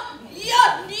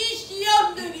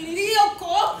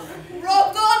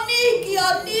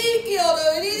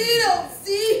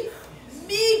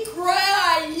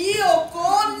cry, yo,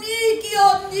 cry,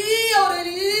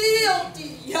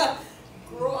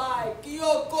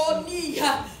 yo,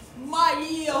 conia, my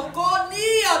yo,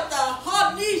 conia, the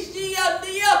honishia,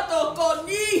 the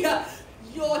conia.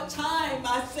 Your time, I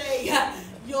say,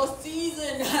 your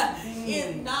season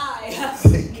is nigh.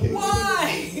 Why?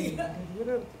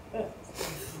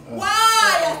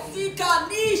 Why?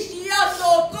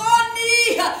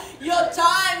 Your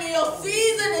time and your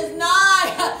season is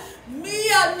nigh.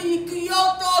 Mia ni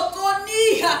Kyoto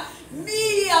Konia.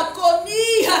 Mia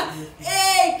Konia.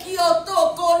 Kyoto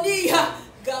Konia.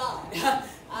 God,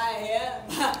 I am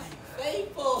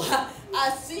faithful. I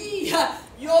see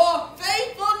your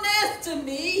faithfulness to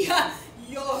me.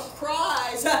 Your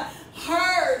cries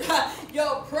heard.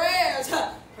 Your prayers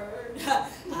heard.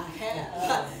 I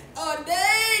have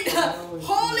ordained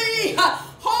holiness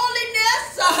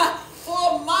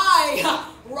for my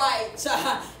right.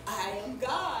 I am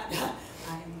God. I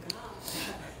am God.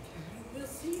 You will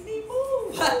see me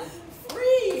move.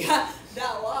 Free.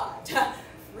 Thou art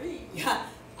free.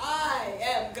 I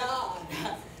am God.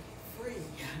 Free.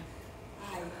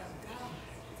 I am God.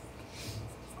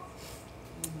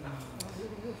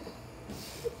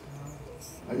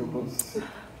 Are you going to sit?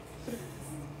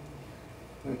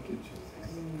 Thank you, Jesus.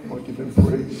 I want to give him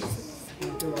praise.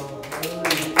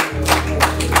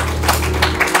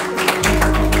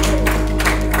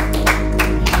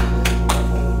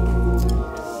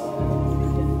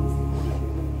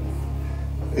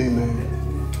 Amen.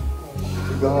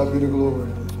 To God be the glory.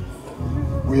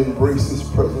 We embrace his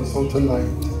presence on tonight.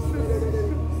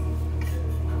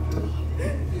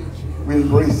 We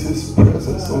embrace his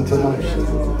presence on tonight.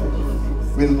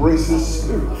 We embrace his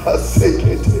spirit. I say,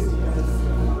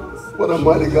 what a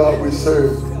mighty God we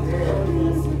serve. I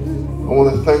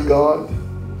want to thank God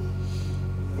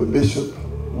for Bishop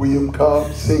William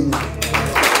Cobb Sr.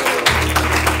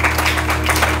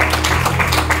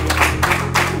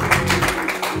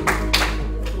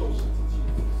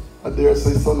 I dare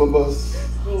say some of us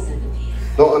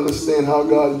don't understand how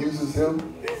God uses him.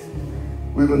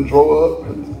 We even grow up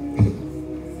and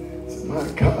say, my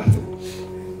God.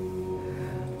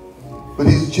 But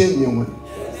he's genuine.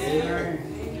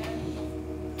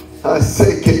 I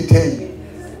say, KT,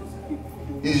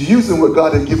 he's using what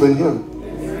God has given him.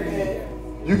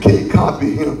 You can't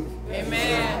copy him.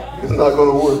 It's not going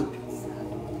to work.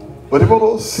 But if I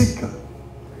don't seek him,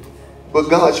 but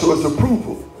God shows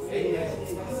approval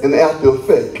and after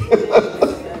effect.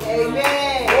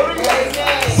 Amen.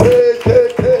 Say,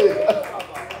 KT.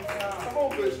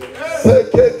 Say,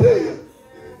 KT.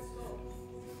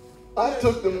 I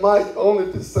took the mic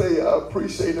only to say I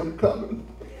appreciate him coming.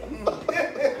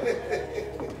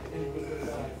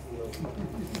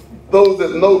 Those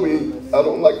that know me, I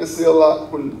don't like to say a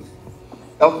lot when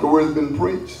after the word's been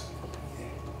preached.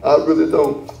 I really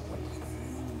don't.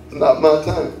 It's not my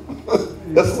time.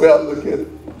 That's the way I look at it.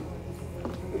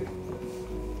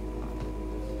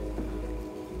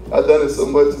 I've done it so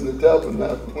much in the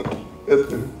Tabernacle at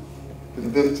the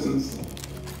conventions,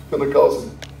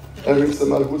 Pentecostal. I heard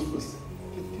somebody whisper,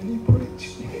 can he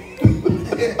preach?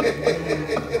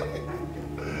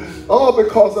 All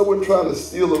because I wasn't trying to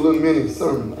steal a little mini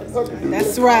sermon.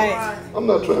 That's right. I'm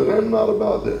not trying. I'm not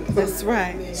about that. That's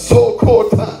right.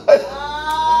 So-called time.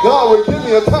 God will give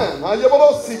me a time. I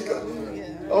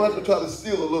don't have to try to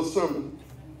steal a little sermon.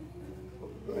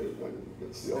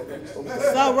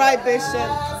 It's all right, Bishop.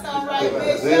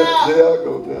 There I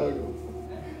go.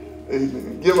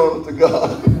 Amen. Give honor to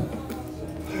God.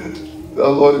 Our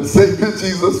Lord and Savior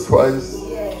Jesus Christ.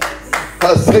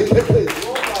 I say,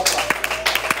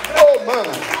 oh my.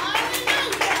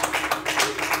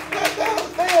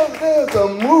 There's a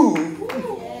move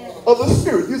of the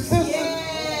Spirit. You sense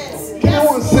it? Can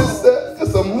anyone sense that?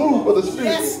 Just a move of the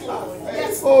Spirit.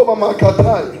 Oh, my God.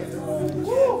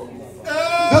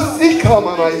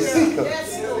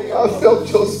 I felt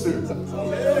your spirit.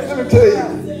 Let me tell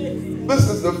you, this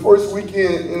is the first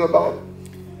weekend in about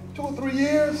 2 or 3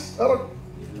 years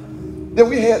that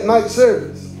we had night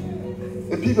service.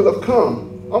 And people have come.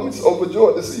 I'm just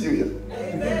overjoyed to see you here.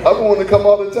 I've been wanting to come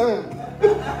all the time.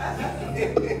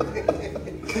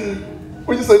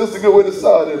 Would you say this is a good way to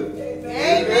start it?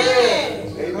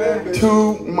 Amen. Amen.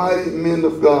 2 mighty men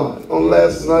of God on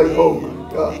last night. Oh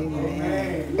my God.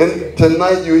 And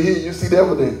tonight you're here, you see the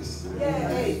evidence.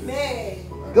 Amen.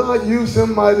 God used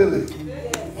him mightily.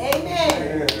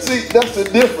 Amen. See, that's the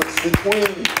difference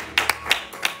between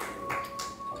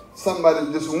somebody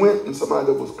that just went and somebody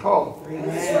that was called.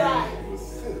 That's right.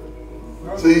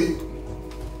 See,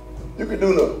 you can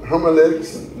do the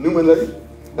hermeneutics and pneumatics,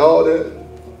 all that,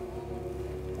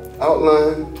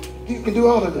 outline. You can do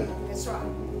all of that. That's right.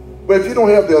 But if you don't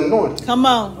have the anointing, Come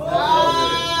on. that's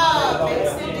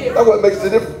what makes the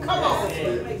difference. Come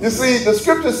on. You see, the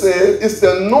scripture says it's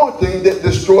the anointing that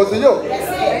destroys the yoke.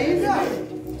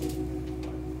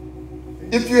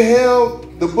 If you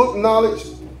have the book knowledge,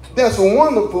 that's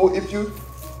wonderful if you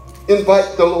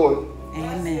invite the Lord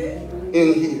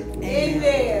in here.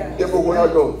 Everywhere I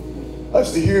go. I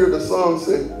used to hear the song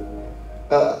say,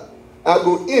 I'll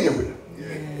go anywhere.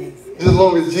 Just as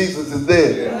long as Jesus is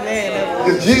there.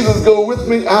 If Jesus go with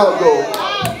me, I'll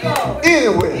go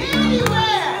anywhere.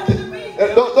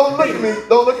 And don't look at me.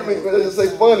 Don't look at me. Just say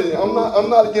funny. I'm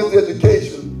not against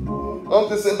education. I'm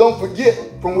just saying don't forget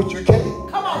from which you came.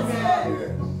 Come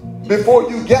on. Before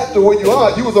you got to where you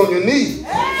are, you was on your knees.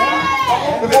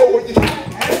 Before what you.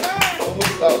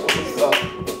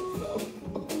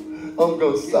 I'm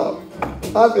gonna stop.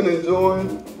 I've been enjoying.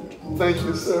 Thank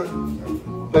you, sir.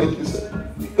 Thank you, sir.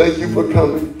 Thank you for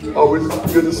coming. Always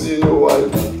good to see you and your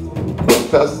wife.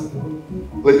 Pastor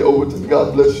Lady Overton,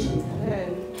 God bless you.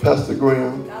 Pastor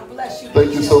Graham, God bless you.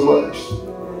 thank you so much.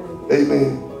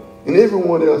 Amen. And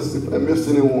everyone else, if I missed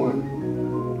anyone,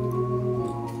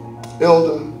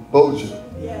 Elder Bozier,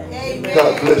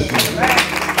 God bless you.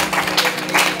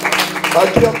 I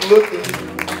kept looking.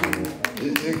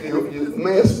 You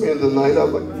masked me tonight. I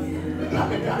was like,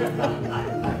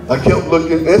 I kept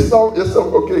looking. It's all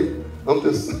okay. I'm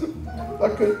just,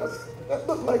 okay. That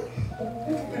look like,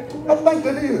 I think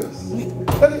that is.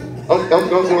 I'm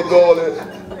going to do all that.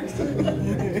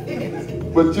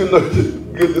 But you know,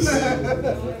 good to see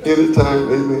you. Anytime,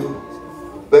 amen.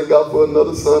 Thank God for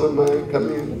another son of mine.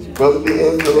 Come in, Brother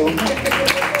D'Angelo.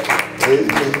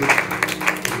 Amen.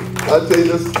 I tell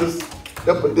you, this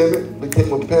epidemic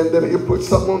became a pandemic. It put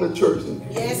something on the church.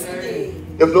 Yes, it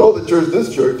did. If no other church,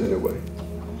 this church anyway.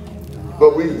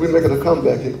 But we're making a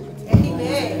comeback here.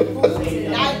 Amen.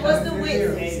 Tonight was the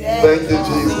witness. Thank you,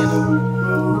 Jesus.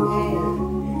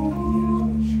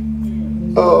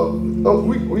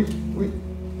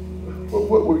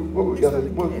 What we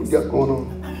got going on?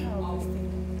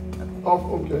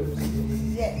 Oh, okay.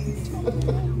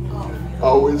 I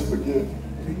always forget.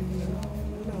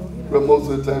 But most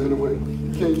of the time anyway.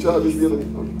 Can't try to be in a...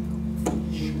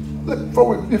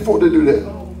 Before they do that,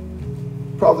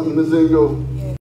 Prophet Mizengo,